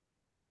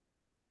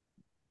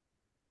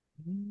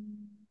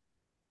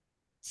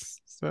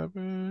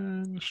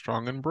 7,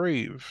 strong and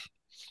brave.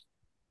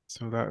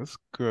 So that is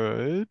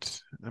good.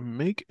 And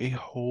make a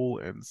hole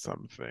in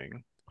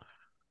something.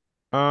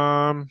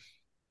 Um,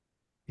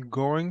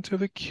 going to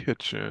the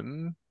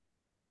kitchen.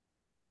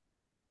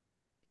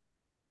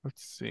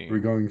 Let's Are see. we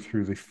going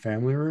through the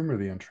family room or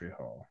the entry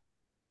hall?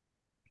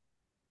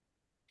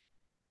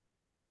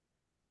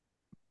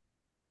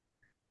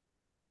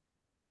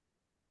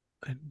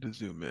 I need to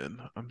zoom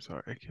in. I'm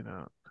sorry, I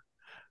cannot.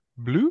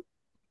 Blue?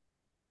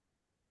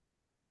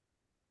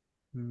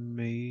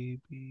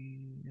 Maybe.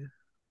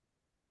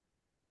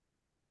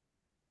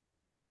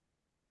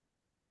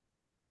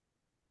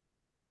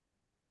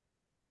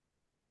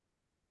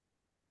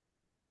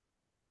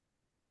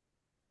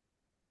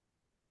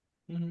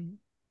 Mhm.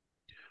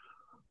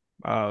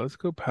 Let's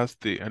go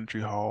past the entry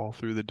hall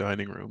through the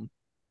dining room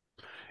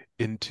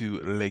into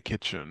Le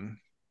Kitchen.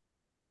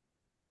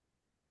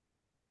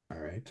 All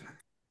right.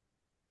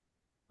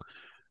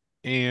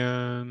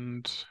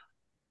 And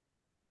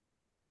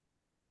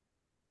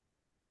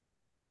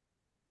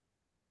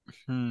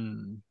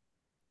hmm,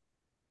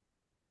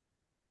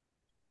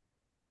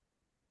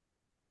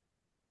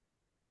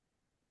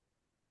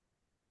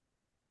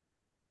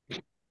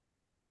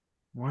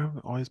 why am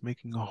I always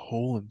making a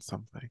hole in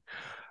something?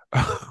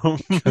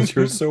 Because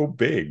you're so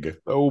big.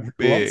 So Like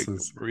big.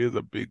 glasses. Maria's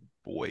a big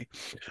boy.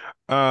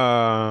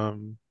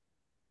 Um,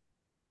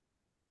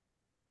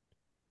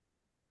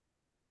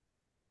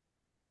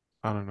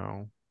 I don't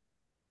know.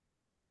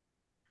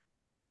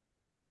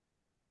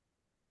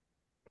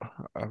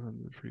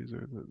 Oven, the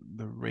freezer,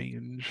 the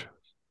range,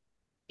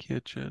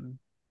 kitchen.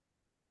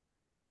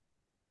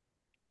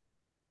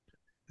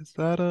 Is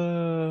that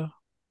a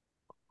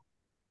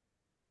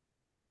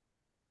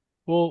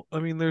well, I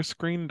mean, there's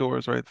screen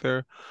doors right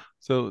there.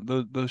 So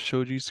those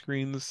shoji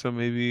screens, so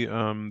maybe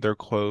they're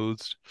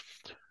closed.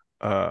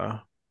 Uh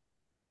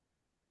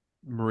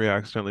Maria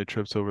accidentally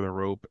trips over the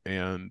rope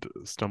and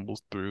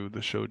stumbles through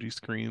the shoji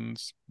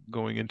screens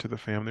going into the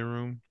family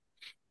room.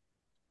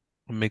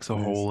 Makes a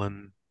Nice. hole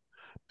in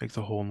makes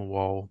a hole in the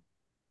wall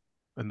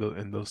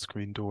in those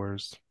screen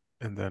doors,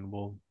 and then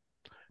we'll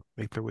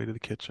make their way to the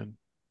kitchen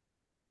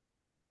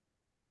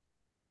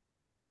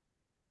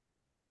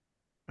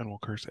and we'll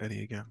curse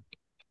Eddie again.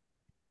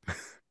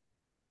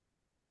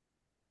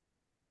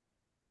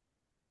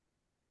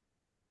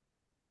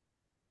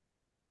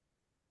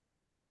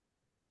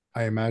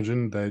 I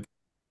imagine that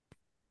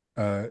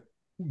uh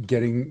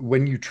getting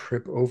when you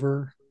trip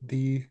over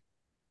the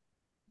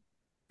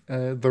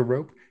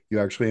rope, you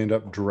actually end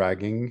up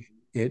dragging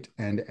it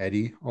and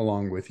Eddie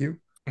along with you.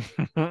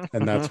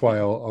 And that's why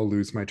I'll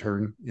lose my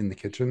turn in the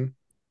kitchen.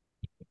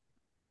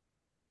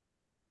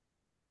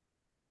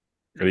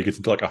 And he gets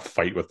into like a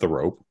fight with the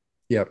rope.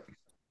 Yep.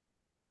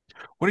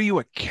 What are you,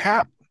 a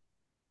cat?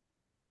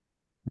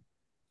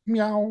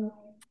 Meow.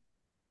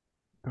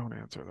 Don't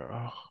answer that.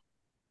 Oh.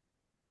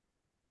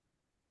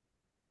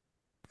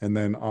 And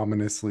then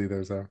ominously,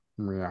 there's a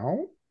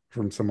meow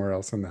from somewhere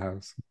else in the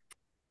house.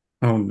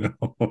 Oh no.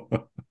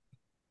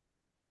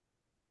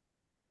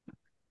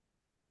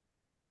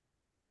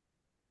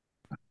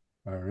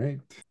 All right.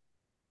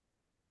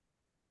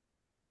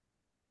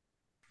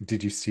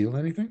 Did you steal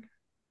anything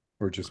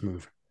or just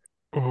move?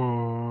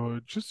 Oh,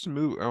 just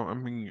move. Oh, I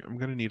mean, I'm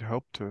gonna need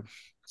help to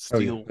Oh,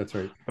 yeah, steal that's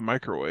right. the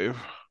microwave.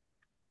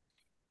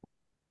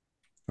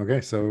 Okay,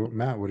 so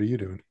Matt, what are you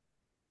doing?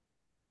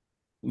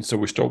 So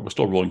we're still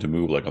rolling to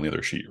move like on the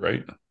other sheet,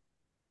 right?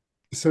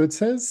 So it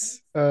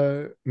says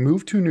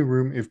move to a new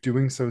room if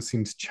doing so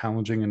seems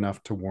challenging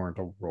enough to warrant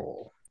a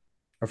roll.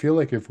 I feel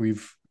like if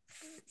we've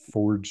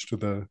forged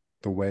the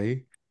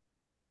way,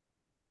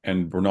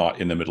 And we're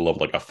not in the middle of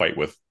like a fight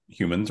with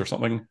humans or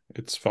something.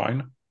 It's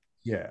fine.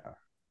 yeah.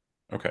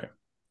 Okay.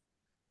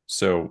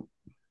 So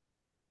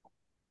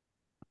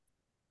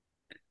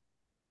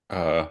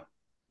uh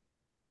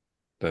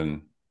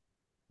then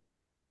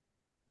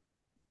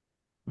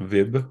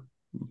Vib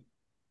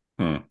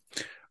hmm,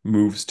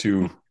 moves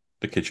to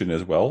the kitchen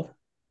as well.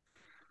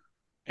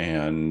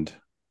 And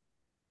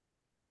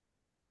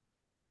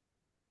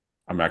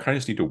I mean I kind of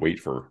just need to wait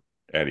for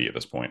Eddie at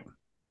this point.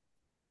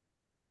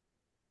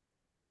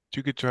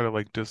 You could try to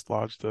like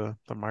dislodge the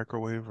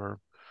microwave or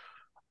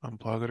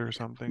unplug it or It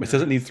something,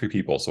 says it or needs three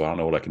people, so I don't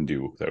know what I can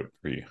do without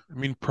three. I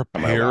mean,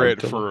 Am I allowed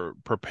to?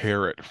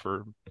 prepare it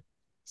for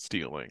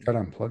stealing. Gotta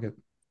unplug it.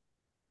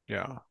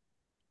 Yeah,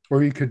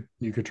 Or you could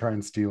try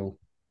and steal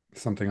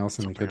something else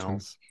in the something kitchen.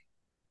 else.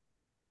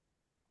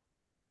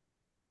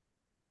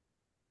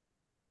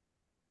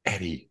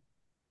 Eddie,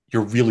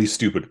 you're really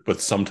stupid,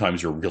 but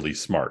sometimes you're really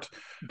smart.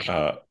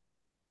 Uh,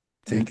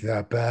 Take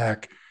that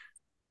back.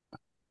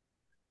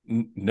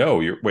 no,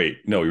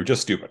 you're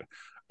just stupid.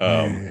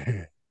 Um,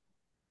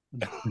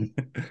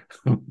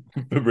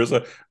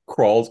 Marissa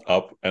crawls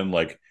up and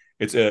like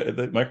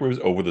the microwave is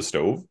over the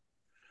stove,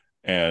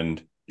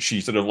 and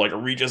she sort of like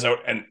reaches out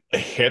and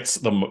hits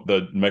the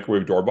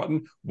microwave door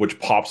button, which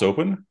pops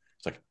open.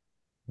 It's like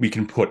we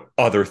can put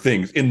other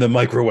things in the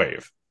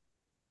microwave.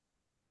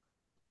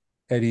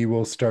 Eddie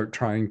will start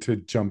trying to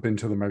jump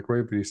into the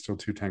microwave, but he's still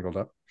too tangled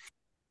up.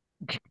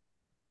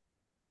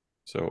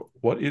 So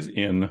what is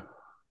in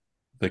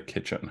the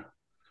kitchen?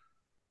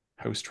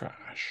 House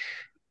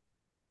trash.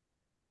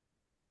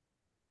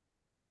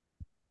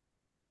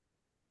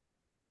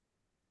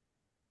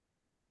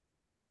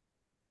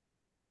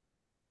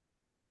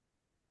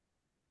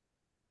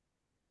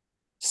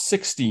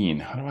 16.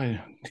 How do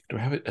I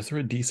have it? Is there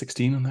a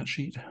D16 on that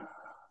sheet?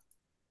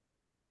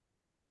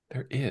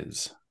 There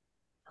is.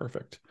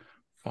 Perfect.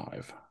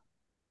 5.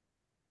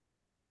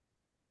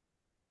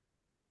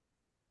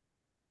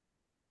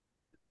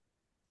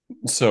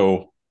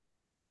 So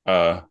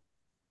uh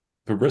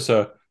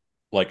Barissa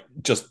like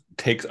just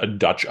takes a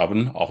Dutch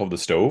oven off of the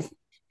stove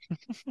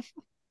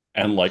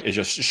and like it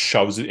just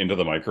shoves it into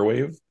the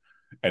microwave,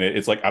 and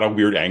it's like at a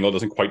weird angle, it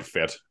doesn't quite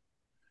fit.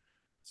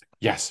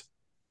 Yes,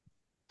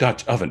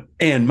 Dutch oven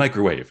and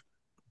microwave.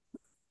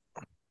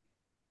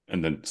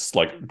 And then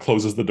like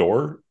closes the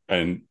door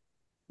and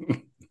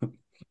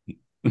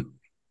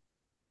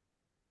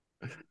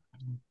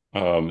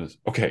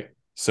okay,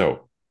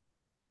 so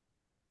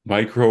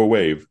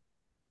microwave,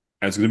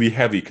 and it's going to be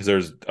heavy because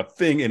there's a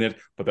thing in it,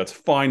 but that's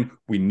fine.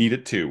 We need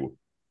it too.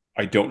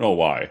 I don't know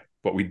why,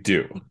 but we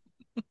do.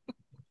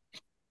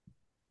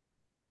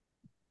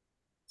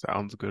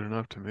 Sounds good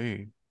enough to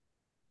me.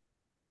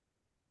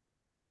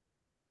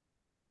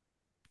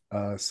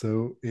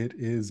 So it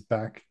is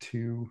back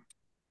to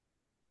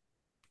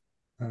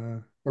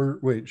or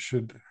wait,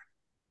 should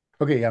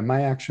okay, yeah,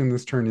 my action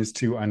this turn is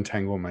to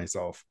untangle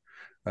myself.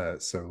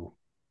 So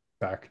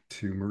back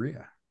to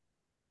Maria.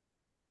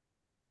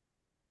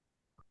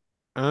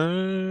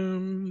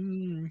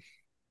 Um,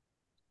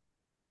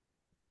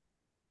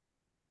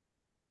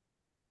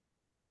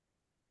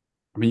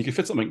 I mean, you could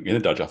fit something in a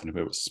Dutch oven if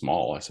it was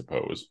small, I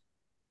suppose.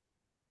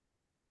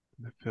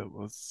 if it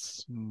was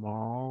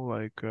small,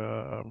 like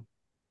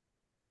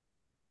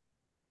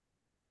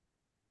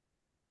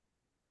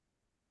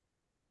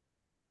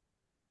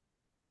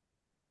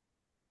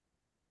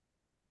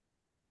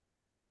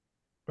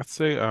let's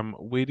say I'm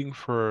waiting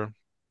for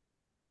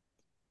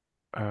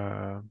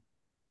uh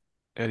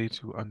Eddie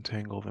to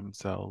untangle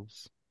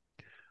themselves.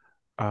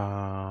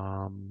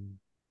 Um,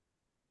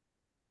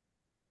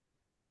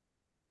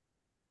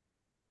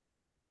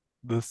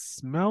 the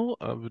smell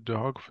of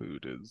dog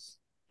food is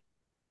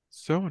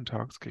so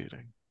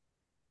intoxicating.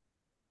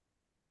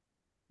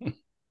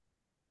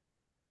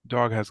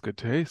 Dog has good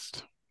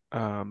taste.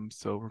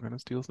 So we're gonna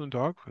steal some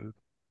dog food.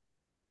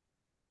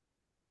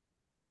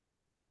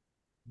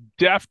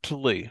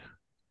 Deftly.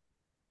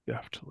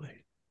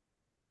 Deftly.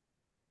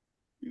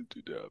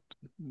 Into deft.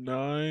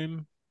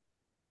 Nine.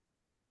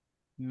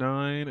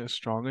 Nine is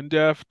strong and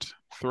deft.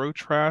 Throw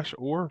trash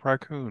or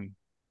raccoon.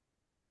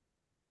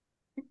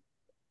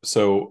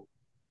 So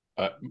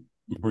uh,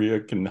 Maria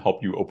can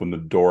help you open the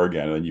door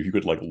again, and you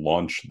could like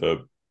launch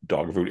the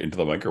dog food into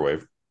the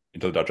microwave,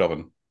 into the Dutch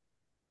oven.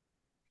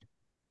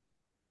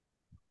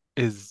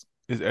 Is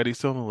Eddie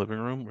still in the living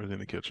room or is he in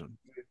the kitchen?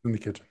 In the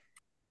kitchen.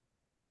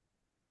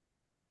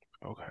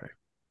 Okay.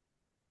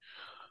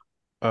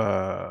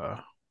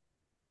 Uh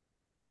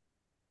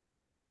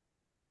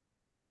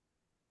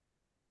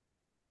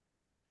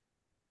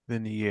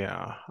Then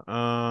yeah.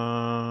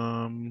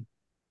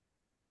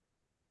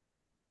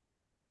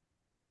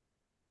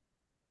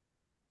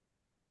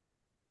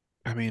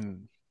 I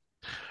mean,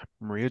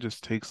 Maria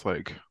just takes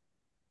like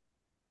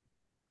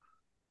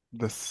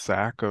the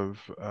sack of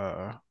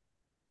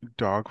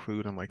dog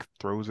food and like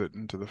throws it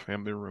into the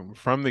family room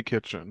from the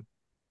kitchen.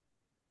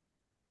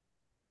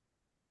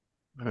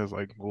 And is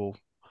like, we'll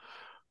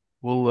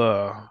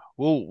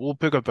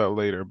pick up that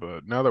later,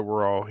 but now that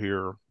we're all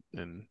here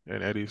and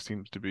Eddie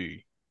seems to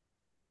be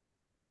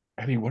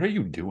Eddie, what are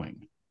you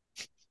doing?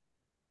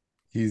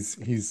 He's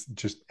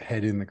just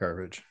head in the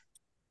garbage.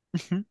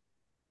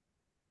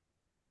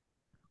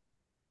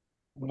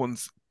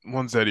 once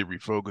Eddie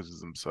refocuses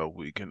himself,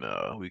 we can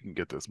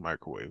get this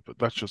microwave, but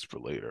that's just for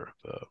later.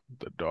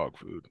 The dog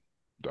food.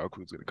 Dog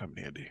food's gonna come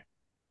in handy.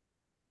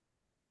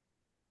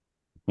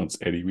 Once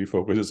Eddie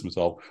refocuses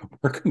himself,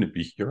 we're going to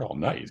be here all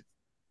night.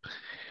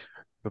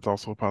 That's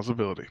also a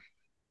possibility.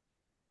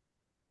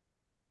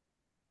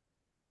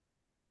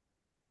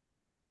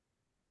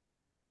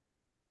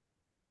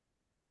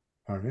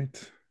 All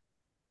right.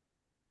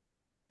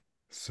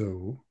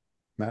 So,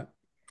 Matt,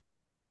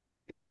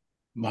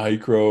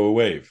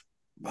 Microwave,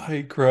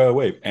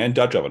 microwave, and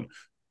Dutch oven,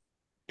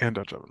 And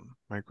Dutch oven.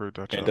 Micro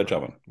Dutch and Dutch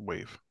oven. oven.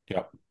 Wave.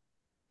 Yep.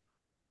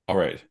 All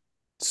right.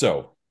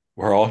 So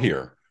we're all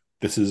here.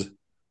 This is,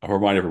 I'll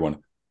remind everyone,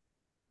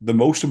 the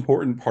most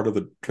important part of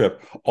the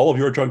trip. All of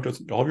your junk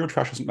doesn't, all of your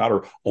trash doesn't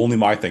matter. Only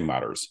my thing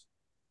matters.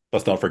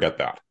 Let's not forget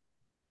that.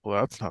 Well,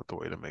 that's not the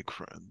way to make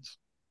friends.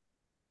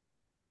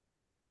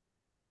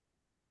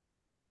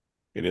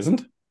 It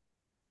isn't.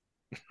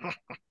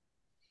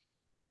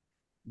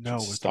 No,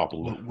 Just it's stop.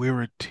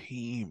 we're a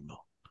team.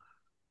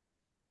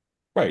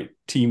 Right.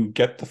 Team,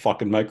 get the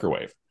fucking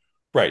microwave.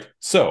 Right.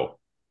 So,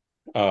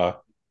 uh,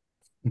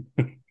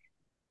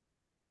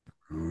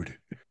 rude,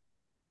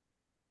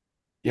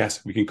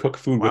 yes, we can cook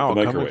food with the Wow,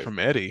 coming microwave. from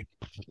Eddie.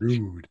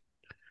 rude.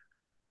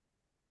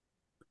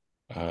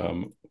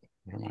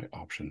 What are my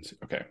options?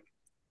 Okay.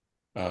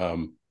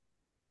 Um,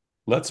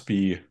 let's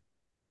be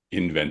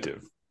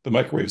inventive. The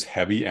microwave's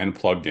heavy and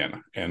plugged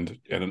in and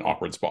at an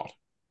awkward spot.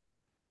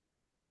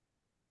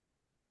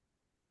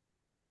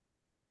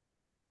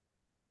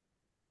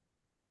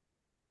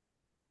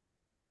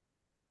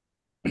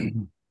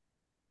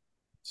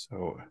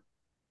 So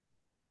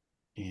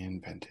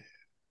inventive.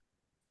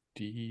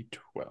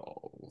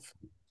 D12.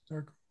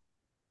 Dark.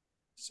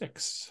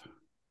 6.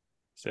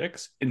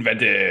 6.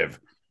 Inventive.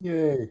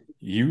 Yay.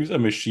 Use a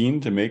machine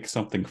to make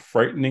something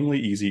frighteningly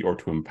easy or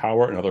to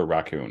empower another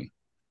raccoon.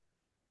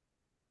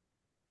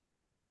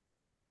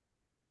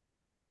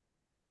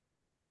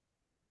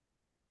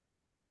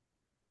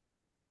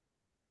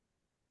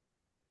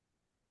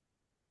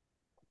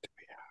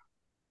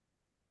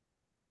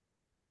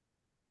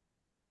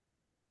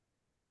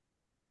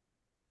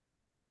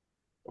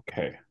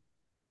 Okay.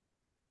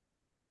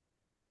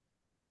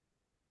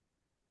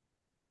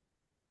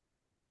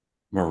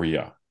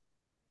 Maria,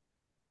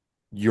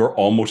 you're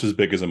almost as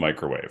big as a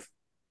microwave,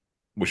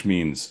 which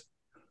means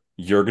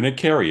you're going to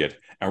carry it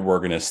and we're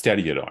going to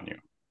steady it on you.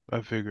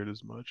 I figured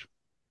as much.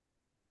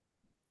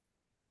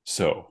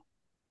 So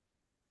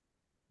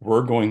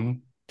we're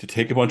going to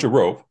take a bunch of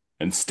rope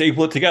and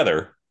staple it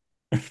together.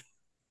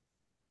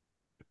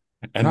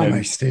 And Not my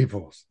then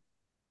staples.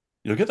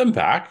 you'll get them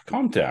back.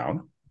 Calm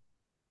down.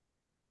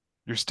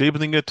 You're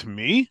stapling it to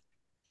me?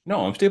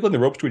 No, I'm stapling the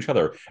ropes to each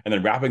other and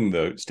then wrapping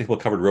the staple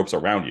covered ropes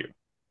around you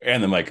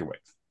and the microwave.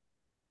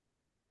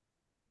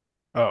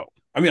 Oh,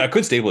 I mean, I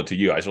could staple it to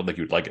you. I just don't think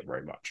you'd like it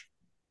very much.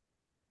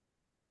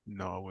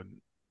 no, I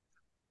wouldn't.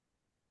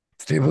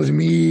 Staples to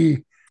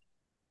me.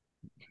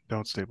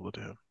 Don't staple it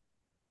to him.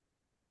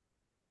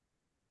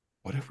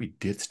 What if we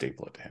did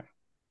staple it to him?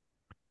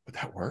 Would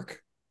that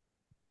work?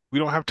 We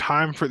don't have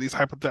time for these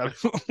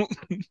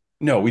hypotheticals.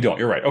 No, we don't.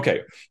 You're right.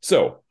 Okay.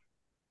 So,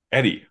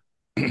 Eddie,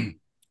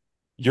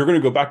 you're going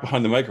to go back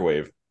behind the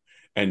microwave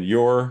and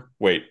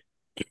wait,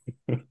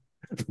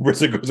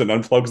 Rissa goes and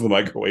unplugs the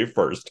microwave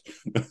first.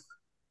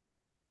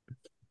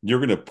 You're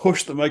going to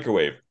push the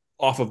microwave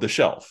off of the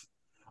shelf.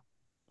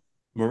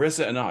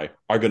 Marissa and I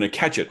are going to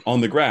catch it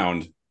on the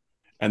ground,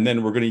 and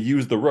then we're going to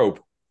use the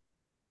rope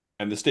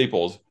and the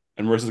staples,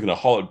 and Marissa's going to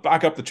haul it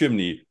back up the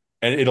chimney,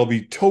 and it'll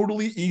be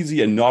totally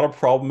easy and not a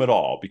problem at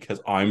all because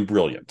I'm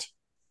brilliant.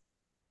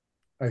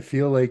 I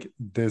feel like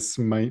this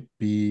might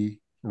be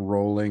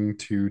rolling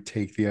to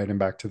take the item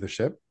back to the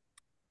ship.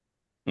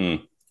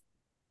 Mm.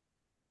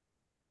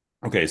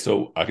 Okay,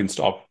 so I can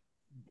stop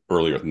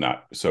earlier than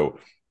that. So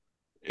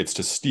it's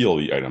to steal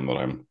the item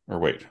that or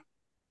wait.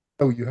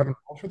 Oh, you haven't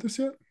rolled for this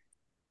yet?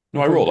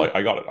 No, I rolled.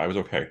 I got it. I was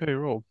okay. Hey,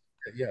 roll.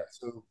 Yeah.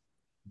 So,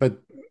 but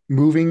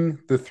moving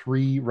the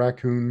 3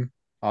 raccoon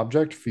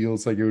object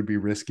feels like it would be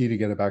risky to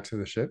get it back to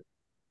the ship.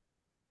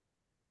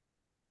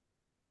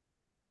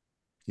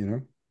 You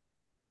know?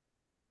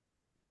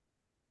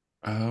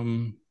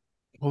 Um,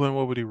 Well, then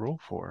what would he roll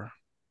for?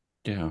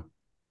 yeah.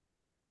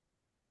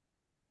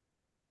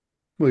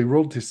 Well, he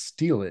rolled to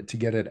steal it to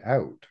get it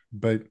out,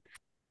 but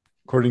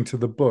according to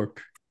the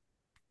book,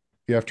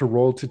 you have to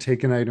roll to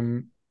take an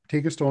item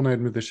take a stolen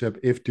item with the ship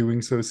if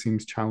doing so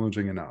seems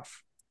challenging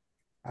enough.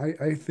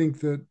 I think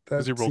that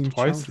Does he that roll seems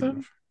twice challenging then?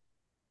 enough.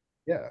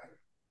 Yeah,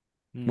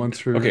 Hmm. once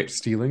for Okay,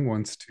 stealing,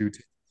 once to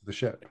take the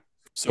ship.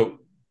 so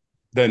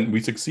then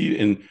we succeed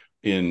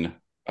in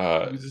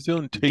uh He's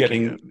still taking it.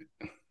 getting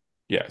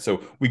yeah,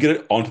 so we get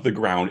it onto the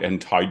ground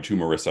and tied to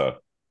Marissa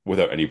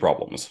without any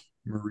problems.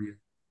 Maria,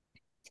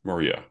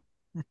 Maria.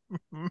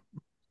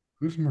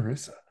 who's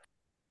Marissa?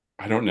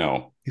 I don't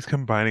know. He's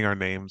combining our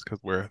names because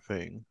we're a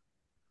thing.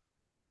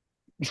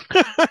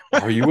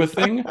 Are you a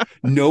thing?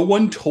 No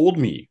one told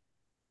me.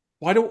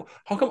 Why don't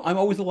how come I'm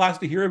always the last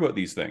to hear about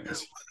these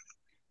things?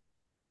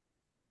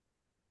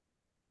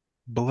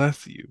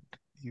 Bless you,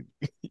 you,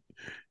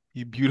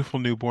 you beautiful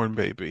newborn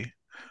baby.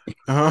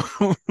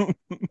 Oh,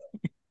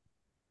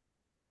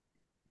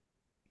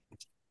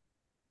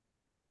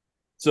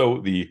 So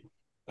the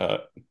I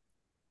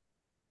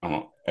don't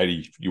know,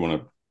 Eddie, you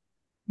want to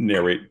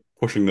narrate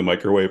pushing the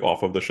microwave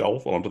off of the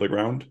shelf onto the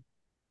ground?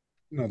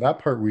 No, that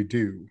part we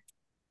do.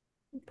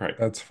 Right.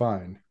 That's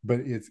fine.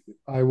 But it's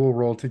I will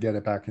roll to get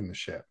it back in the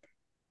ship.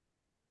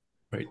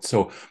 Right.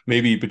 So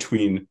maybe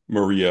between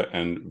Maria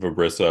and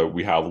Vibrissa,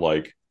 we have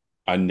like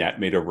a net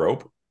made of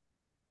rope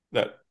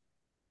that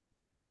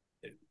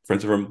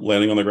prevents it from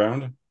landing on the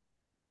ground and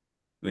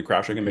then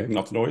crashing and Okay. making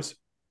lots of noise.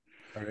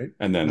 All right.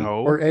 And then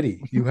no. Or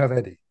Eddie. You have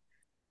Eddie.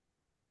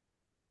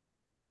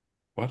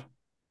 what?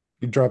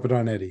 You drop it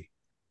on Eddie.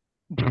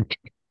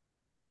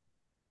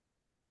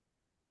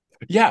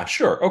 Yeah,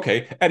 sure.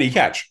 Okay. Eddie,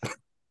 catch.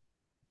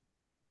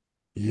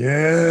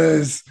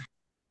 Yes.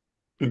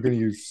 I'm going to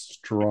use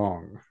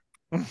strong.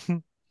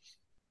 Well,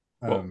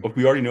 Um,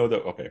 we already know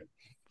that. Okay.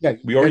 yeah,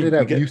 We get already, it we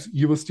out. get,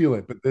 You will steal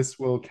it, but this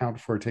will count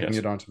for taking yes.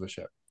 it onto the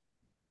ship.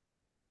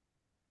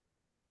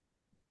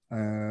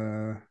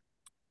 Uh,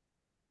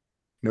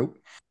 nope.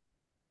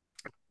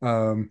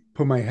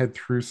 Put my head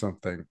through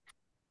something.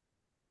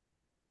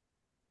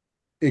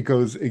 It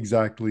goes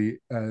exactly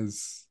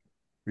as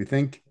we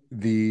think.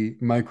 The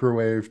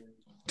microwave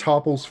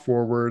topples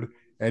forward.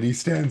 Eddie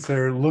stands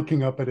there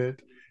looking up at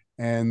it,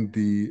 and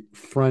the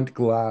front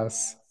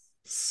glass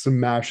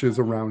smashes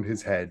around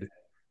his head,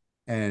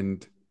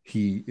 and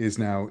he is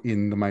now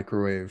in the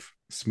microwave,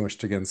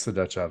 smushed against the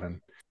Dutch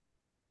oven.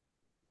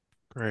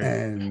 Great.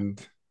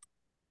 And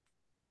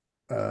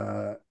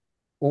uh,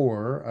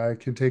 or I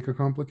can take a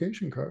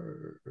complication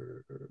card.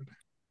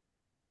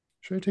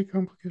 Should I take a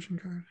complication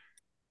card?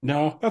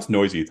 No, that's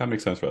noisy. That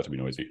makes sense for that to be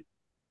noisy.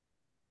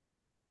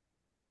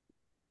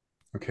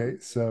 Okay,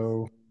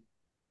 so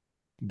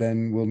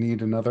then we'll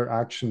need another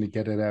action to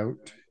get it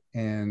out,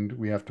 and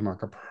we have to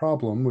mark a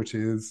problem, which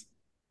is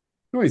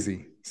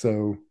noisy.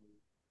 So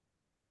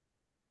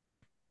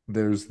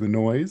there's the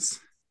noise,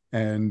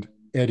 and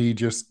Eddie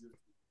just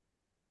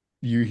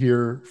you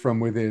hear from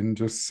within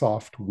just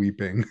soft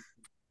weeping.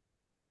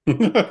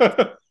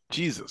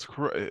 Jesus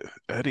Christ,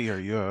 Eddie, are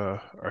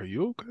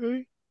you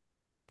okay?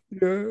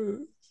 Yeah.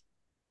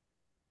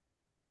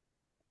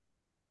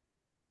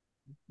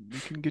 We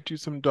can get you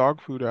some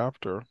dog food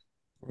after.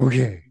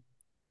 Okay.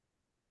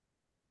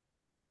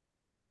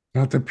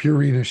 Not the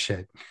Purina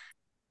shit.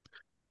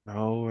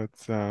 No,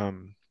 it's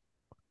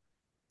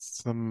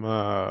some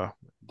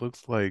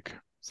looks like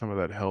some of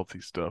that healthy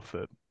stuff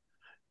that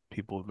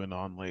people have been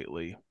on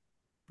lately.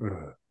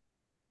 Ugh.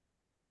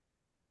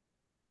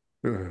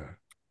 Ugh.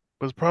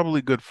 But it's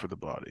probably good for the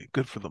body,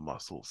 good for the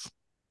muscles.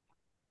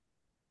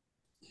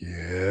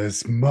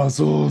 Yes,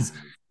 muscles.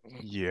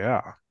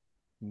 Yeah,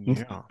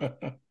 yeah.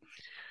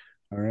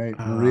 All right,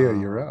 Maria,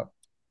 you're Uh, up.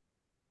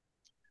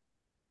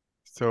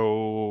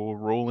 so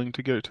rolling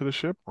to get it to the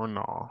ship or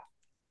no?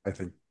 I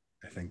think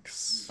I think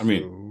I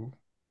mean, so.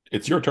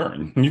 it's your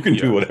turn. You can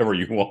do Yes. whatever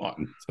you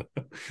want.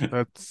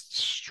 Let's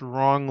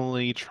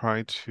strongly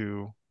try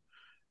to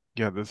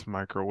get this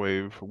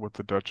microwave with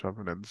the Dutch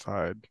oven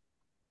inside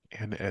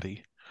and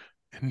Eddie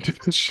into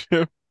the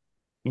ship.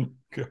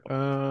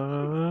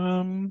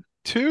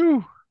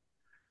 Two,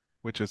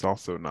 which is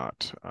also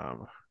not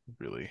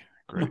really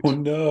Oh great.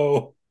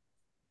 no.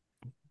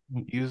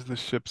 Use the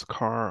ship's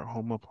car,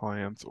 home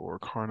appliance, or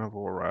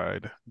carnival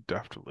ride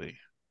deftly.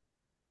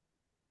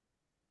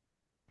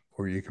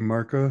 Or you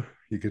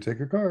could take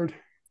a card.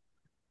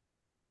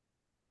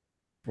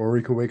 Or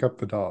we could wake up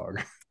the dog.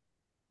 I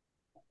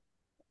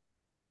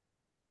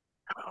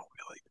don't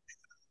really.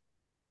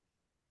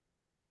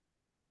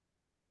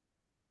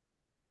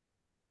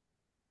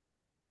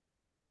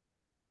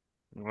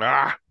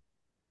 Ah,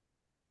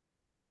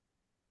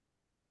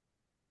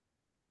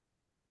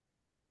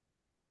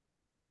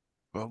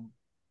 well,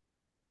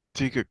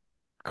 take a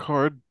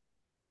card.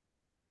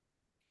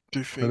 Do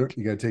you I don't, think?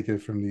 you gotta take it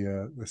from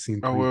the scene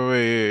Oh,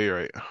 three.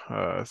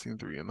 right. Scene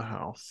three in the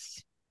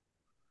house.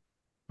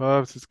 Oh, I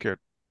was just scared.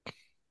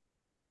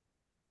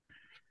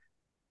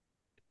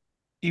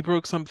 He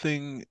broke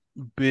something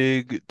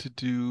big to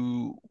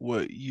do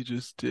what you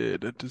just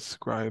did.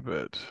 Describe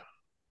it.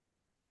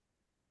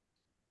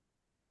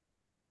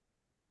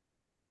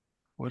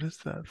 What is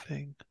that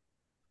thing?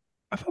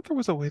 I thought there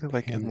was a way to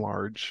like Panic.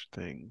 enlarge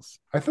things.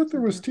 I thought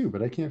there Isn't was there? too,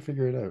 but I can't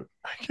figure it out.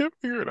 I can't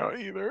figure it out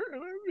either,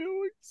 and I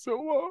feel like so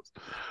lost.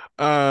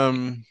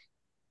 Um,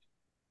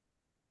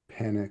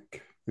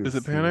 Panic is it is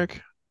the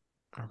panic?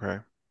 Okay,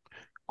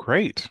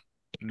 great.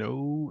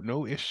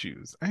 No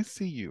issues. I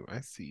see you.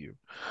 I see you.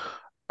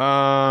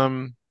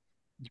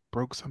 You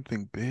broke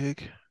something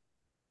big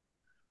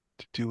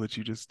to do what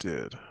you just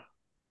did.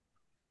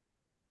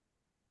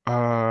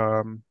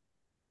 Um,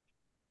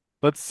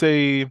 let's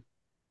say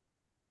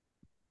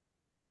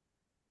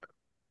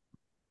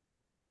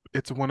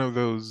it's one of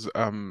those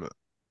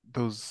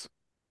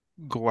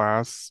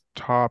glass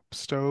top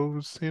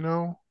stoves,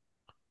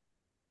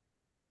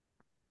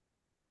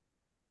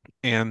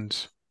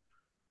 and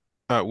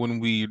when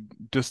we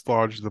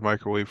dislodge the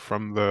microwave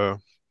from the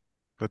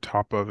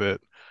top of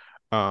it,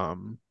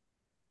 um,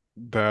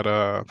 that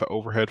the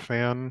overhead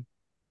fan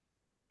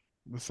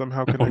was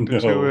somehow Oh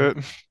connected to no. it,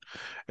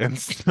 and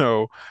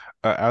so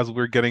as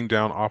we're getting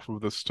down off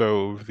of the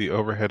stove, the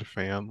overhead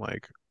fan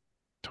like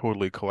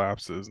totally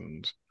collapses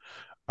and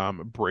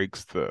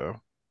breaks the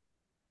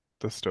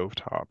stove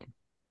top.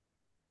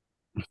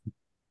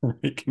 We're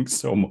making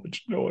so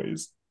much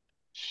noise.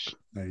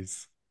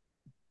 nice.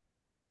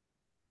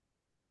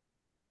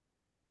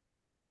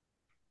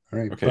 All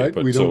right, Okay, but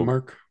but so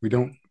we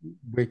don't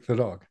wake the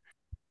dog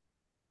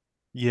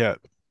Yet,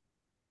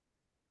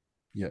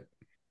 yet.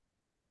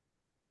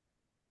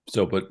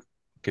 so but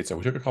okay, so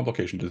we took a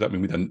complication. Does that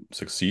mean we then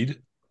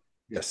succeed?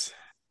 Yes.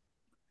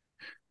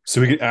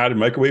 So we can add a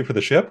microwave for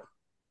the ship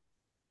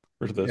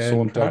or to the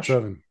soul And and Dutch attach?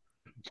 oven.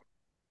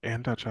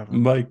 and Dutch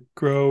oven,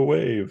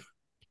 Microwave.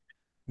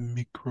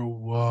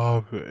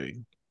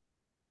 microwave.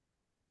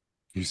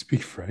 You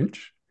speak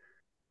French?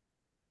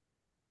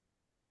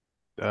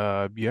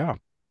 Yeah,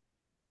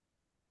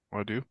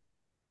 I do.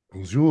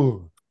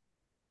 Bonjour.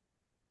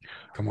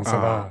 Comment ça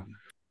va? Um,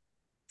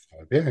 Ça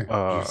va bien. Je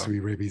uh, suis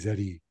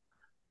Rebizadi.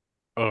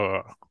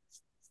 uh,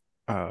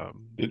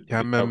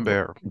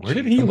 Camembert Where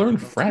did he cheese. learn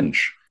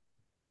French?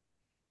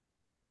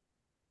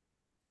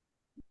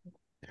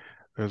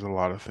 There's a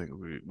lot of things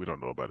we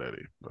don't know about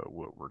Eddie, but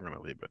we're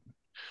gonna leave it.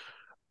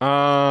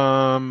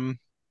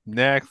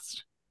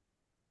 Next.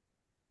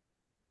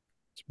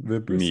 Me,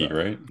 Vibrissa.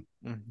 right?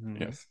 Yeah.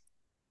 Yes.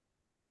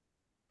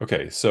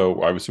 Okay,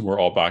 so I assume we're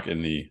all back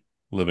in the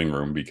living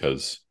room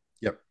because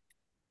Yep.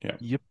 yeah.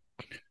 Yep.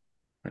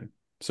 Right.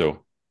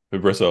 So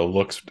Vibrissa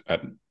looks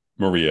at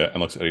Maria and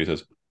looks at Eddie and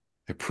says,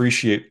 I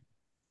appreciate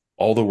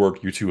all the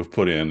work you two have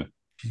put in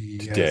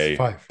today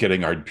PS5.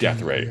 getting our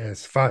death ray.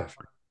 PS5.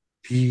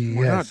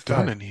 We're not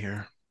done PS5. in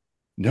here.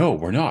 No,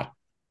 we're not.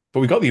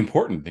 But we got the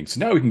important things. So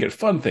now we can get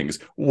fun things.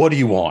 What do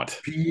you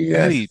want?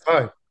 Eddie,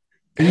 PS5.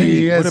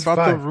 Eddie, what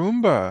about the PS5.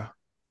 Roomba?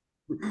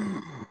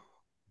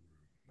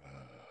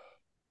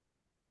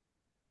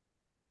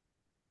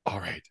 All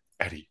right,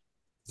 Eddie,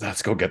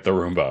 let's go get the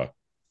Roomba.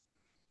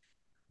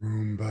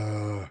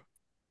 Roomba.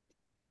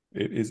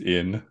 It is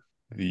in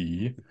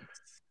the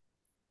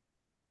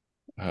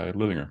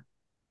living room.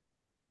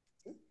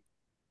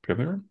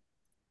 Living room?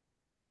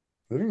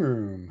 Living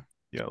room.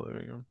 Yeah,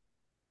 living room.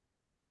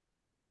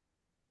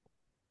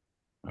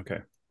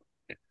 Okay.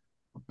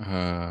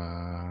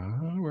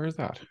 Where is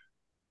that?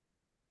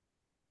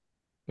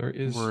 There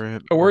is. We're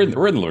in Oh, we're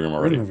we're in in the living room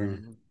We're in already. living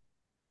room.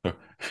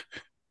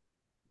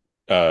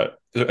 So,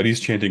 and he's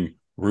chanting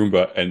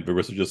Roomba, and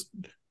Barissa just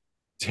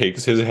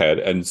takes his head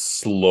and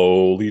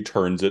slowly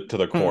turns it to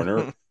the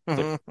corner. It's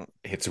like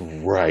it's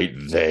right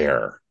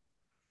there.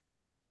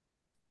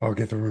 I'll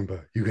get the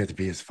Roomba. You get the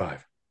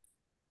PS5.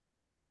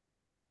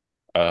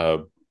 Uh,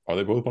 are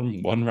they both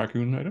one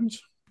raccoon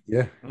items?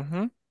 Yeah.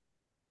 Mm-hmm.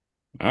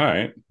 All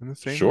right, In the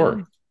same sure,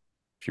 room.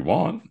 if you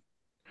want.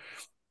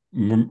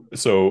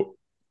 So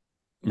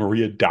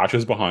Maria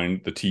dashes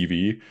behind the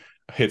TV,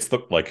 hits the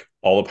like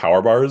all the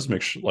power bars,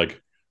 make sure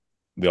like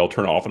they all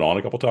turn off and on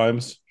a couple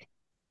times.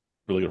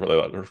 Really good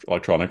for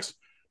electronics.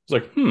 It's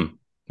like,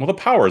 well, the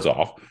power's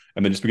off,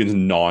 and then just begins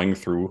gnawing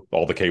through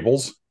all the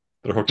cables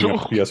that are hooking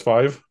up the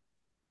PS5.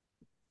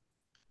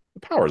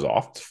 The power's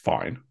off. It's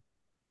fine.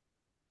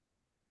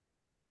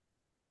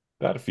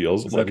 That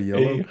feels Is that a like a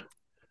yellow?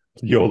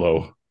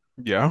 YOLO.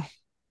 Yeah.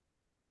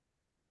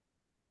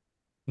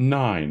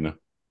 9.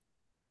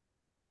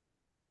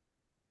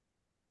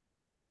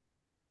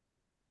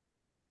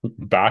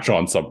 Bash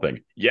on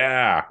something.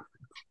 Yeah.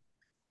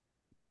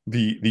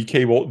 The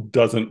cable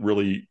doesn't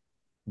really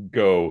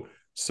go.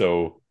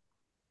 So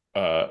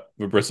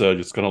Vibrissa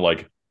just gonna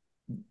like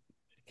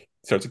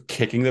starts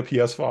kicking the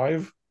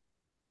PS5.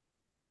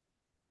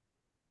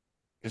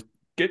 Just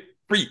get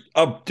free.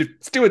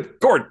 Just do it,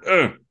 Gord.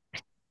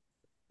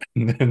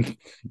 And then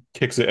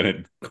kicks it and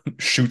it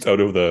shoots out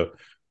of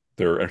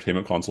their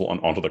entertainment console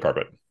onto the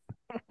carpet.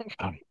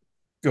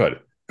 Good.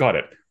 Got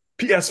it.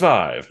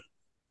 PS5.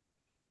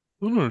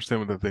 I don't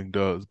understand what that thing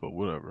does, but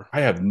whatever.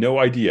 I have no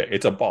idea.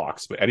 It's a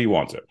box, but Eddie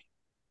wants it.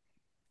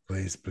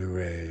 Blaze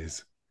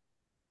Blu-rays.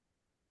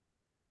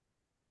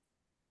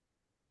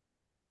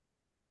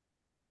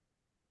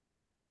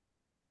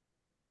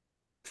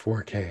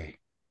 4K.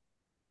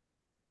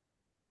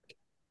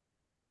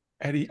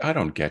 Eddie, I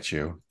don't get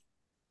you.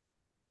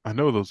 I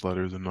know those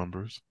letters and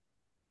numbers.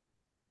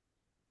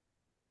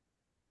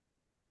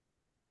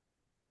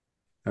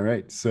 All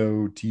right.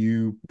 So do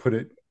you put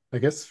it? I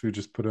guess we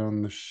just put it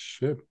on the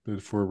ship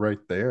if we're right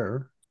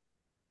there.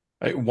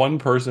 One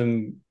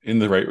person in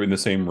the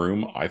same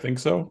room, I think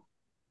so.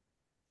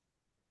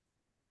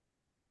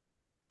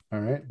 All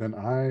right. Then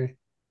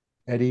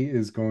Eddie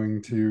is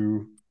going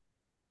to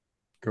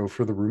go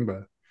for the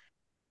Roomba.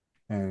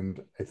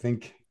 And I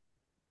think it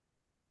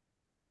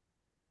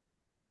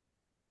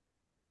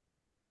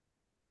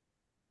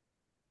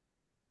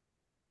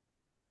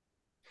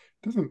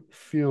doesn't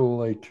feel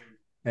like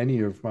any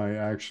of my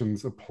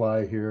actions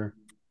apply here.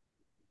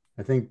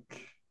 I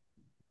think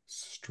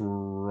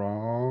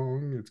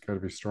strong. It's got to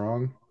be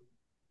strong.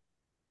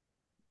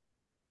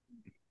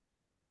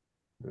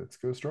 Let's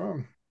go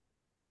strong.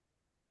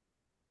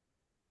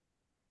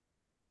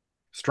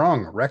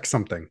 Strong, wreck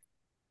something.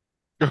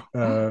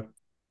 Uh,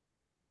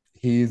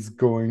 he's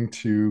going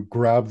to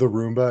grab the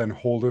Roomba and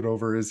hold it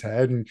over his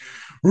head and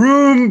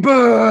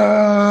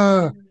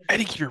Roomba,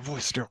 Eddie, keep your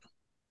voice still.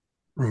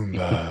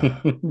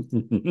 Roomba.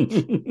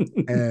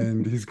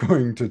 And he's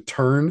going to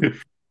turn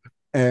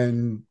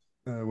and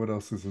what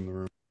else is in the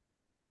room?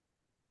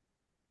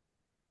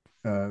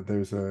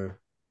 There's a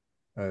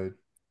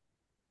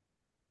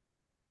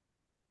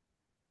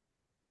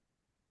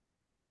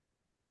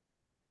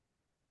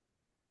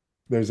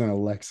there's an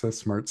Alexa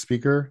smart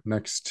speaker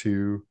next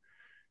to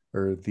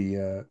or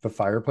the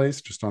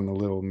fireplace just on the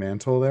little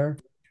mantle there.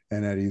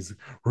 And Eddie's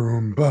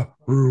Roomba,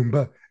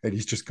 Roomba, and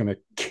he's just gonna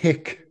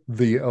kick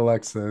the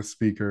Alexa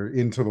speaker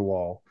into the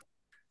wall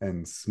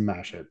and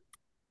smash it.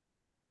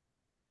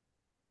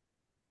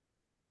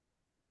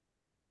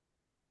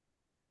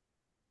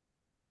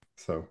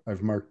 So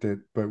I've marked it,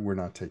 but we're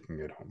not taking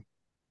it home.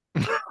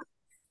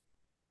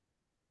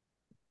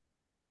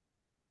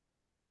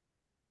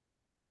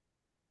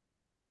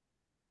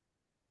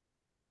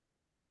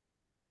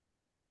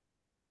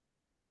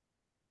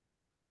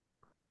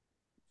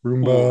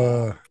 Cool.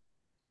 Roomba.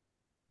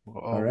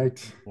 All Well,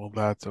 right. well,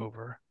 that's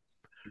over.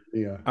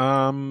 Yeah.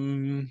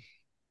 Um,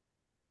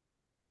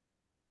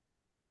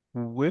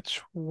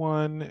 which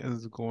one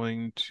is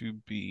going to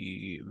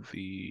be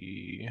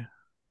the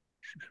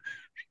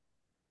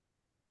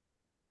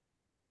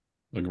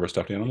Looking for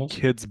stuffed animals?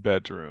 kid's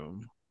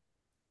bedroom?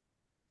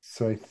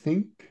 So I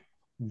think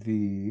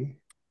the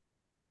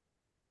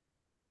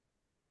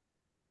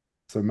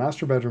so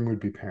master bedroom would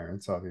be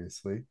parents,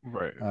 obviously.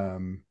 Right.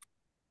 Um,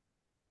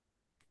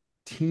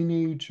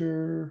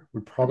 teenager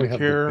would Do we probably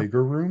have the care?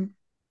 bigger room,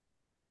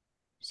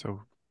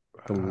 So,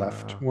 the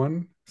left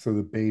one. So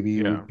the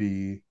baby yeah, would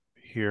be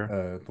here.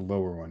 the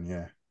lower one.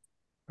 Yeah.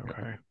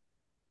 Okay.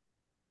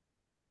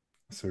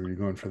 So are you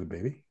going for the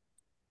baby?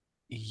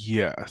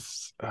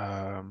 Yes.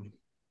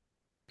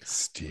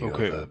 Steal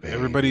Okay. the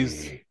Everybody's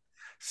baby.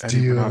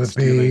 Eddie, we're Steal not the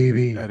stealing.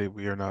 baby. Eddie,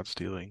 we are not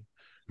stealing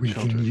We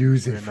can children.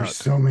 use We it are for not.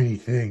 so many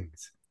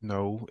things.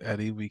 No,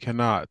 Eddie, we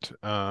cannot.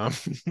 I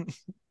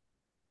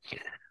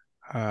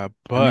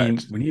But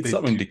mean, we need they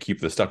something do to keep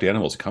the stuffed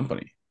animals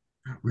company.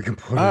 We can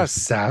put a us.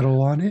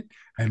 saddle on it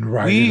and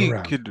ride it We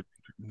around. could.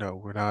 No,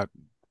 we're not.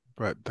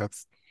 But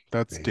that's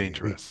Baby,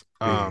 dangerous.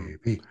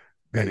 baby,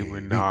 Eddie,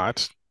 we're baby.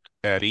 not.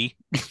 Eddie.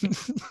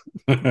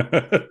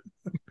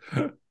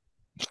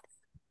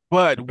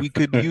 But we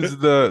could use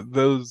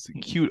those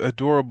cute,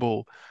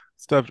 adorable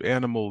stuffed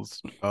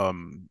animals.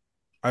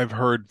 I've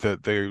heard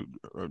that they're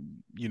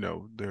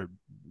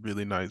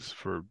really nice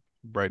for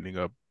brightening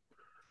up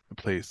the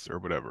place or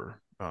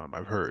whatever.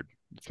 I've heard.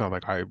 It's not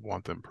like I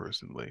want them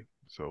personally,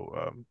 so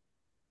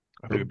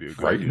I think For it'd be a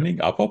good idea.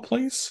 brightening up a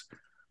place?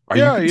 Are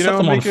you Yeah, going to set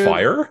them on make it.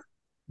 fire?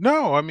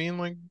 No, I mean,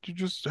 like you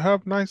just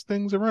have nice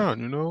things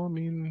around. I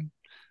mean,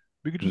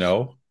 we could just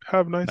No.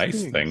 have nice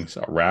Nice things. things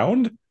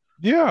around?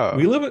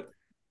 We Yeah. live it.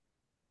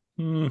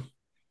 Hmm.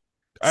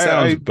 I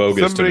Sounds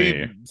bogus to somebody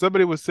me.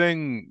 somebody was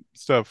saying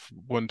stuff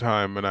one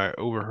time and I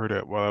overheard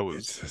it while I was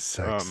It's a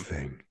sex um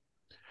thing.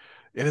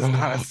 it is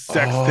not a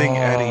sex thing, Oh,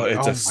 Eddie.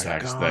 it's Oh a my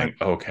sex God. thing.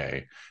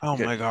 Okay. Oh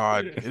Okay. my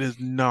God. It is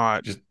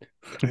not. Just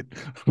It,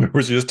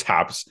 where she just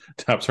taps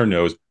her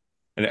nose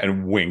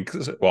and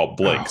winks. Well, oh,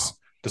 blinks.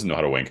 Doesn't know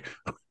how to wink.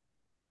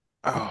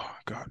 oh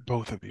God,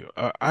 both of you.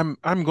 I'm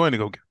going to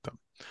go get them.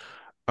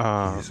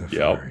 He's a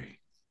Yep. furry.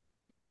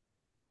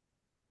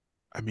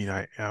 I mean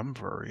I am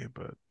furry,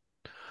 but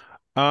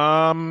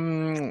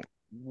um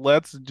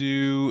let's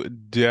do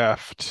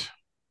deft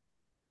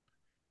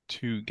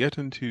to get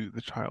into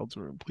the child's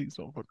room. Please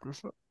don't fuck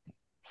this up.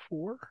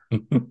 Four?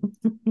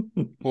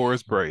 Four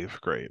is brave.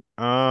 Great.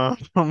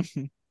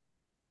 Bugging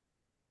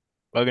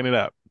it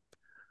up.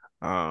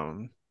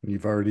 Um,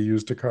 You've already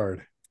used a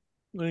card.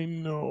 I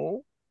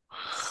know.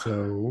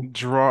 So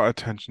Draw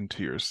attention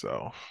to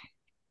yourself.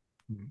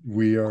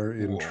 we are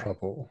in Cool.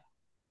 trouble.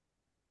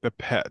 The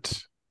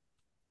pet,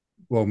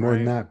 Well, more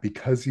than right? that,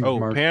 because you've Oh,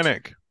 marked,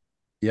 panic.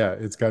 yeah,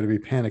 it's got to be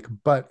panic.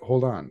 But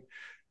hold on,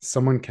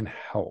 someone can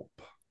help.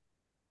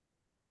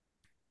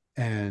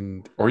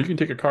 And Or you can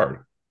take a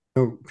card.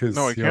 no,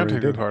 No, because I he can't already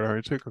take a did. card. I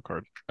already took a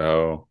card.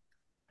 Oh.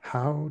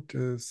 How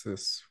does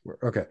this work?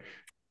 Okay.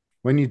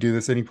 When you do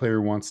this, any player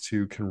who wants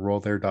to can roll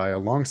their die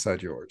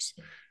alongside yours.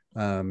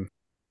 Um,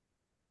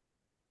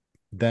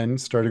 then,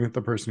 starting with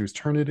the person whose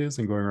turn it is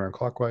and going around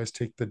clockwise,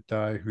 take the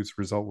die whose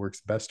result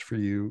works best for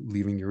you,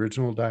 leaving the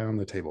original die on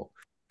the table.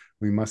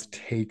 We must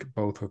take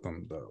both of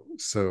them though.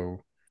 So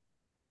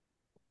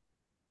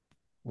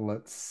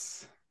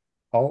let's.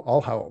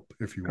 I'll help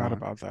if you Forgot want.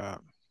 about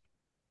that.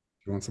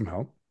 You want some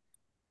help?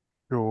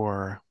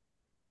 Sure.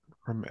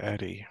 From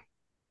Eddie.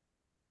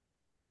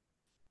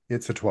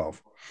 It's a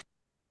 12.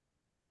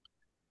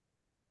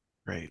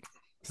 Great.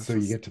 So This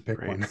you is get to pick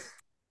great. one.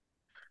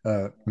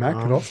 Matt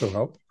could Um, also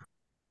help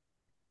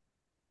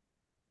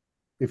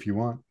if you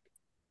want.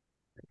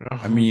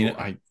 I oh mean,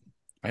 boy.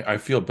 I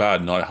feel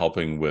bad not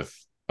helping with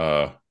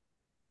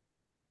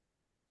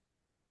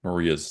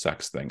Maria's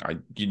sex thing.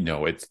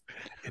 It's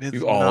It is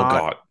we've all not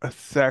got. a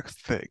sex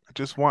thing. I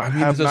just want I to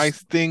mean, have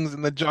nice things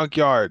in the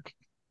junkyard.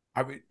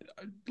 I mean,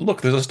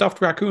 look, there's a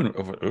stuffed raccoon.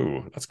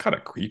 Ooh, that's kind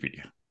of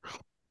creepy.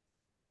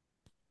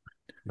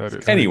 That It's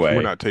is kind of creepy. We're cute.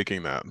 Anyway, not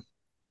taking that.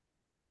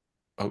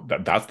 oh,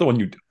 that's the one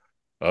you.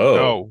 Oh,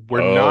 No,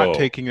 we're not oh,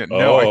 taking it.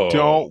 No, I oh.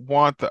 don't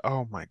want the.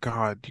 Oh my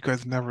God. You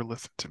guys never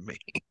listen to me.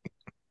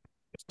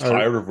 All right.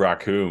 Tired of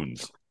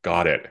raccoons.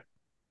 Got it.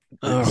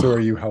 So are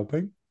Ugh. you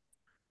helping?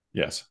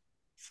 Yes.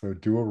 So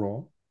do a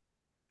roll.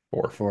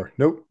 Four. For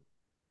nope.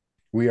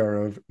 We are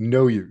of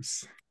no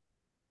use.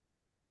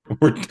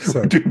 We're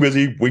So too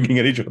busy winking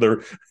at each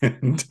other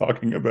and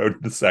talking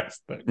about the sex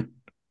thing.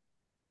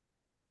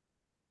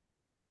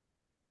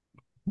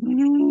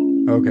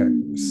 okay.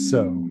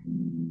 So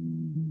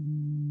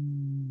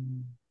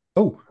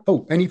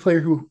any player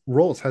who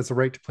rolls has the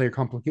right to play a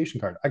complication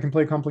card. I can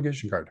play a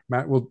complication card.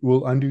 Matt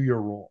will undo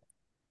your roll.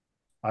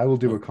 I will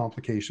do a Oh,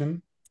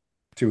 complication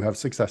to have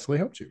successfully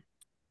helped you.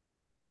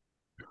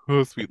 Oh,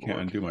 I sweet can't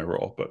Lord. undo my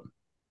roll, but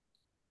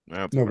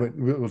That's No, fair. but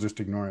we'll just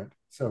ignore it.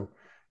 So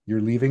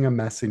you're leaving a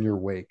mess in your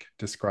wake.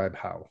 Describe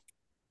how.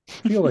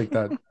 Feel like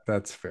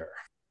that's fair.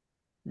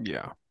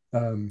 Yeah.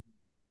 Um,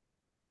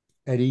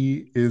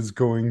 Eddie is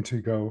going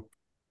to go,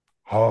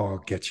 oh, I'll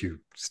get you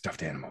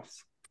stuffed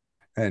animals.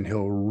 And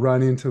he'll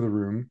run into the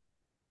room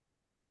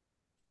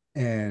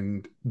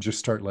and just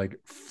start like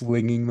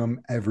flinging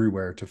them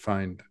everywhere to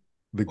find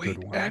the good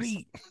Wait, ones.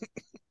 Eddie.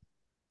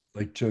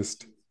 Like,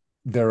 just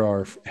there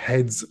are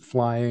heads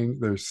flying,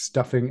 there's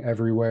stuffing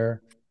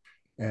everywhere.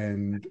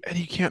 And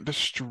Eddie, you can't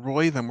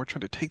destroy them. We're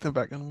trying to take them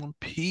back in one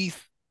piece.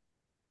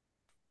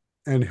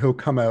 he'll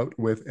come out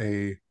with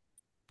a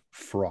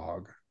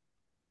frog,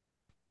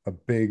 a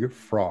big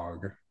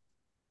frog.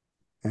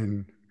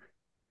 And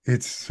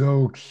it's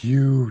so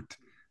cute.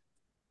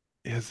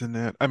 Isn't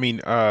it? I mean,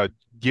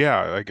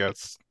 yeah, I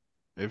guess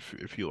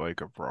if you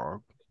like a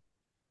frog.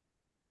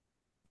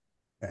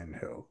 And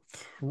he'll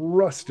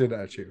thrust it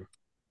at you.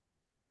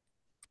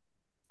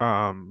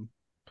 Um,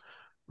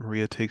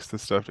 Maria takes the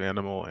stuffed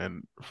animal,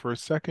 and for a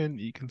second,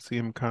 you can see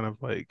him kind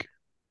of like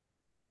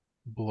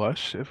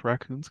blush, if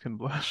raccoons can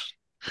blush.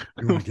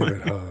 You want to give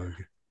it a hug?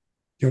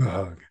 Give it a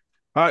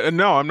hug.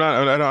 No, I'm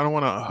not. I don't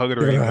want to hug it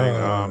or Give it a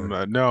anything.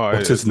 hug. No,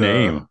 what's his it's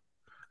name?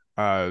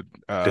 uh,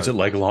 Does uh, it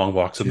like long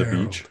walks on the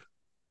beach?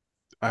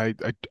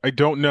 Gerald. I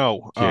don't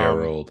know.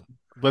 Gerald.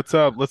 Let's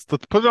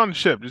put it on the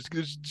ship. Just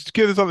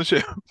get this on the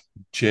ship.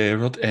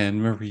 Gerald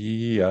and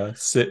Maria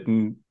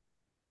sitting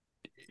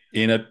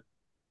in a.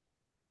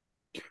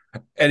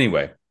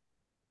 Anyway,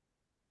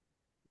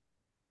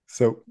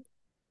 So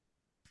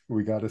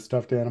we got a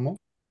stuffed animal.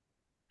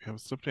 We have a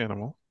stuffed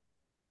animal.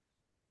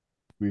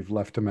 We've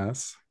left a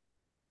mess.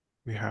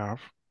 We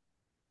have.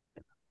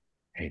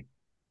 hey,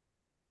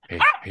 hey,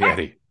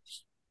 Eddie.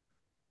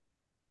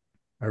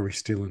 Are we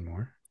stealing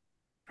more?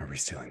 Are we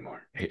stealing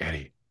more? Hey,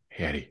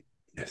 Eddie.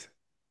 Yes.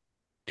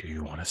 Do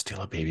you want to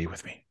steal a baby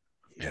with me?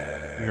 We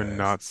are Yes.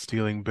 not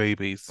stealing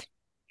babies.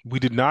 We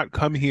did not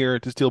come here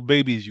to steal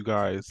babies, you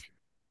guys.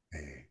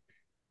 A,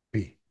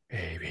 B,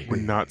 Baby, We're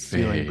not B,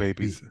 stealing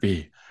babies.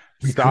 baby.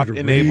 we could Stop raise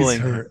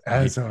enabling him. her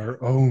as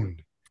our own.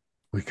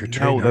 We could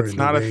train No, her that's in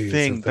the not a ways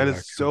thing. of the That is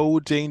raccoon. so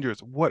dangerous.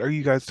 What are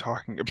you guys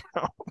talking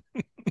about?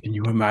 Can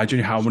you imagine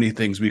how many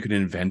things we could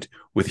invent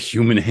with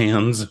human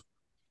hands?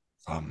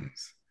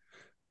 Thumbs.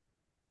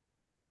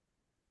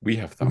 We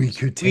have We thumbs.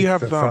 could We take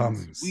have the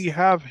thumbs. thumbs. We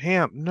have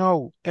ham.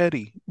 No,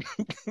 Eddie.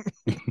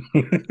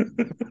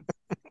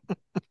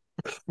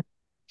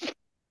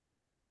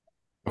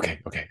 Okay,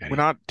 We're Eddie.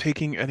 not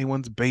taking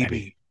anyone's Eddie,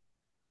 baby.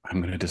 I'm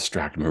going to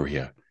distract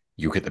Maria.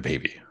 You get the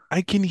baby.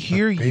 I can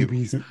hear But you.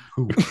 babies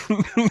poop.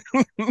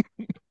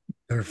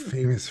 They're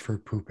famous for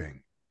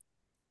pooping.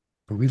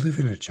 But we live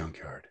in a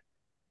junkyard.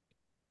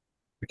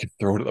 We can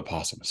throw it at the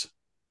possums.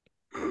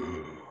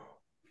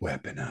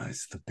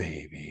 Weaponize the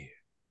baby.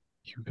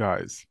 You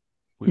guys,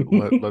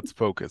 let's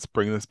focus.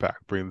 Bring this back.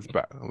 Bring this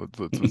back.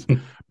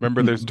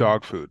 Remember, there's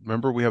dog food.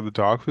 Remember, we have the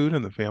dog food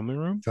in the family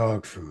room.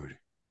 Dog food.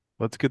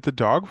 Let's get the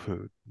dog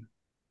food.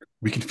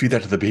 We can feed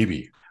that to the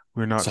baby.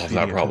 We're not Solve feeding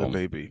that it to the problem.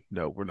 baby.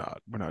 No, we're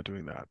not. We're not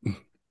doing that.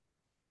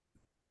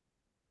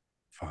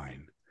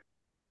 Fine.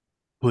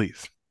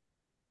 Please.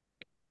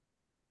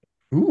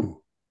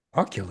 Ooh.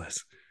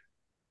 Oculus.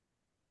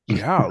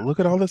 Yeah, look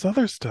at all this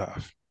other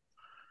stuff.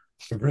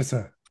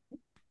 Marissa,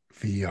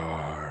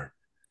 VR.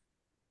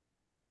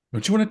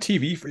 Don't you want a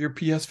TV for your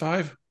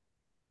PS5?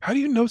 How do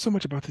you know so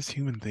much about this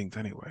human things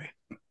anyway?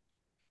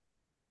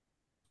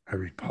 I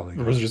read Or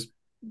Polygon. just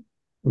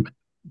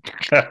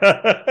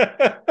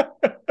I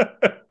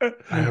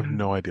have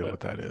no idea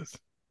what that is.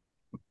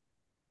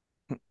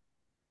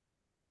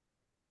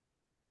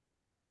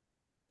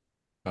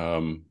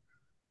 um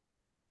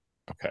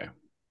okay.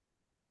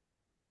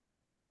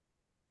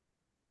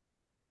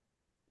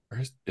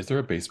 Is there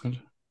a basement?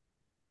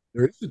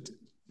 There is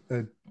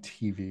a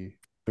TV.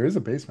 There is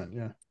a basement.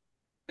 Yeah.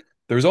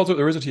 There is a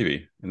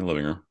TV in the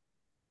living room.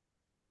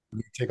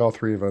 You take all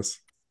three of us.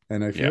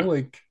 And I feel Yeah.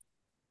 like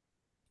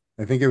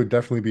I think it would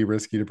definitely be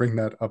risky to bring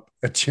that up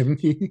a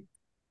chimney.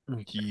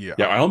 Yeah,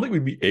 Yeah, I don't think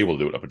we'd be able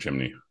to do it up a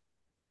chimney.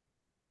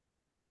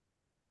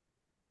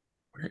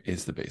 Where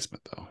is the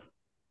basement though?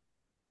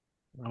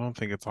 I don't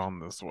think it's on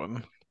this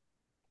one.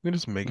 We can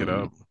just make it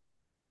Hmm. up.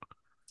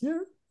 Yeah.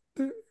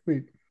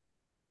 Wait,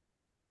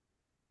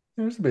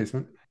 there's a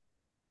basement.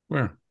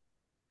 Where?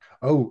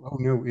 Oh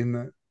no, in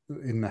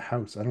the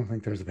house. I don't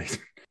think there's a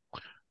basement.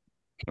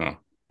 Oh,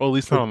 Well, at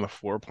least not But on the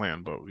floor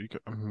plan, but we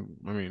could,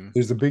 I mean,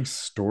 there's a big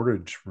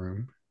storage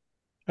room.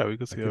 yeah, we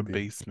could That see a could be.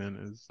 basement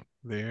is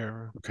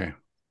there. okay.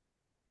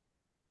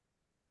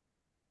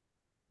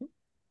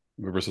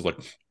 Versus like,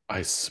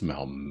 I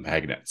smell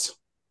magnets.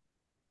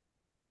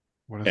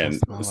 What does that And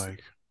smell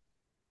like?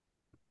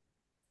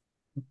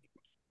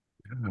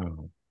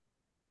 oh.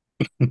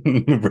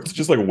 Versus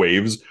just like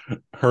waves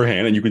her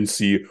hand, and you can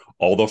see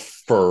all the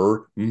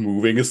fur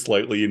moving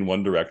slightly in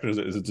one direction as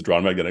it's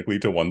drawn magnetically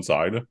to one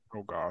side.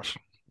 Oh gosh.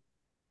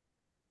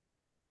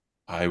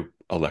 I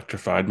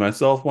electrified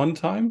myself one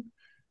time,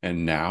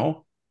 and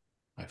now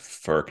my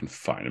fur can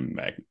find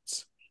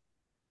magnets.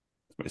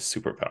 It's my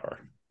superpower.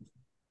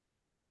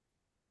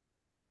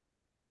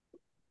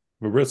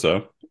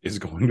 Marissa is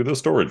going to the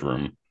storage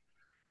room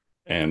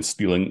and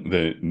stealing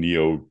the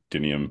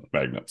neodymium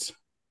magnets.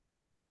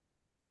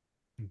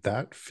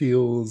 That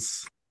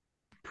feels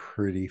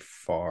pretty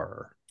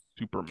far.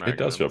 Super It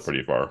does feel magnets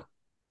pretty far. I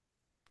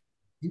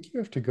think you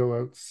have to go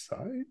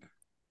outside.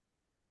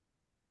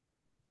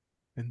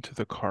 into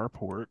the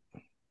carport.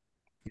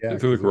 Yeah,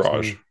 Through the because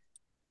garage.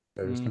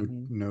 there's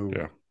Hmm. no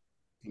Yeah.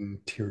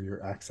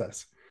 interior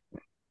access.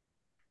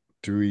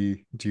 Do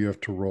you have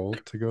to roll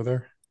to go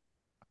there?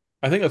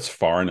 I think that's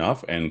far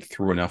enough and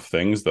through enough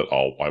things that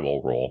I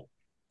will roll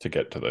to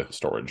get to the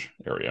storage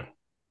area.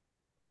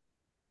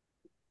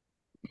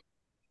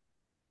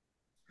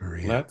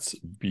 Maria, Let's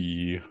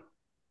be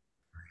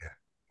Maria.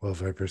 Well,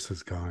 Vipers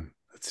is gone.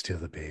 Let's steal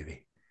the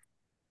baby.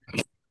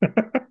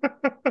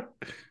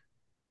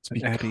 let's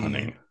be Eddie,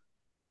 cunning.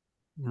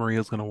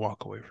 Maria's gonna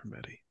walk away from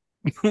Eddie.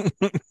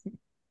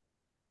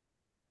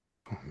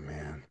 Oh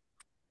man.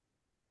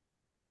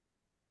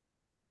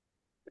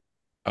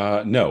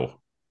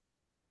 No.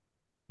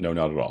 No,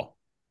 not at all.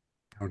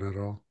 No, not at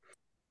all.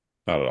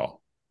 Not at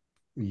all.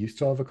 You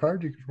still have a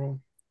card you could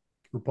roll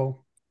for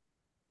Paul?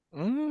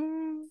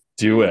 Mm,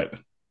 Do it.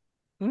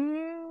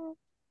 mm.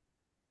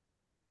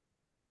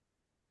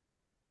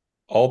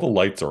 All the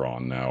lights are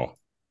on now.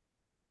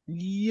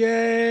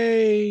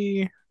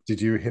 Yay!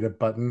 Did you hit a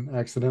button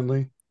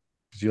accidentally?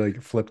 Did you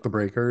like flip the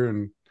breaker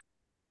and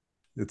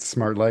it's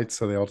smart lights,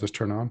 so they all just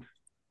turn on?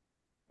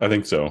 I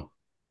think so.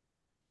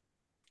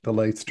 The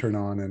lights turn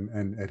on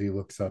and Eddie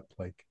looks up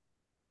like,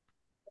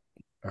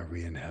 are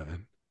we in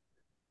heaven?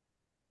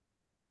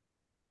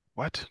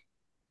 What?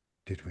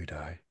 Did we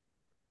die?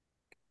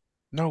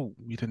 No,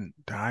 we didn't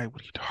die.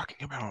 What are you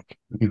talking about?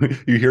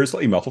 You hear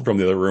slightly muffled from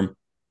the other room.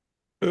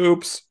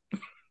 Oops.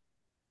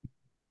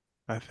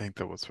 I think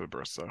that was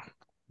Fabrica.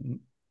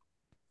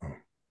 Oh,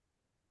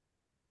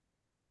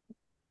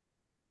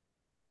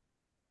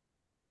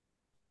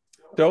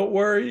 Don't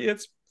worry,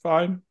 it's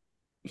fine.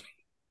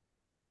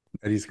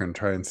 Eddie's going to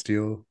try and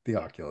steal the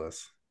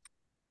Oculus.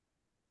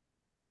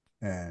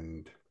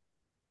 And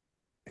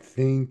I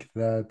think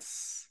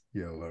that's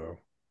YOLO.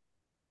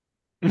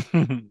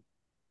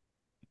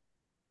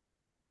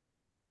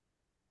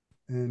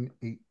 And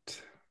 8,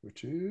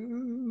 which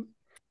is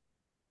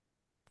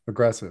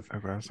aggressive.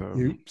 Aggressive.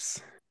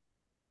 Oops.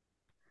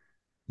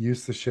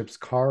 Use the ship's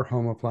car,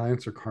 home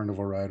appliance, or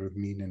carnival ride with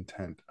mean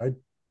intent.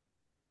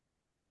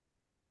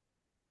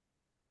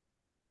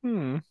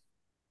 Hmm.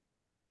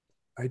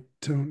 I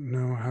don't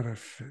know how to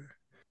fit.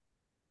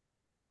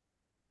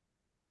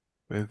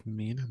 With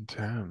mean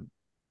intent.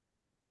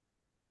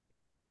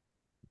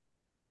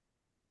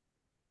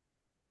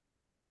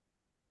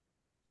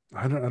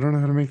 I don't know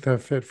how to make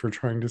that fit for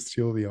trying to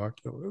steal the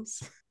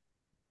Oculus.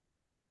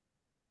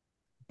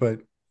 But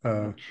I'm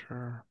uh not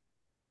sure.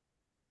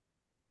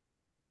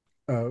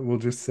 we'll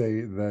just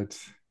say that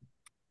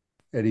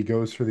Eddie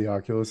goes for the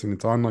Oculus and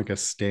it's on like a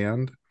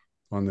stand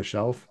on the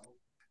shelf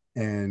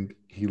and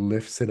he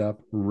lifts it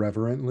up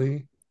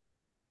reverently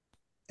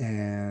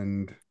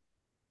and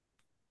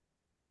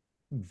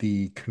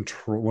the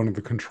control one of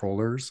the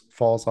controllers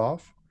falls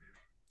off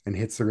and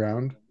hits the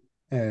ground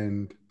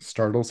and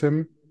startles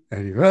him,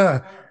 and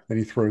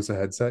he throws the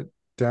headset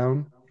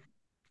down,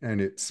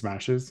 and it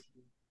smashes,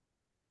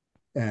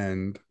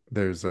 and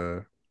there's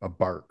a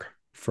bark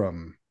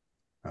from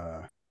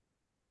uh,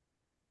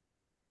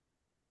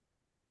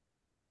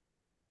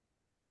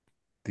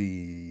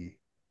 the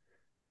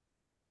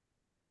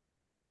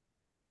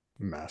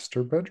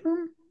master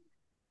bedroom,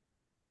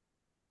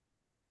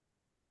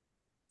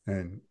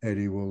 and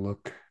Eddie will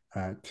look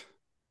at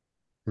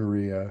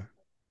Maria,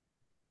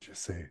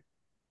 just say,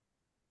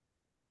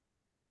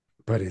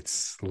 "But it's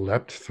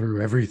slept through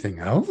everything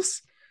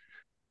else.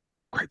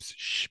 Cripes,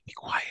 shh, be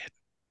quiet.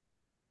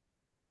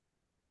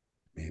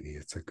 Maybe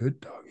it's a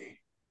good doggy."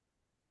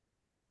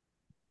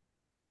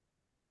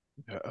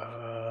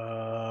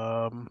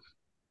 Um,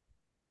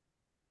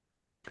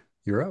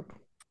 You're up.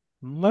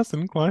 Less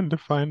inclined to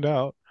find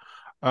out.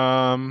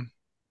 Um,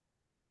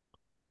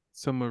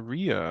 so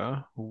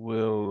Maria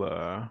will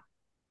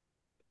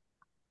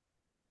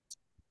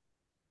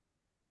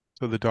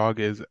so the dog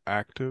is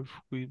active,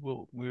 we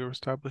are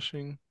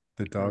establishing,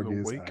 The or is dog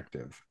is awake.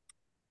 active.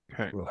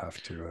 Okay. We'll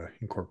have to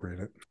incorporate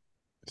it.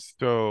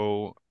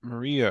 So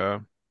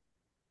Maria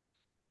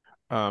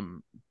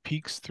um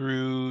peeks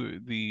through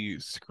the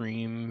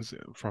screens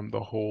from the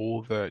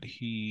hole that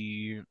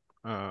he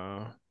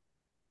uh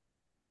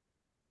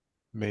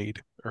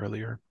made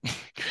earlier.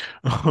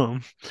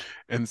 um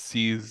and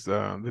sees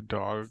the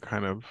dog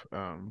kind of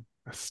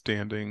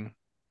standing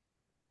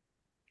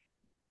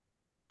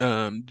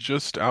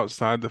just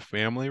outside the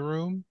family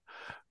room.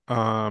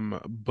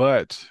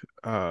 But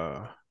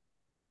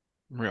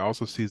Maria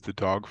also sees the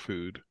dog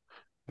food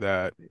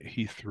that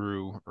he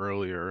threw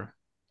earlier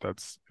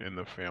that's in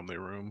the family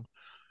room.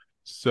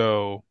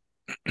 So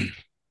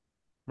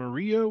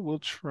Maria will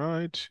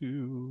try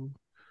to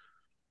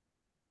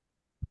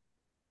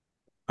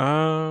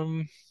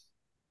um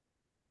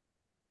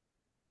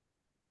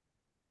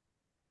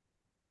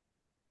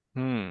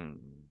hmm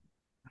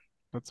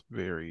that's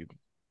very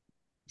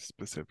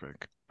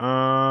specific.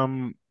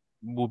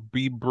 Will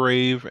be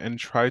brave and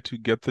try to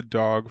get the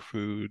dog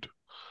food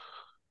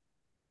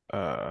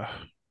uh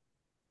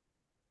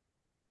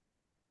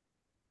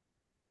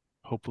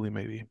hopefully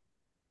maybe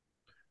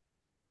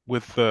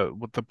with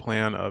the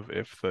plan of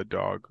if the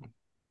dog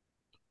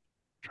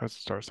tries to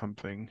start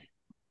something,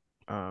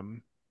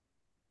 um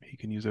he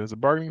can use it as a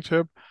bargaining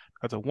chip.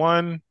 That's a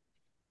one.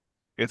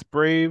 It's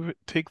brave,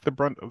 take the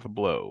brunt of the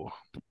blow.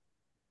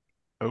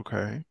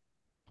 Okay.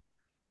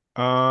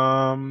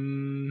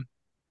 Um,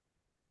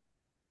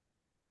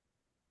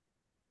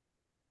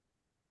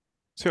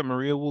 so yeah,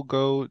 Maria will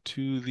go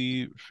to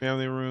the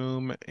family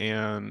room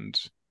and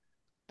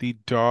the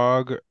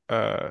dog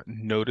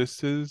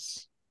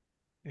notices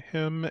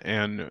him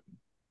and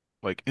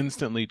like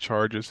instantly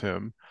charges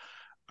him.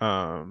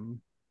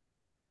 Um,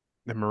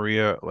 and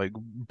Maria like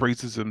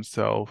braces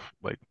himself,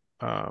 like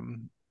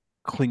um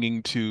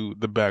clinging to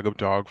the bag of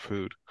dog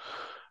food.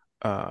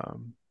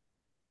 Um,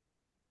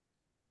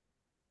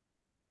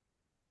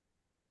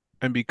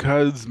 and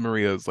because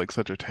Maria is like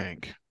such a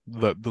tank,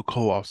 the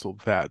colossal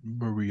that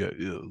Maria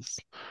is,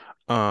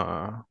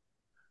 uh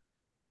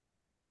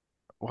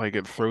like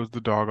it throws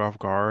the dog off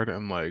guard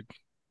and like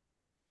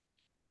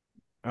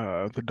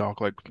the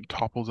dog like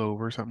topples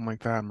over or something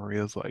like that. And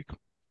Maria's like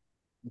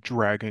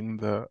dragging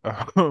the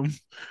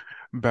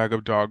bag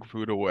of dog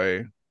food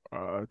away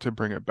to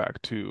bring it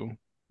back to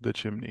the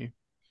chimney.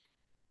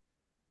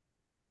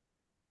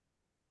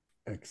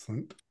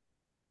 Excellent.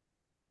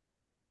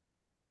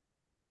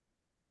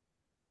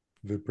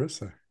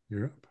 Vibrissa,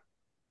 you're up.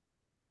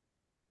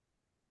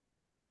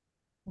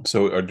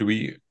 So, do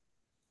we?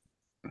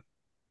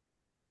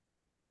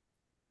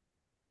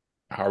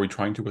 How are we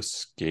trying to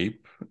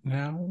escape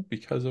now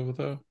because of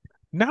the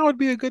Now would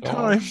be a good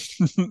dog? time.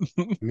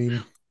 I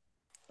mean,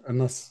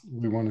 unless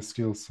we want to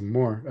steal some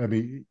more. I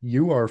mean,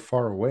 you are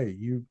far away.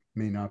 You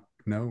may not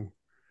know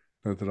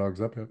that the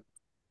dog's up yet.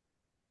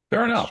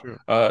 Fair That's enough. true.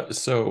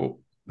 So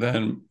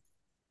then,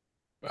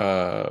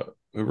 uh,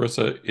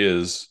 Urissa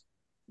is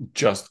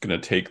just gonna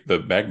take the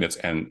magnets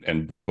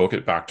and book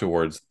it back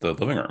towards the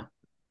living room,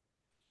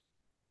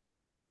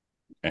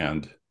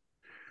 and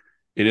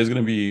it is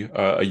going to be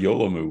a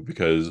YOLO move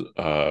because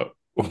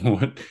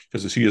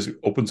because she just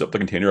opens up the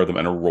container of them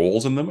and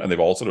rolls in them, and they've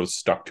all sort of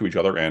stuck to each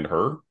other and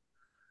her,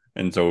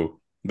 and so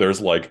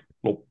there's like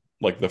little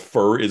like the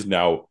fur is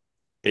now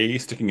a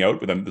sticking out,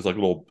 but then there's like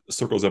little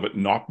circles of it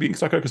not being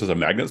stuck out because there's a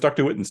magnet stuck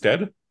to it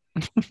instead.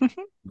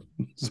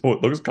 So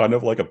it looks kind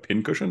of like a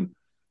pincushion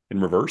in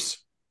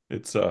reverse.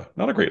 It's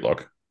not a great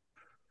look.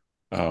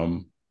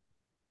 Um,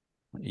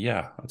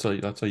 yeah,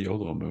 that's a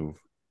YOLO move.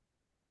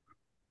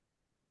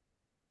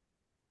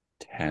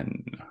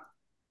 10.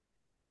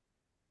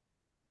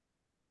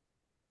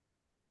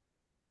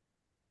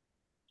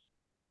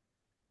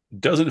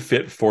 Doesn't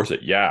fit, force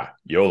it. Yeah,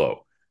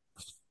 YOLO.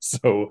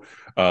 So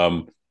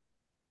um,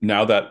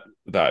 now that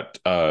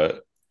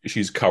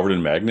she's covered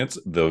in magnets,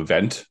 the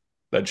vent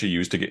that she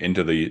used to get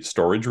into the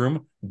storage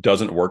room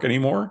doesn't work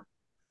anymore.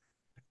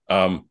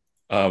 Um,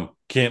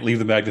 can't leave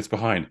the magnets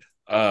behind.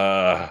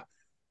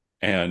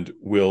 and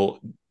will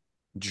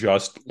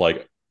just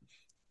like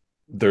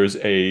there's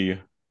a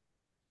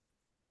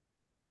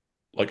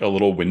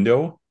little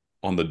window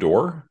on the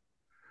door,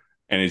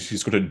 and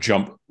she's going to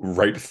jump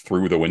right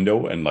through the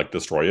window and like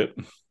destroy it,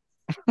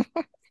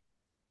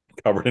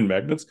 covered in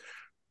magnets.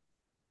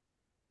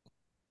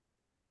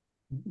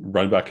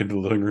 Run back into the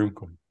living room,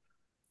 going,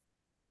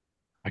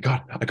 I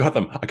got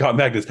them, I got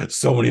magnets,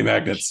 so many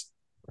magnets.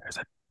 There's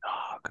a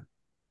dog.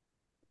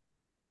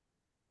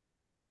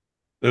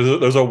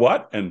 There's a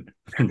what? And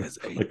There is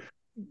a like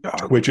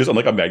dog twitches, and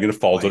like a magnet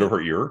falls out of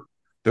playing. her ear.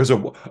 There's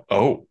a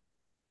oh,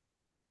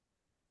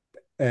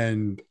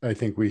 And I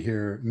think we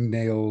hear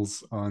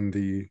nails on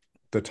the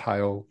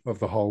tile of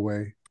the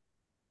hallway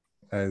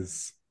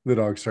as the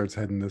dog starts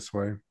heading this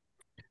way.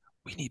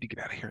 We need to get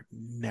out of here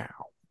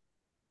now.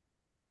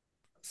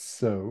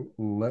 So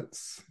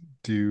let's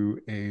do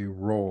a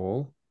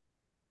roll.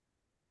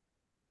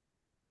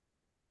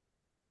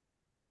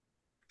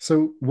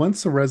 So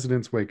once the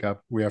residents wake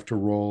up, we have to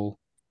roll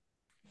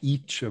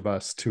each of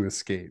us to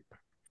escape.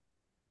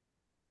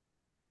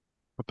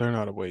 But they're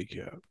not awake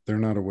yet. They're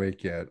not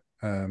awake yet.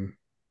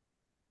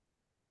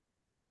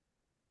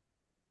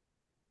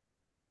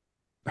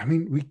 I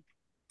mean,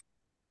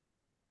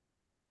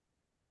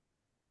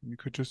 You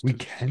could just we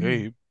can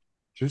escape.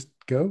 just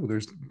go.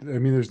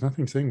 There's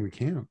nothing saying we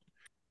can't.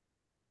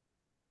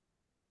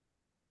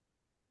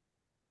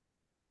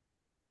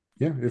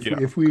 Yeah, Yeah,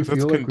 if we because that's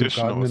feel like we've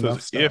conditional. gotten It says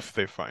enough stuff. if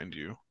they find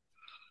you.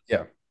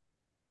 Yeah,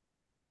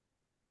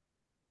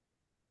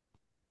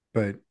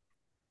 but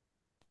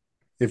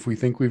if we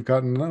think we've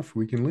gotten enough,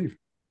 we can leave.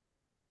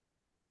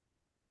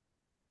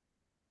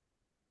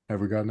 Have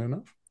we gotten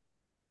enough?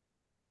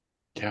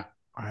 yeah,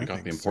 we I got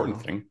the think important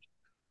so. thing.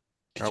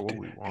 Got what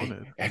we Hey,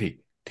 wanted.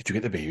 Eddie, did you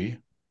get the baby?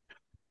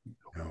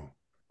 No,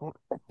 Oh,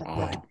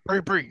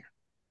 Bring.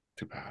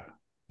 too bad.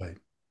 but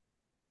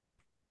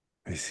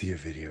I see a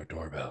video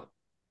doorbell.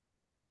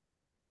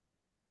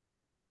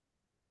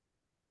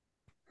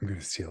 I'm going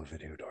to steal a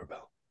video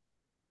doorbell.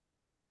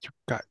 You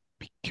got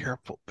be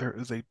careful. There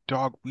is a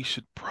dog. We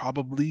should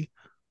probably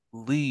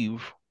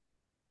leave.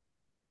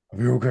 I'll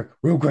be real quick,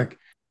 real quick.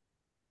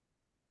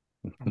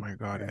 Oh my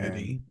God,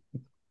 Eddie.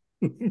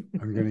 And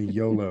I'm going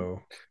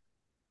to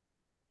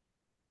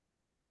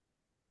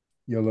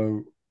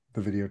YOLO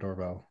the video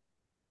doorbell.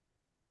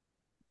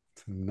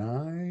 It's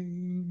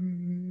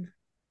 9.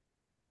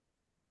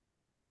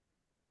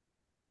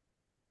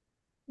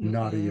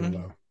 Not a Mm-mm.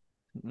 YOLO.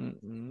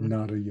 Mm-mm.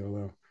 Not a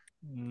YOLO.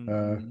 Uh,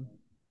 Mm-mm.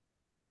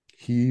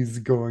 he's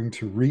going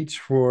to reach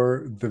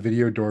for the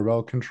video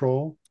doorbell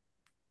control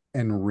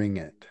and ring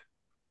it.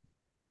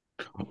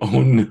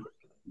 Oh no.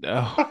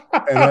 No.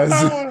 And as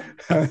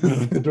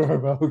the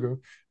doorbell goes,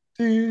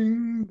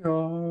 ding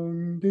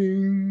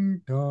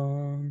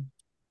dong,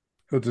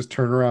 he'll just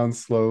turn around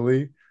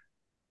slowly,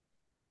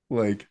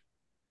 like,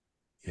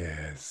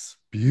 yes,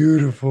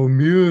 beautiful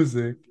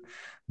music.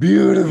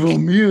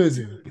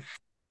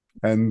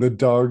 And the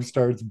dog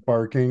starts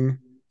barking,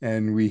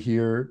 and we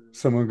hear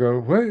someone go,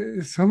 "What?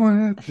 Is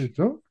someone at the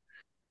door?"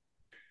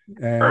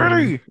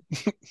 And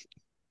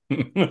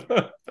Eddie!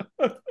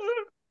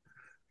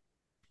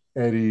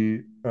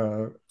 Eddie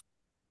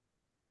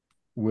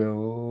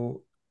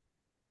will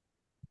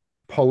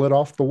pull it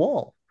off the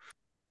wall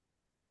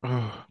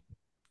Ugh.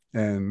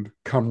 and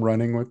come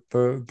running with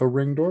the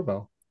ring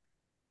doorbell,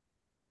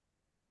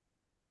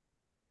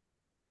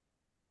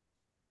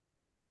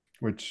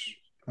 which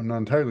I'm not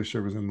entirely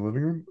sure was in the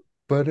living room,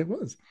 but it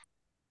was.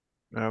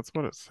 That's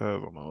what it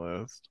says on the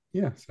list.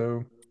 Yeah,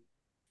 so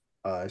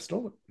I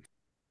stole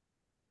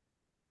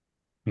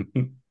it,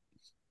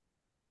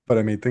 but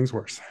I made things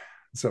worse.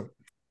 So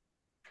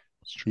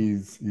It's true.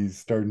 he's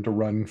starting to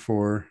run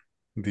for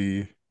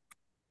the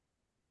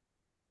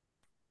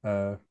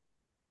uh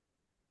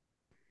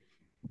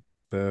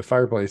the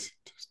fireplace,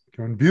 just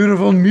going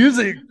beautiful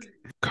music.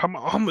 Come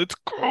on, let's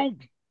go.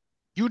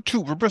 You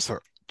too, Roberta.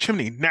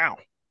 Chimney, now.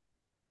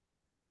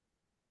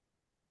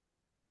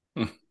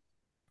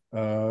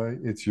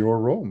 It's your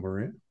role,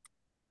 Maria.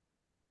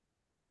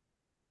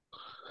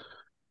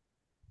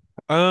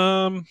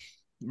 Um,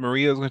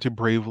 Maria is going to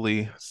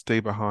bravely stay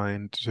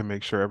behind to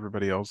make sure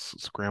everybody else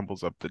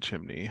scrambles up the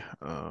chimney,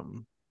 Or are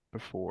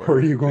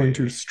before you going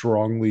to they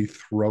strongly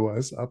throw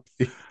us up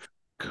the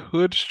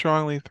could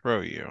strongly throw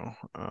you.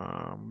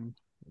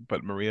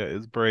 But Maria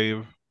is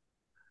brave.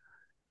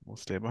 Will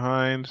stay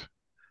behind.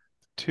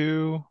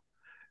 Two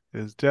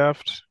is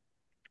deft.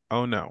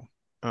 Oh no.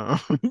 Uh,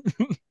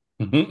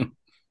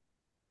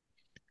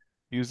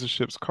 use the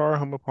ship's car,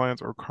 home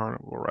appliance, or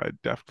carnival ride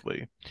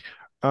deftly.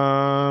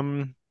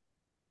 Um,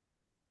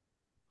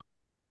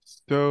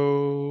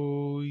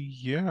 so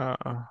yeah,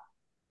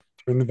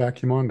 turn the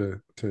vacuum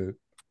on to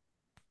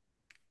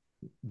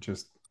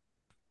just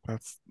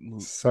that's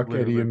suck Eddie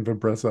literally. and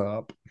Vibressa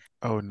up?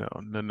 Oh no,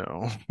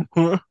 no.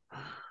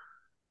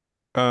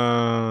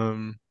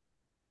 Um,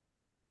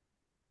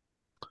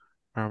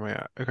 where am I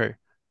at? Okay,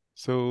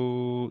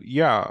 so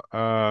yeah,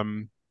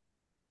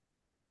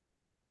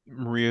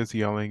 Maria's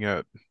yelling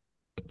at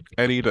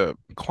Eddie to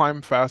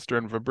climb faster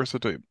and Vibrissa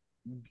to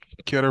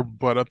get her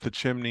butt up the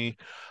chimney,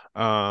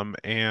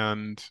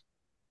 and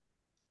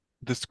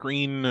the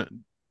screen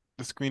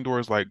the screen door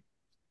is like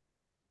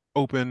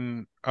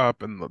open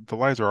up, and the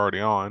lights are already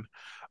on.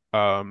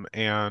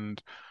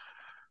 And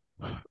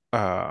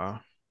uh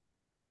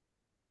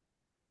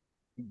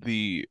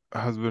the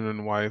husband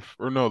and wife,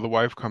 or no, the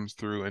wife comes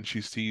through and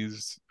she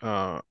sees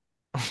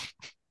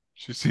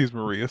she sees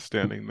Maria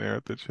standing there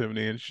at the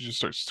chimney, and she just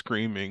starts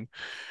screaming,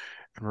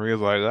 and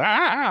Maria's like,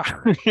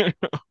 ah.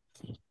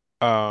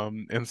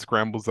 And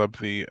scrambles up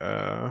the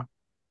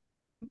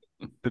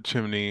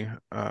chimney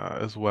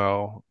as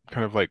well,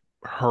 kind of like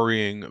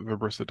hurrying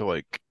Vibrissa to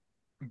like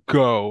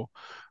go.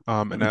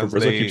 And as Barissa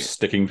they keeps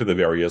sticking to the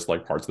various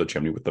like parts of the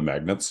chimney with the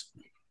magnets.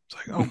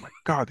 It's like, oh my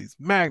God, these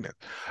magnets.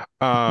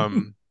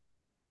 Um,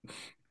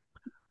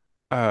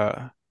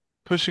 uh,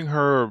 pushing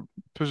her,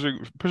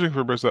 pushing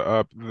Fabrica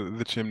up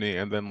the chimney,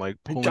 and then like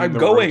I'm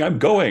going. I'm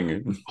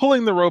going.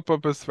 pulling the rope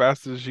up as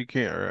fast as she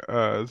can,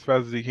 as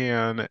fast as he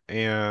can.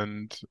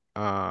 And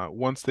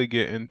once they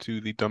get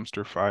into the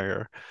dumpster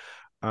fire,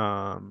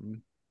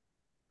 um,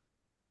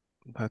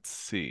 let's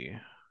see,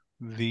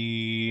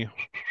 the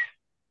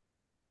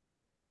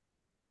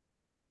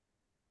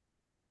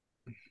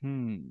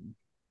hmm,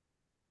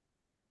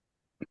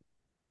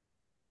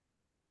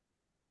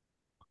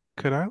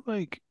 could I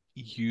like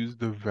use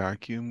the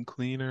vacuum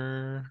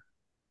cleaner?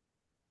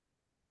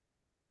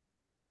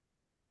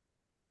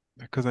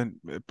 Because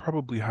it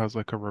probably has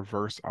like a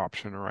reverse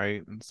option,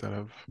 right?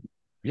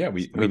 Yeah,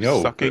 Instead we of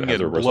know that it sucking, has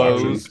a it reverse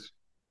option. blows.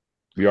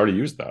 We already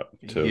used that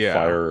to Yeah.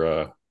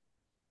 fire.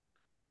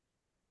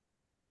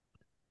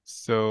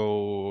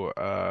 So,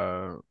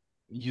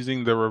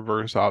 using the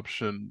reverse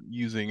option,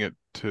 using it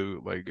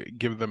to like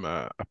give them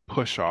a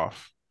push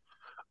off,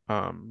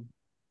 um,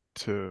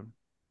 to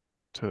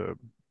to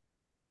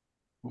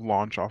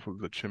launch off of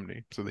the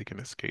chimney so they can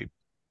escape.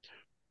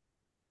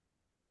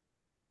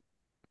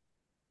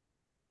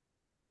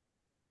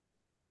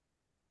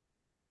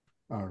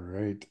 All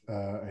right.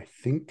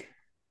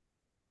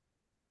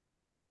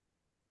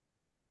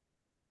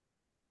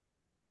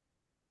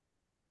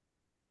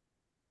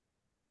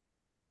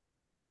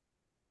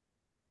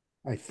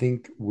 I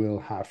think we'll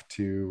have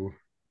to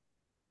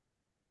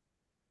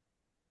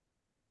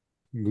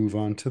move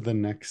on to the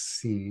next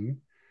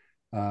scene.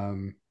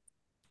 Um,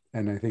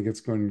 and I think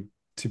it's going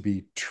to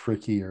be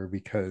trickier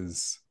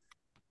because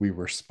we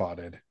were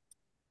spotted.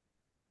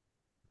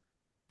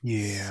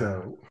 Yeah.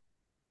 So,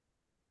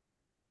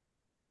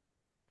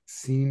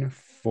 scene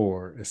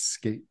 4,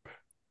 escape.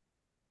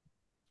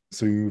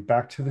 So we move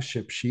back to the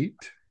ship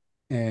sheet,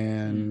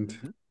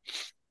 and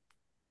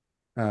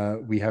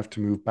Mhm. we have to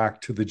move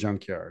back to the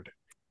junkyard.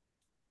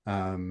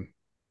 Um,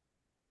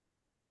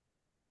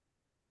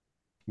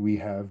 we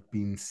have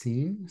been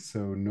seen,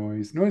 so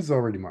noise is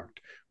already marked.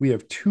 We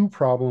have 2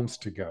 problems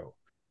to go,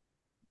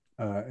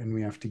 and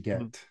we have to Mhm.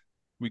 get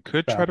We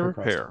could try back to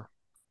across town. repair.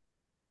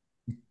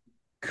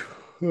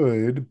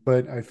 Could,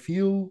 but I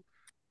feel,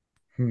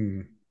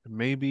 hmm,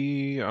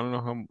 Maybe I don't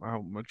know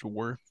how much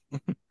worth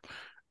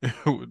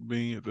it would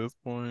be at this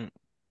point.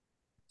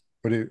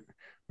 what do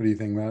you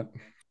think, Matt?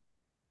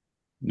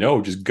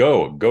 No, just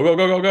go, go, go,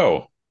 go, go,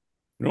 go.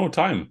 No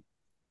time.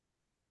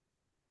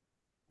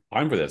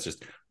 Time for this.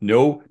 Just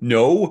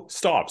no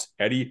stops.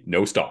 Eddie,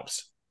 no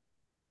stops.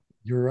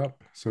 You're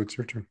up, so it's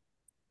your turn.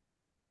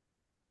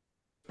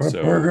 But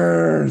So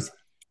burgers,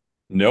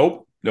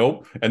 nope.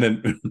 And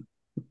then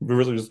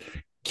Rivers just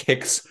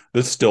kicks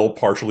the still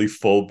partially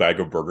full bag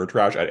of burger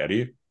trash at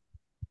Eddie.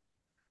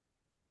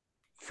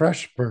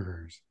 fresh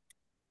burgers,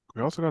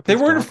 We also got They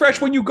this weren't fresh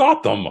document. when you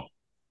got them.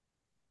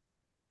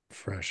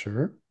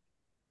 fresher.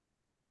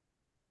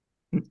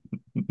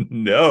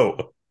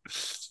 No.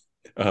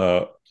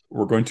 Uh,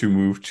 we're going to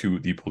move to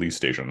the police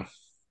station.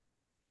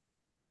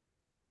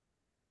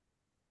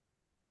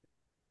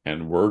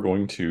 And we're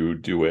going to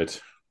do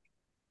it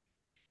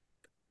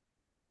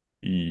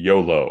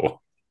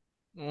YOLO.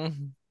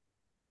 Mhm.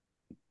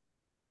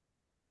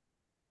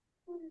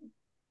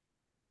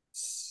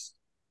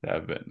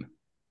 7.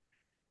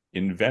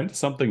 Invent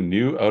something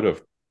new out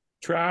of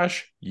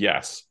trash?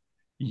 Yes.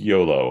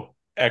 YOLO.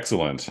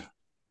 Excellent.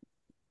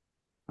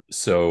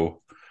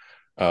 So,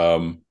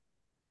 um,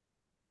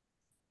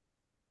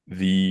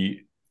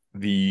 the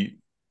the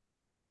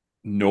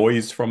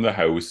noise from the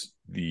house,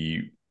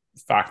 the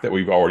fact that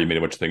we've already made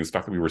a bunch of things, the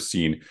fact that we were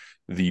seen,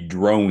 the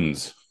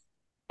drones,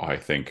 I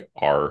think,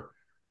 are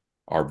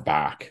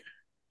back,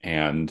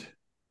 and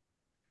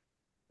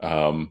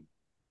um,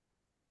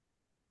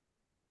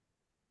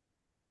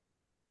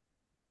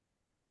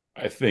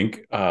 I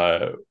think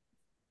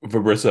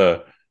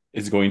Vibrissa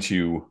is going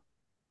to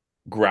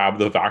grab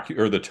the vacuum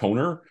or the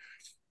toner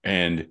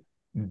and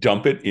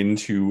dump it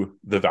into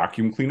the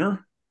vacuum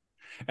cleaner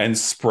and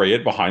spray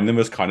it behind them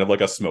as kind of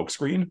like a smoke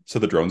screen so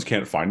the drones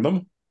can't find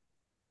them.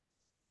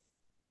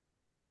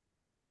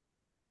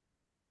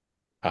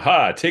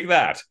 Haha, take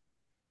that,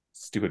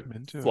 stupid I'm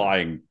into it.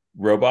 flying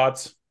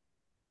robots.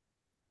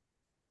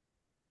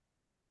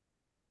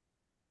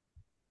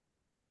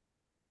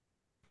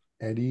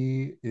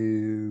 Eddie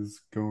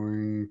is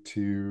going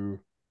to.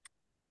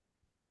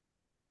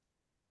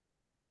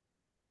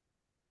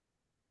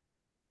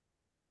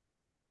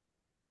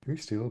 Can we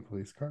steal a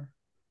police car?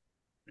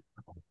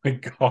 My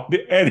God,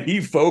 Eddie,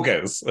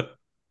 focus.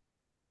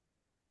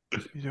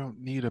 You don't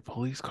need a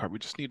police car. We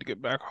just need to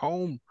get back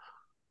home.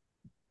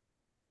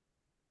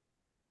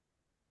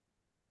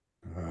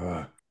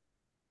 Uh,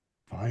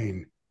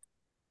 Fine.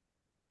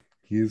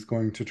 He is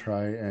going to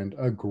try and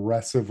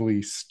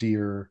aggressively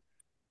steer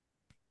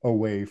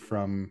away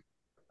from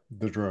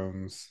the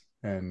drones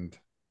and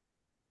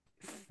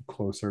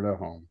closer to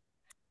home.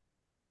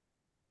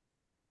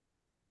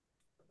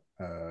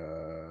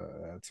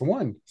 That's a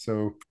one.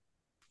 So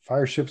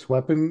fire ships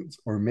weapons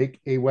or make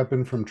a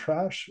weapon from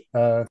trash.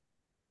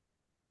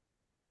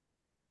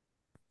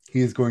 He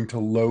is going to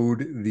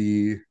load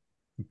the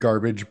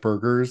garbage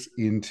burgers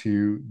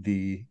into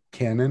the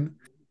cannon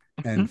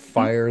and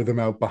fire them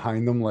out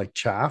behind them like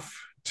chaff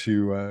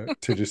to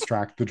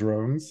distract the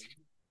drones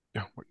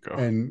Oh my God.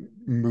 and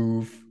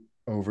move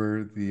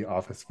over the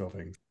office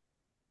buildings.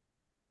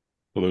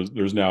 So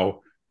there's now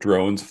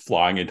drones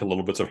flying into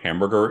little bits of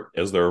hamburger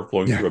as they're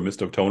flowing Yeah, through a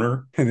mist of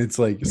toner. and it's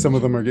like some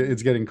of them are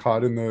it's getting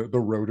caught in the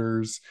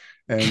rotors,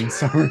 and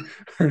some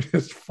are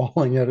just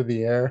falling out of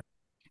the air.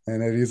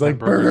 And Eddie's like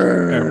Hamburgers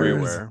burgers.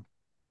 everywhere.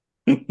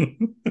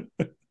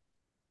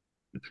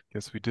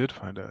 Guess we did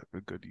find a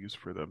good use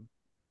for them.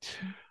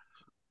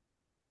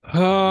 I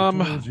told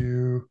Um,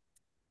 you.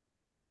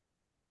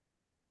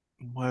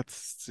 let's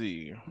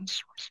see.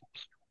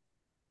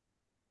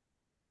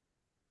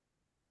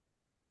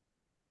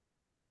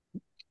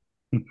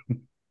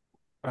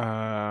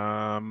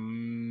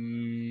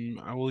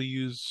 I will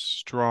use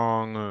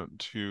strong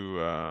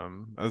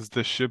to as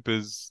the ship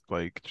is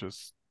like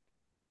just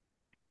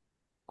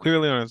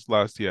clearly on its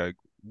last leg,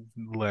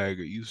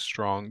 use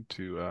strong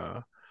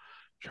to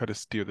try to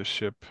steer the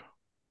ship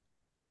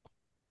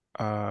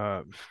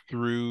uh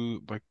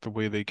through like the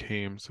way they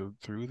came, so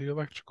through the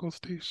electrical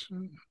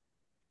substation.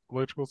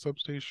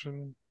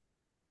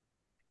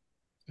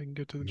 They can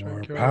get to the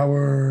More junkyard.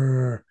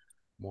 power.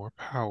 More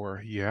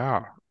power,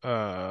 yeah.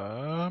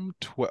 12.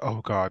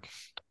 Oh God,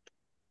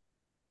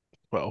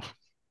 12.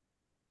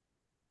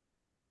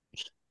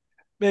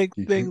 Make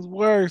You can things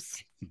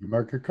worse.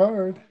 mark your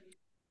card.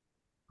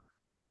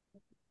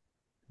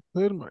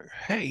 Put my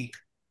hey,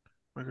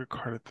 make a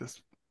card at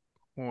this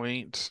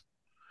point.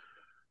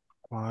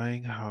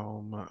 Flying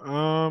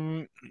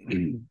home.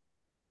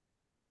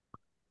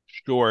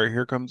 Sure.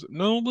 Here comes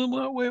no, no,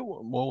 no, wait.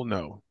 Well,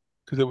 no,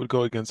 because it would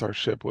go against our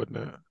ship, wouldn't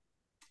it?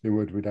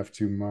 We'd have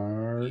to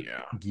mark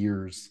Yeah,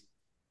 gears.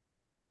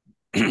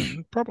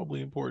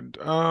 probably important.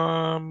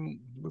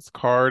 This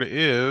card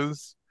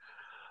is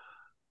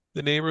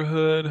the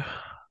neighborhood.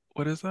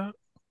 What is that?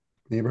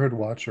 Neighborhood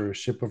watch or a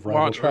ship of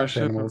rival Watch or trash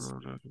ship. animals.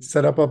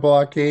 Set up a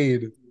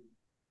blockade.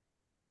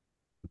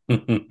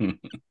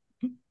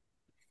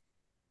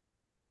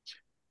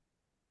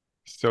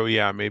 So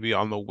yeah, maybe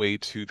on the way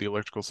to the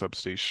electrical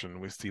substation,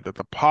 we see that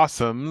the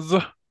possums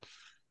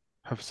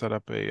have set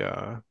up a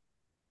uh,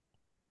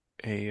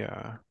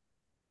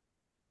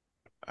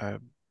 a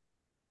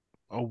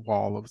a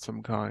wall of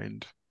some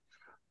kind.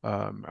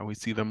 And we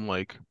see them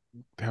like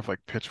they have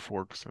like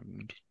pitchforks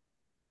and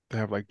they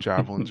have like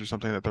javelins or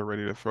something that they're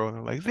ready to throw, and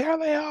they're like, there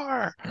they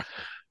are.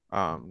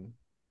 Um,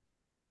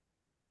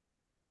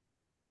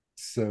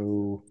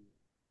 So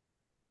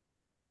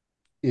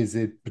is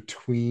it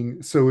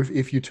between so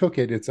if you took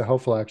it, it's a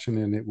helpful action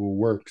and it will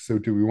work. So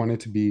do we want it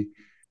to be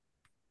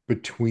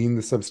between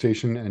the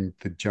substation and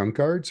the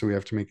junkyard? So we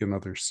have to make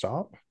another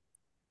stop?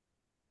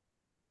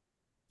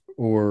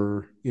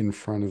 Or in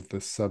front of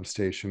the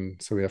substation,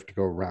 so we have to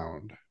go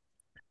around?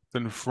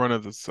 in front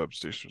of the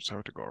substation, so I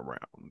have to go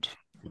around.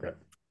 Okay.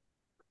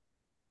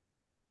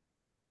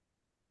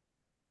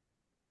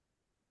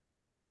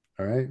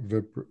 All right.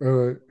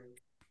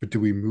 But do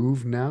we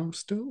move now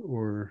still,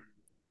 or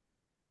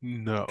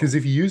because No.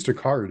 if you used a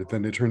card,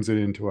 then it turns it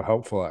into a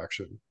helpful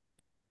action.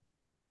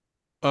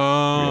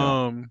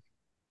 Yeah,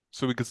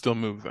 So we could still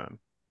move then.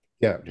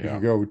 Yeah, we yeah.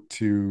 could go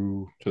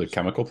to To the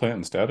chemical plant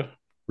instead.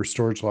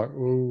 storage lock.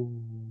 Oh,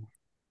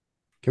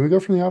 can we go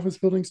from the office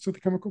buildings to the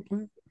chemical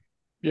plant?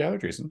 Yeah, they're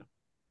decent.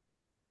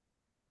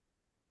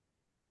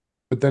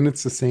 But then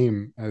it's the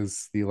same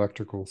as the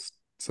electrical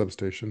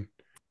substation.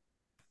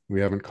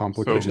 We haven't It's So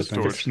complicated just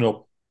things.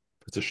 fictional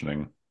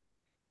positioning.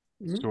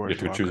 You have storage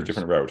to choose a lockers.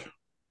 different route.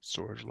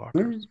 Storage Mm.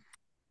 lockers.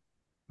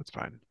 That's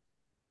fine.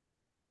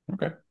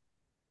 Okay.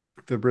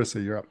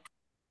 Vibrissa, you're up.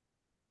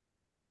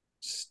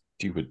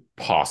 Stupid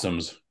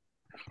possums.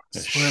 I I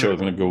swear show they're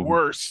them the to go.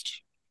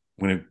 worst.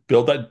 I'm going to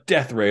build that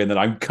death ray, and then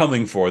I'm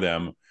coming for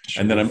them. And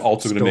Should then I'm have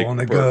also going to stolen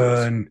make a burgers.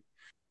 gun.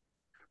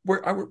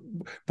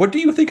 What do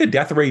you think a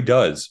death ray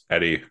does,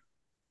 Eddie?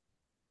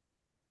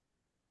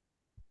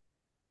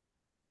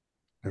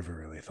 Never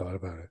really thought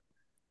about it.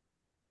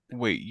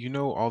 Wait, you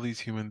know all these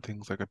human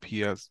things like a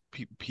PS,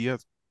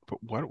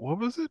 but what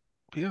was it?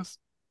 PS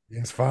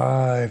Yes,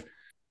 five.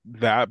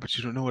 that, but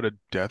you don't know what a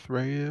death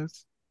ray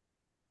is?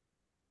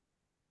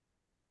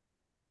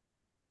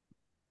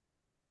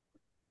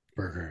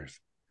 burgers.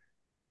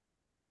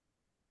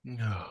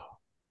 No.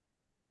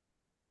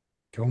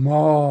 Kill them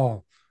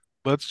all.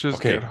 Let's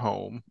just get Okay,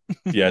 home.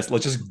 yes,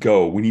 let's just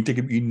go. We need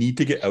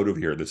to get out of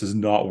here. This is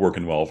not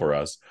working well for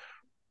us.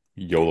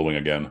 YOLOing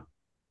again.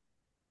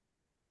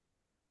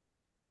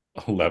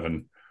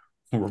 11.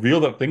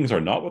 Reveal that things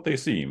are not what they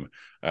seem.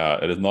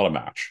 It is not a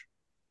match.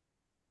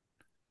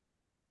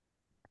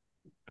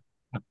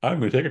 I'm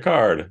going to take a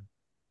card.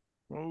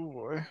 Oh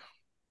boy.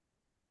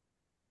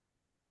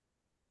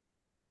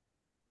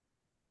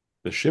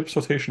 The ship's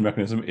rotation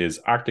mechanism is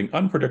acting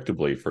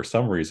unpredictably for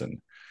some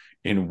reason.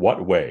 In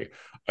what way?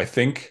 I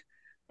think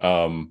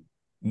um,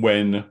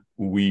 when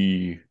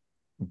we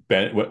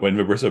when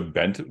Vibrissa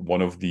bent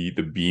one of the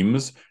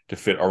beams to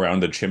fit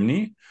around the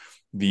chimney,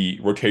 the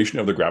rotation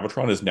of the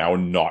gravitron is now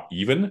not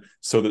even,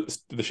 so that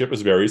the ship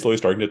is very slowly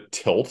starting to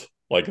tilt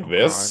like Oh God.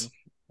 this.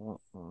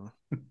 Uh-uh.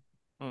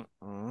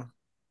 Uh-uh.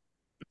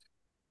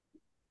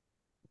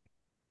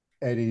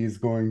 Eddie's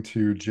going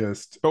to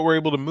just, But we're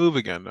able to move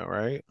again though,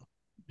 right?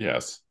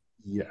 Yes,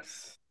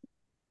 yes.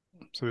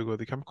 So we go to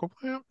the chemical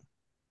plant.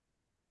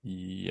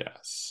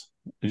 yes.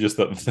 It's just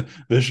that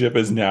the ship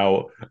is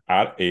now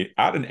at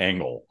an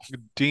angle,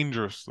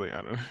 Dangerously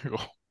out of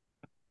angle.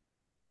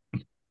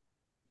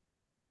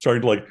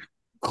 starting to like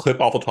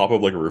clip off the top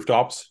of like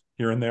rooftops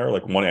here and there.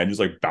 Like one edge is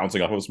like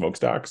bouncing off of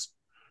smokestacks.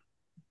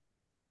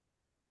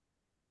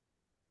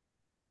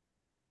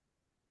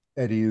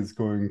 Eddie is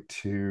going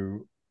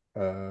to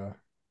uh,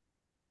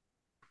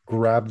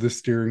 grab the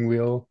steering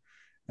wheel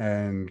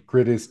and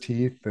grit his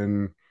teeth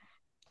and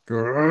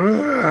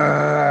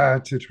go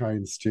to try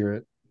and steer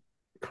it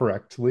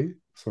correctly.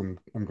 So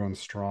I'm going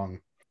strong.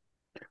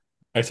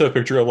 I saw a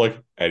picture of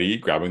like Eddie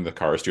grabbing the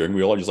car steering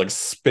wheel and just like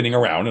spinning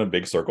around in a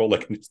big circle.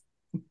 Like,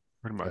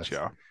 Pretty much, That's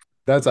yeah.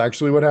 that's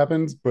actually what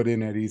happens, but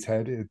in Eddie's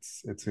head,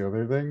 it's the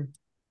other thing.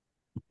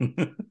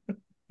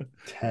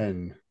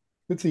 10.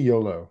 It's a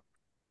YOLO.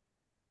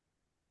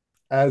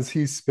 As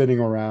he's spinning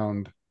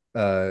around,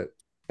 uh,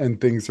 and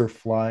things are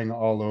flying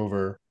all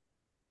over,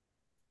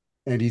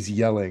 and he's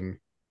yelling,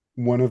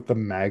 one of the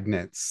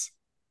magnets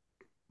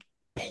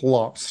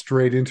plops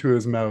straight into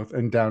his mouth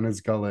and down his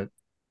gullet,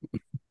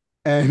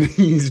 and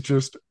he's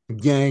just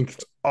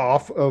yanked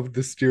off of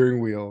the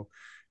steering wheel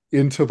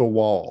into the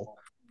wall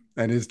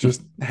and is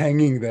just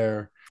hanging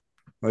there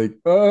like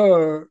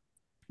uh,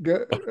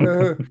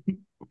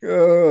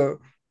 uh.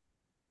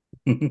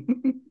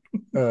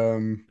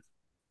 um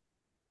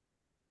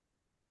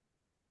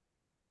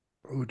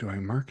oh, do I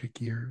mark a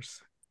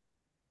gears?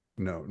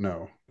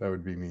 No, that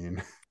would be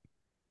mean.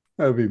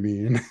 That would be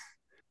mean.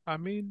 I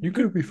mean, you It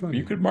could would be you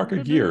funny. could we mark a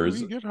could do. We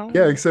gears. get Yeah, home.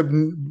 except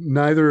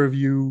neither of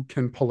you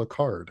can pull a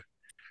card.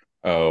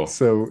 Oh,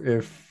 So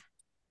if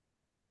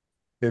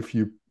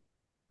you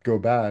go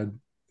bad,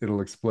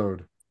 it'll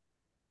explode.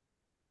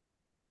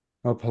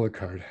 I'll pull a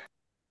card.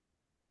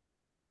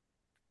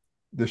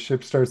 The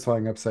ship starts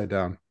flying upside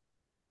down.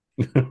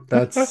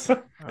 That's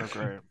Oh,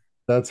 great.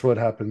 that's what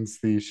happens.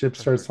 The ship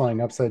starts Perfect.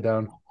 flying upside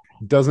down.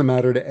 Doesn't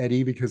matter to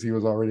Eddie because he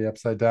was already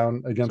upside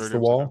down It's against already the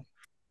upside down. wall.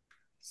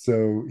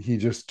 So he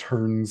just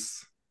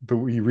turns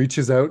he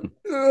reaches out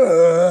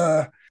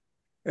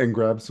and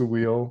grabs the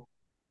wheel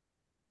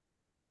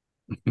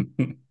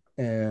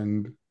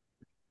and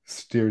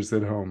steers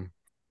it home.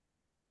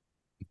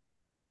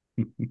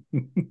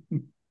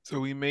 So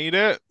we made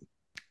it.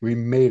 We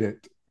made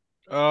it.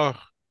 Oh,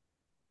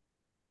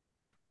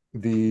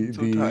 The I'm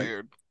so the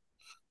tired.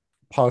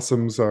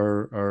 possums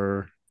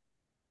are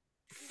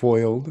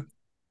foiled.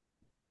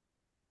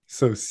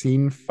 So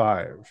scene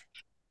 5.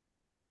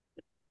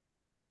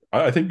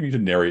 I think you need to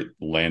narrate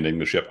landing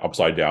the ship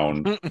upside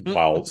down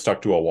while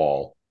stuck to a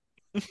wall.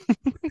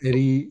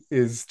 Eddie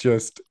is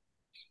just,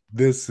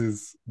 this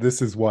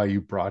is why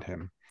you brought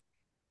him.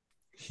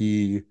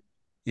 He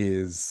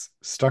is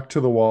stuck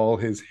to the wall.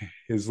 His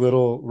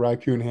little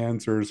raccoon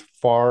hands are as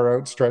far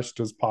outstretched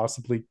as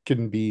possibly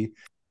can be.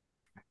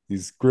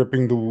 He's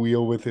gripping the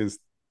wheel with his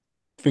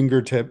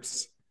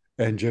fingertips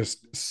and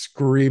just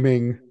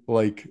screaming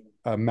like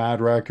a mad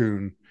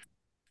raccoon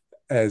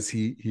as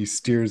he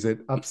steers it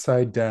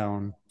upside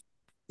down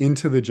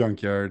into the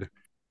junkyard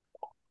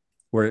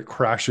where it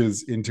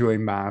crashes into a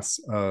mass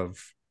of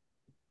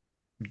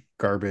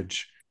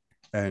garbage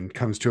and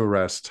comes to a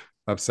rest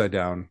upside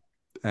down.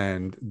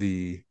 And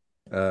the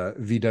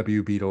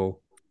VW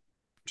Beetle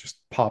just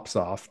pops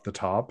off the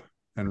top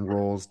and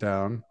rolls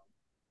down.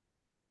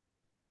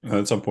 And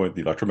at some point,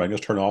 the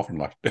electromagnets turn off and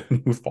like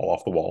fall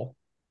off the wall.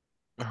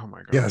 Oh my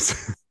God.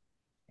 Yes.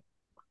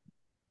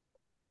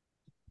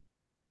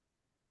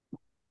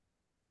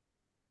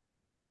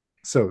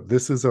 So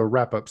this is a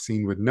wrap-up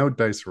scene with no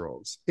dice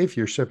rolls. If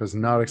your ship has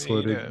We not made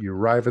exploded, it. you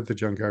arrive at the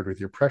junkyard with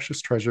your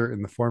precious treasure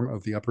in the form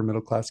of the upper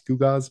middle class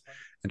gewgaws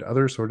and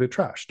other assorted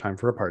trash. Time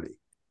for a party.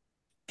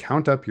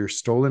 Count up your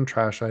stolen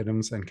trash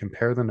items and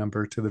compare the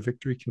number to the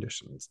victory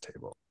conditions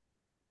table.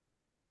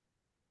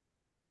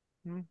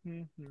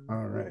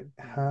 All right.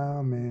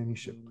 How many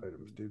ship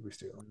items did we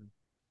steal?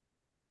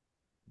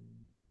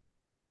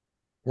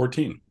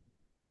 14.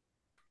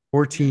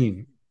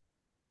 14.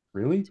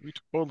 Really? So we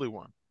totally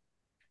won.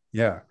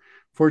 Yeah.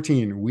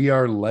 14. We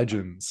are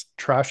legends.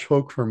 Trash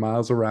folk for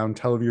miles around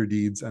tell of your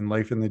deeds, and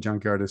life in the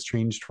junkyard has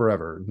changed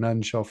forever.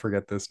 None shall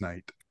forget this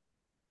night.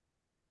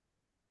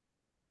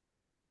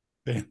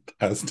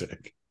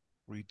 Fantastic.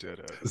 We did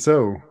it.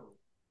 So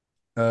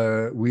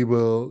we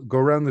will go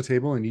around the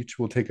table and each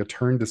will take a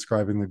turn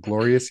describing the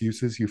glorious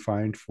uses you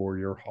find for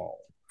your haul.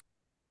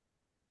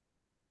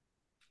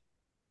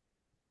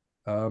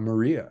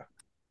 Maria.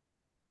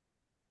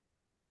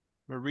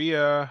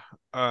 Maria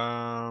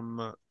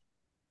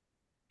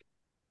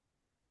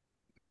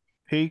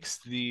takes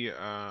the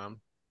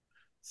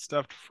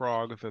stuffed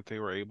frog that they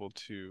were able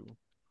to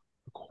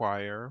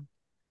acquire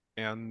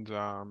and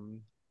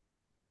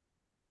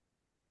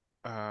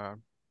uh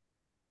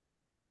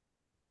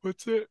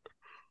puts it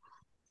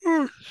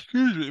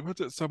excuse me,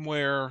 puts it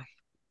somewhere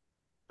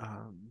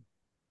um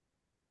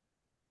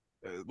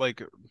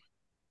like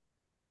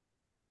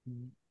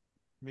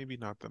maybe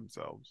not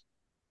themselves.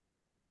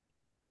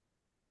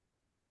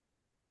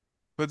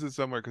 Puts it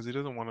somewhere because he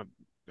doesn't want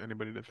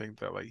anybody to think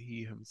that like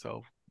he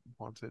himself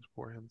wants it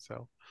for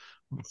himself.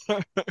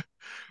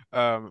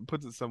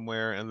 Puts it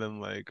somewhere and then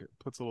like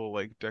puts a little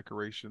like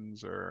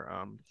decorations or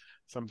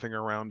something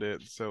around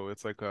it so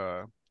it's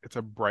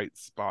a bright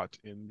spot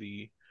in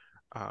the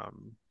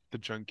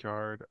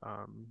junkyard.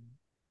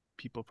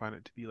 People find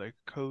it to be like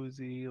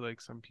cozy, like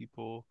some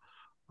people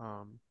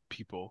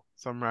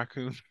some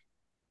raccoons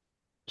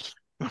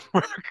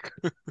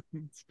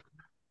raccoons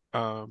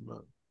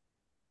um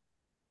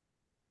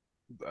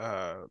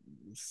uh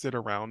sit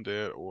around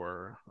it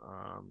or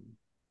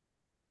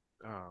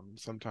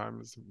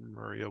sometimes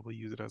Maria will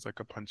use it as like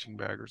a punching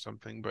bag or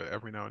something, but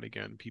every now and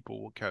again,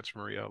 people will catch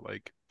Maria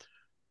like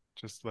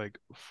just like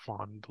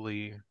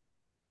fondly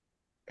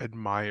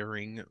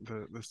admiring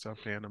the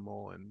stuffed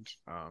animal, and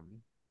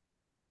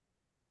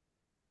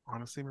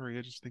honestly,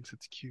 Maria just thinks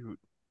it's cute.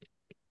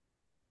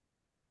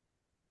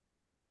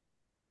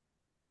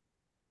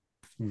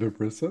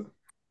 Vibrissa.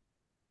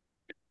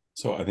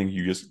 So I think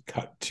you just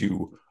cut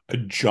to a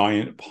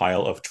giant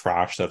pile of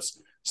trash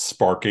that's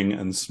sparking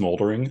and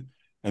smoldering.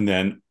 And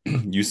then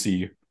you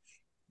see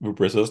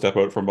Brissa step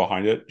out from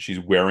behind it. She's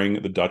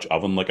wearing the Dutch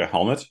oven like a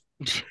helmet.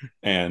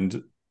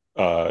 And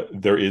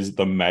there is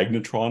the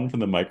magnetron from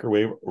the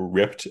microwave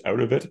ripped out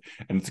of it.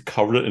 And it's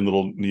covered in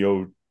little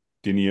neodymium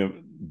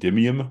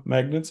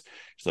magnets.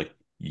 She's like,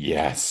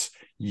 yes,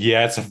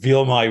 yes,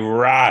 feel my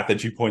wrath.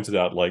 And she points it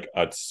out like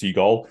a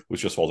seagull,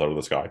 which just falls out of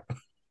the sky.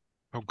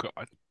 Oh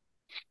God.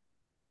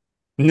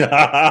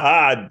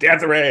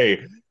 Death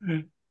ray.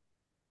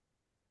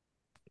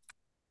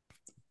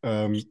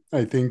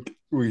 I think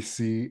we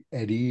see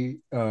Eddie.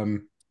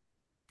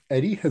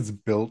 Eddie has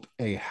built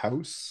a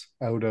house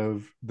out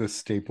of the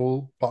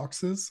staple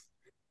boxes.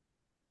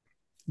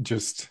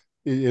 Just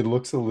it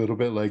looks a little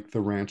bit like the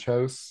ranch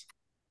house,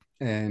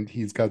 and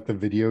he's got the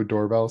video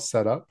doorbell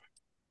set up.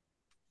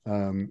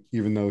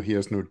 Even though he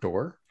has no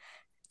door,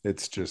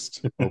 it's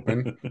just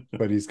open,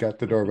 but he's got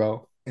the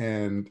doorbell,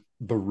 and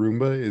the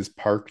Roomba is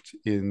parked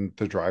in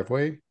the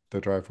driveway. The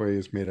driveway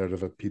is made out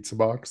of a pizza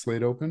box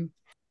laid open,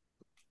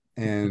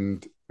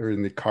 and or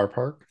in the car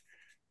park.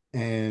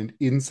 And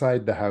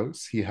inside the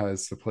house, he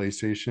has the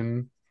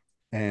PlayStation,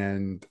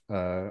 and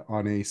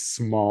on a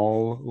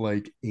small,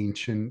 like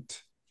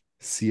ancient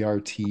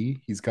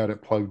CRT, he's got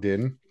it plugged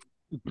in,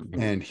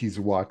 and he's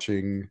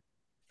watching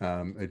a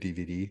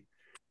DVD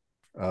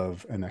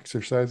of an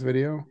exercise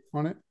video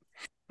on it,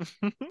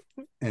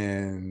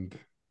 and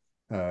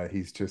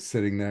he's just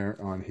sitting there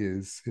on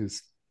his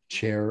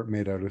chair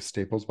made out of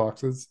Staples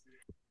boxes,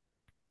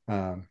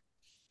 um,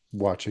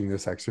 watching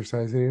this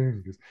exercise here.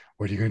 He goes,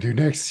 "What are you gonna do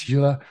next,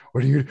 Sheila?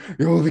 What are you gonna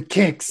do? Oh, the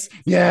kicks.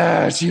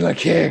 Yeah, Sheila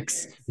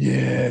kicks.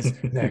 Yes.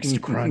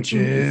 Next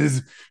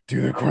crunches.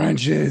 Do the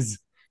crunches."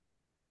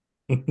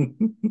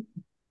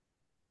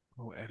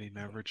 Oh, Eddie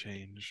never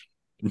changed.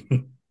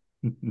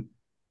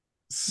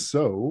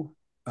 So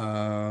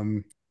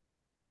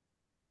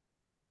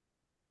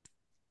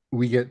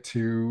we get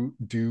to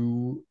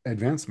do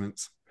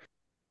advancements.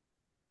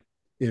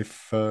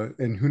 If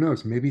and who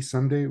knows, maybe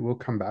someday we'll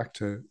come back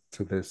to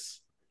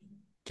this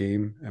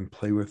game and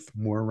play with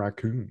more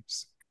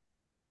raccoons.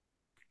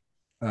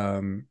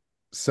 Um,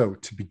 so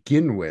to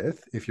begin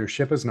with, if your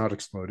ship has not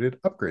exploded,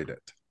 upgrade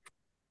it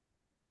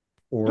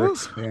or Whew,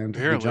 expand the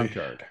barely.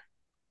 junkyard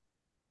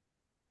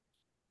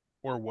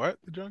Or what?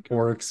 The junkyard?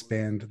 or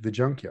expand the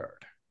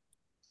junkyard.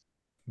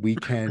 We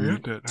can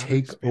Expand it, not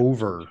take expand the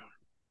over junkyard.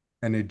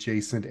 an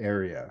adjacent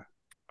area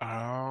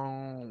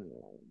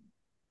Oh.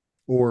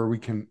 or we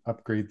can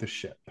upgrade the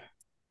ship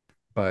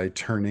by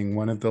turning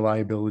one of the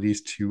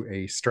liabilities to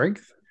a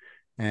strength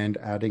and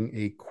adding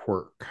a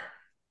quirk.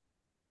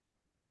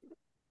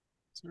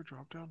 Is there a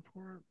drop down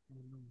for it?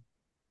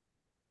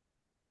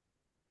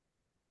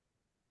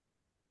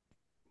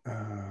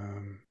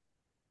 Um,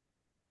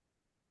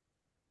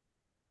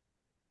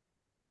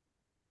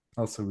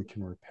 Also, we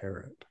can repair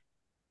it.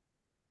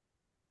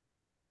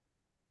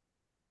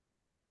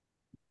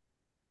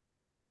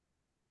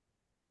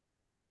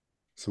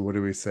 So, what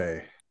do we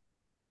say?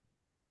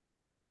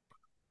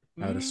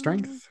 Out of Mm,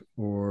 strength,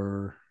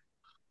 or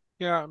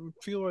yeah, I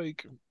feel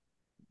like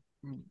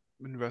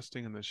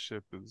investing in the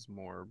ship is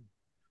more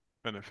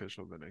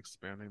beneficial than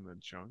expanding the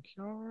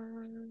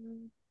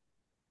junkyard.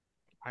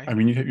 I I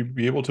mean, you'd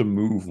be able to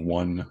move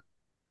one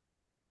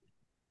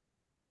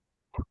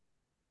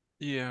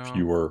yeah.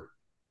 fewer.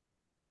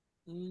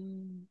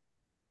 Mm,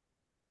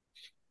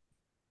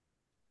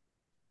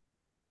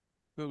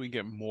 but we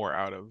get more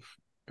out of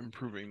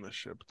improving the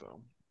ship,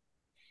 though.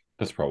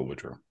 That's probably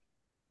true.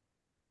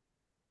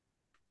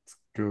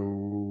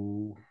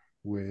 go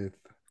with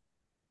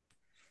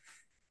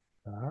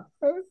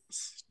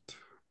fast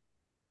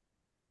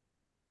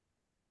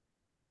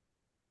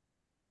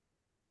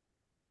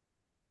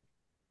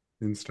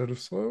instead of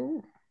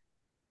slow.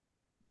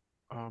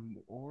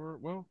 Or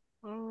well,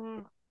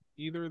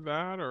 either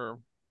that or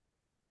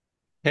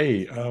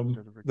Hey,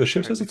 instead of the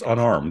ship says tightly it's fastened.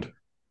 unarmed.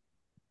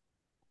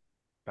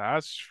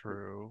 That's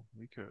true.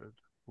 We could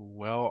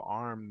well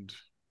armed,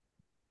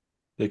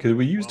 Because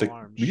we used well a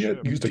armed we had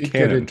ship. You used a did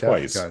get a cannon death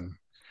twice. gun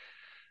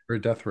or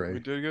a death We ray.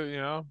 did get,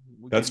 yeah,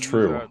 we could That's use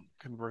true. that,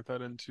 convert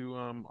that into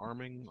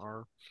arming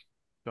our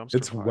dumpster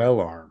It's fire. well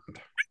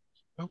armed.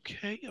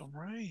 Okay, all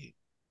right.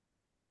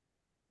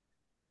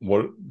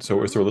 What?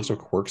 So is there a list of Ooh.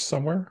 quirks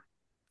somewhere?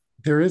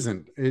 There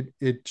isn't.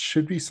 It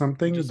should be You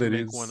something just that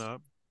make one is,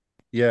 up.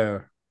 yeah.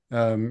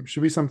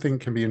 Should be something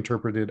can be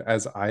interpreted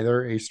as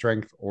either a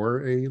strength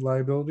or a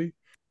liability,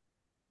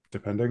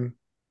 depending.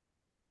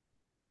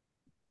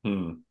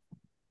 Hmm.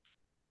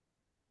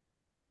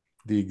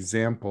 The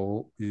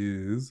example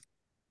is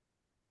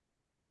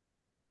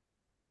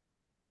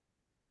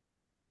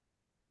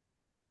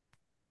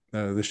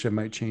the ship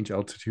might change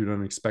altitude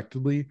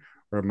unexpectedly,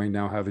 or it might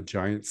now have a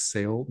giant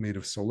sail made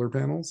of solar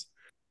panels,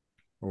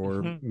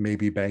 or Mhm.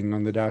 maybe banging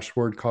on the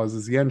dashboard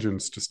causes the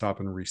engines to stop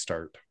and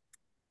restart.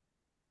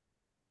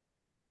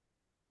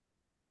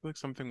 Like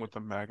something with the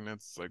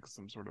magnets, like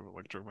some sort of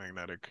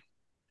electromagnetic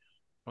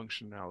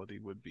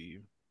functionality would be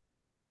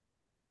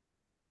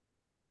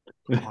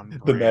on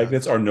The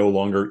magnets brand. are no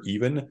longer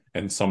even,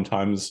 and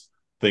sometimes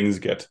things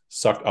get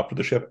sucked up to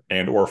the ship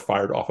and or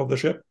fired off of the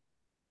ship.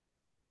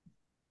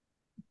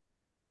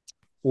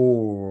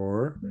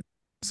 Or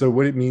so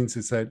what it means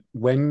is that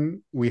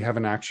when we have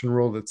an action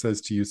roll that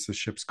says to use the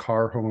ship's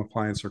car, home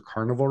appliance, or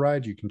carnival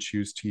ride, you can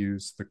choose to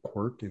use the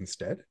quirk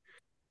instead.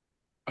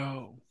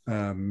 Oh,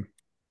 Um,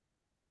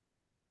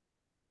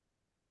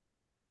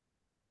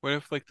 what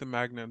if like the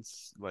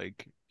magnets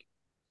like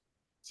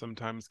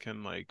sometimes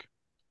can like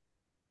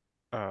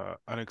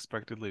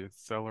unexpectedly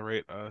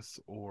accelerate us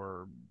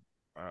or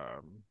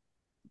um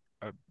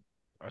a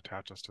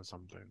attach us to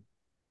something?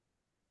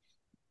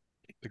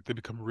 Like they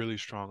become really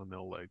strong and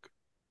they'll like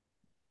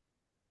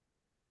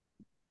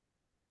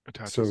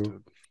attach us so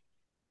to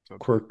something.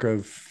 quirk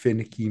of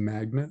finicky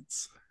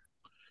magnets.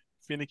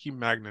 Finicky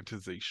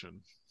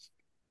magnetization.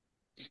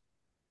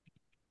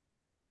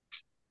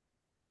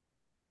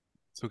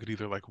 So it could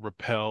either like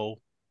repel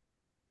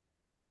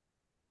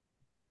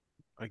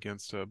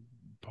against a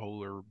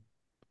polar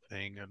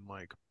thing and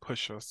like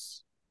push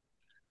us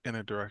in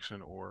a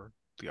direction or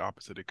the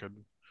opposite. It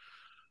could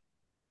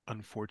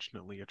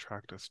unfortunately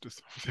attract us to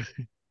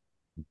something.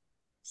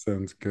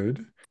 Sounds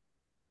good.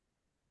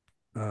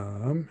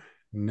 Um,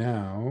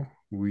 Now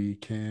we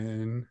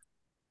can,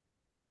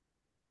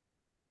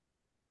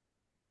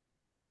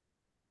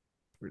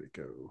 where'd it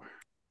go?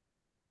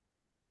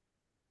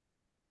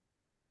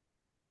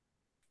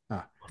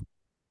 Ah,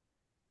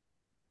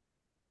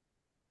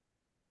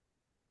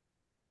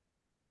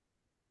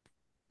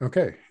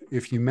 okay.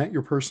 If you met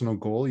your personal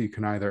goal, you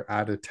can either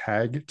add a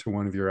tag to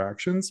one of your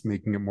actions,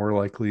 making it more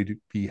likely to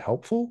be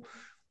helpful,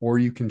 or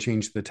you can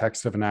change the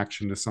text of an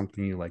action to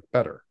something you like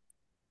better.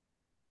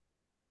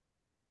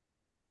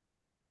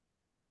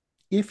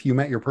 If you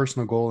met your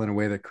personal goal in a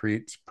way that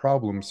creates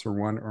problems for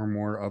one or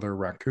more other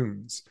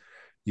raccoons,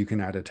 you can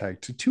add a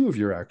tag to two of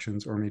your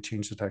actions or may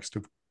change the text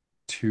of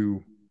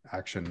two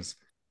actions,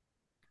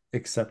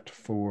 except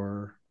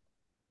for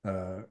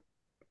uh,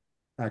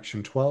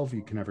 action 12.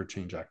 You can never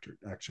change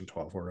action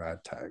 12 or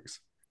add tags.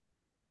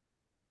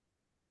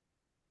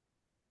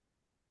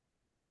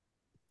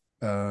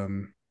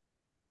 Um,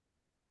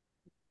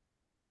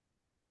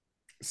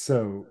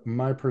 so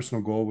my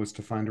personal goal was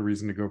to find a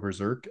reason to go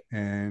berserk,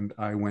 and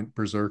I went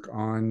berserk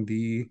on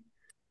the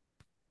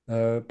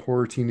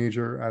poor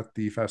teenager at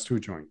the fast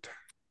food joint.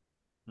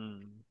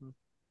 Mhm.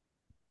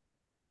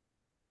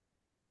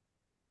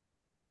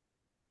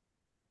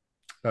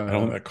 I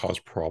don't think Uh, that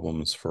caused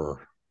problems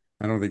for.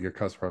 I don't think it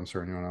caused problems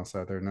for anyone else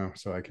out there. No,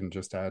 so I can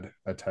just add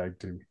a tag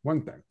to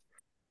one thing.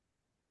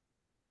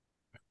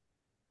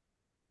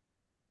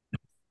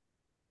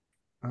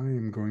 I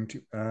am going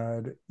to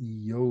add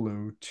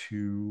YOLO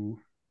to.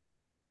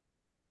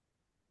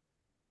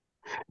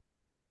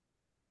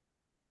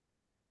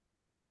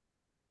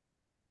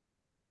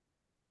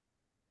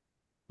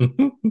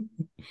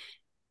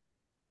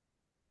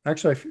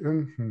 Actually,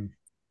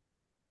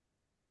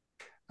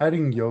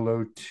 adding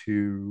YOLO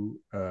to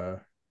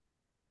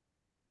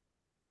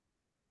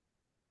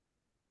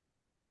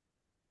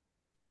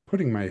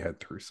putting my head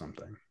through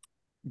something.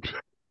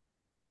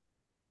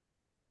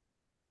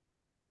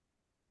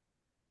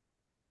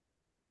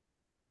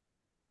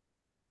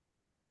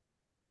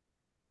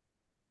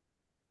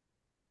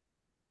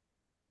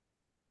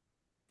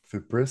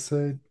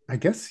 Vibrissa, I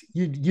guess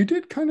you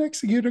did kind of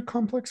execute a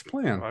complex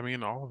plan. I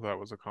mean, all of that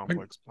was a Like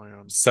complex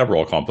plan.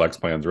 several complex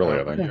plans, really.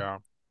 I think. Yeah.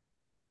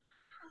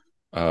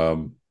 Yeah.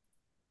 Um,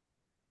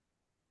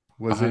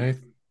 Was it? I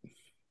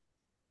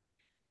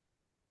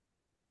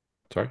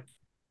sorry.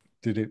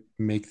 Did it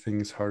make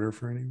things harder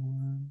for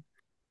anyone?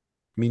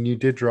 I mean, you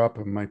did drop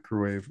a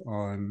microwave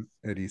on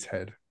Eddie's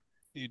head.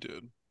 You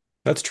did.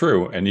 That's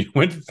true, and you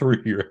went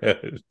through your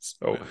head.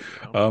 So,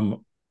 Yeah.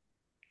 um,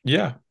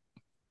 yeah,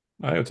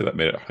 I would say that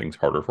made things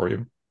harder for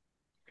you.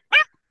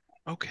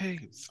 Okay.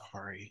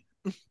 Sorry.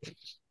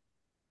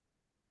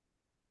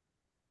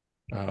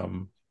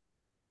 Um,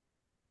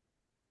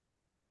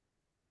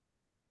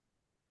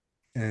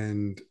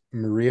 And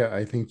Maria,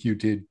 I think you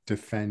did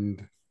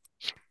defend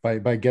by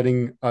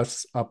getting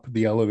us up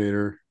the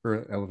elevator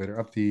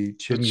up the The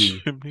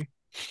chimney chimney.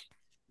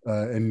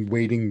 and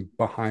waiting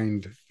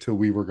behind till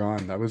we were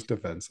gone. That was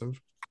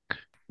defensive. It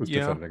was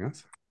Yeah. defending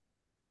us.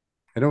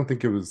 I don't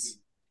think it was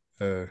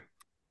uh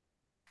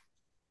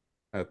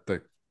at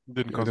the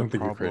Didn't I cause a don't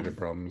think it created problem.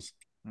 problems.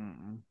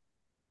 Mm-mm.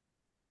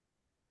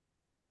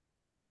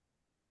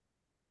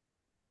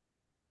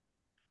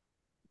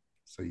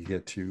 So you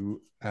get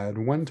to add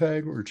one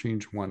tag or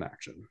change one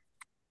action.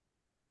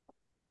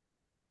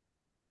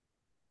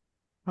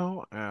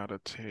 I'll add a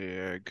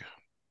tag.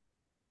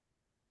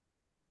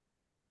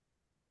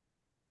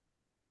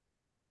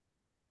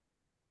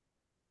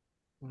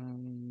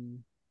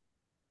 Mm.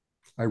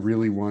 I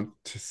really want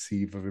to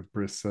see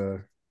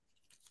Vibrissa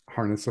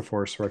harness a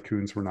force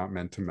raccoons were not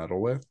meant to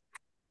meddle with.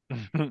 I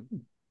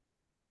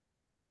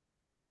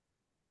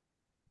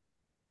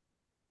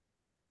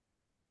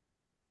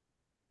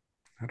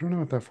don't know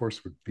what that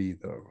force would be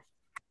though.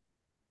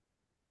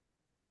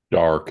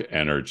 dark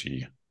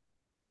energy.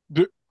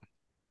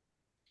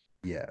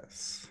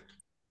 Yes.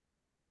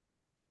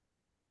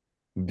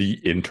 The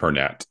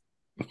internet.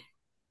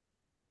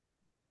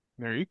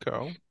 There you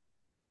go.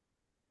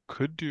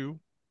 Could do.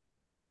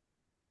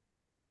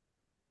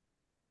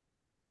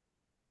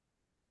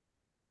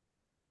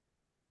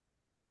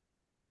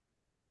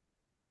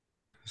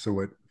 So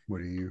what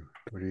are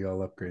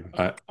y'all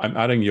upgrading? I'm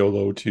adding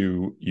YOLO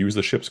to use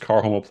the ship's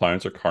car, home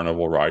appliance, or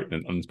carnival ride in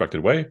an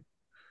uninspected way.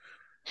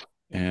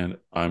 And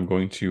I'm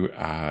going to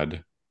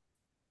add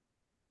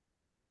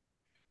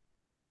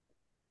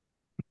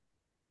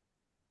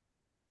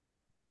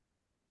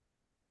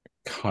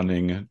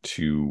cunning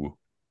to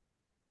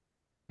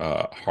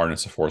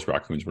harness a force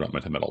raccoons we're not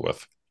meant to meddle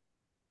with.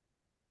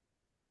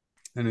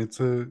 And that's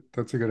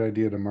a good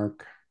idea to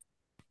mark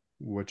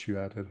what you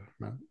added,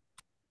 Matt.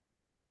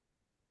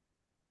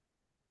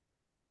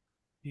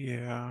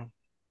 Yeah.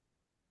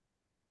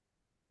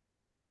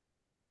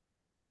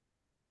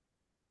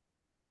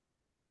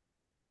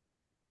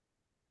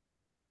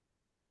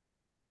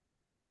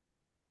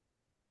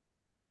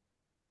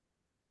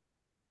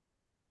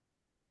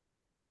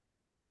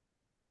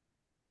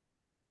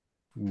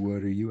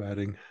 What are you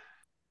adding?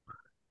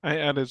 I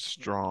added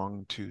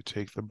strong to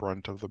take the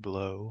brunt of the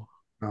blow.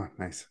 Oh,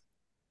 nice.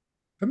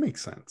 That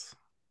makes sense.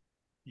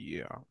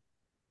 Yeah.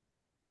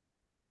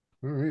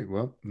 All right.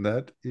 Well,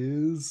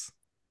 that's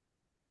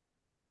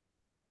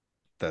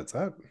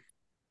that.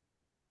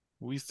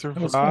 We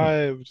That was fun.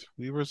 survived.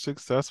 We were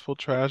successful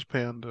trash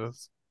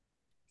pandas.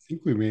 I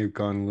think we may have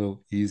gone a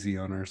little easy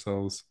on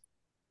ourselves.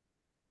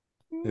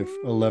 If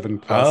Mm, 11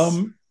 plus,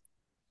 Um,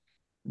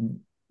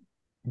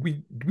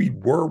 we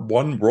were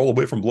one roll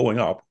away from blowing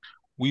up,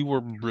 we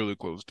were really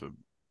close to.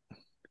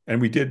 and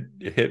we did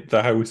hit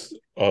the house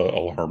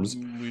alarms.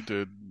 We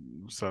did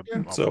set yeah.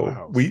 off the So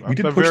house we at did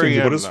the push very things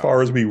about end, as far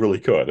though. as we really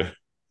could.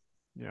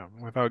 Yeah,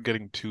 without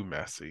getting too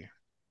messy.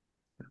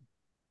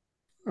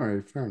 All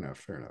right. Fair enough.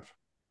 Fair enough.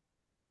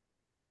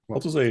 I'll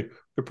Well, just say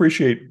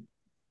appreciate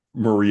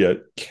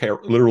Maria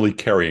literally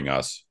carrying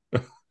us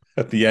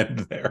at the end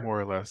there. More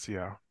or less,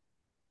 yeah.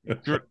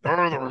 Get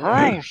out of the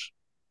house!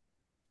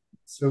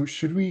 so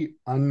should we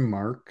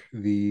unmark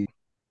the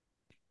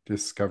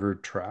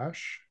discovered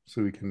trash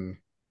so we can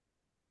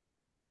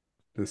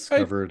I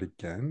discover it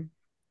again?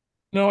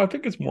 No, I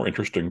think it's more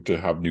interesting to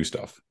have new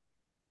stuff.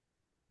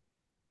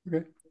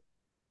 Okay.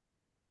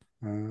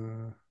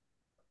 Uh,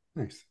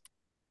 nice.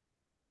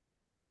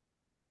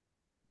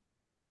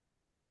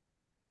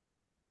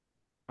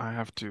 I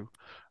have to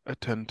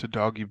attend to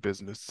doggy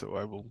business, so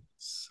I will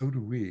So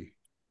do we.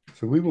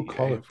 So we will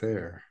call it behave.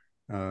 there.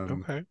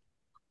 Um, Okay.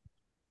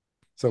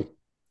 so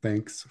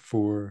thanks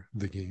for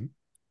the game.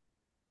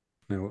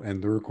 Now we'll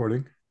end the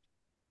recording.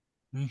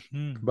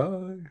 Mm-hmm.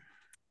 Goodbye.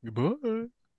 Goodbye.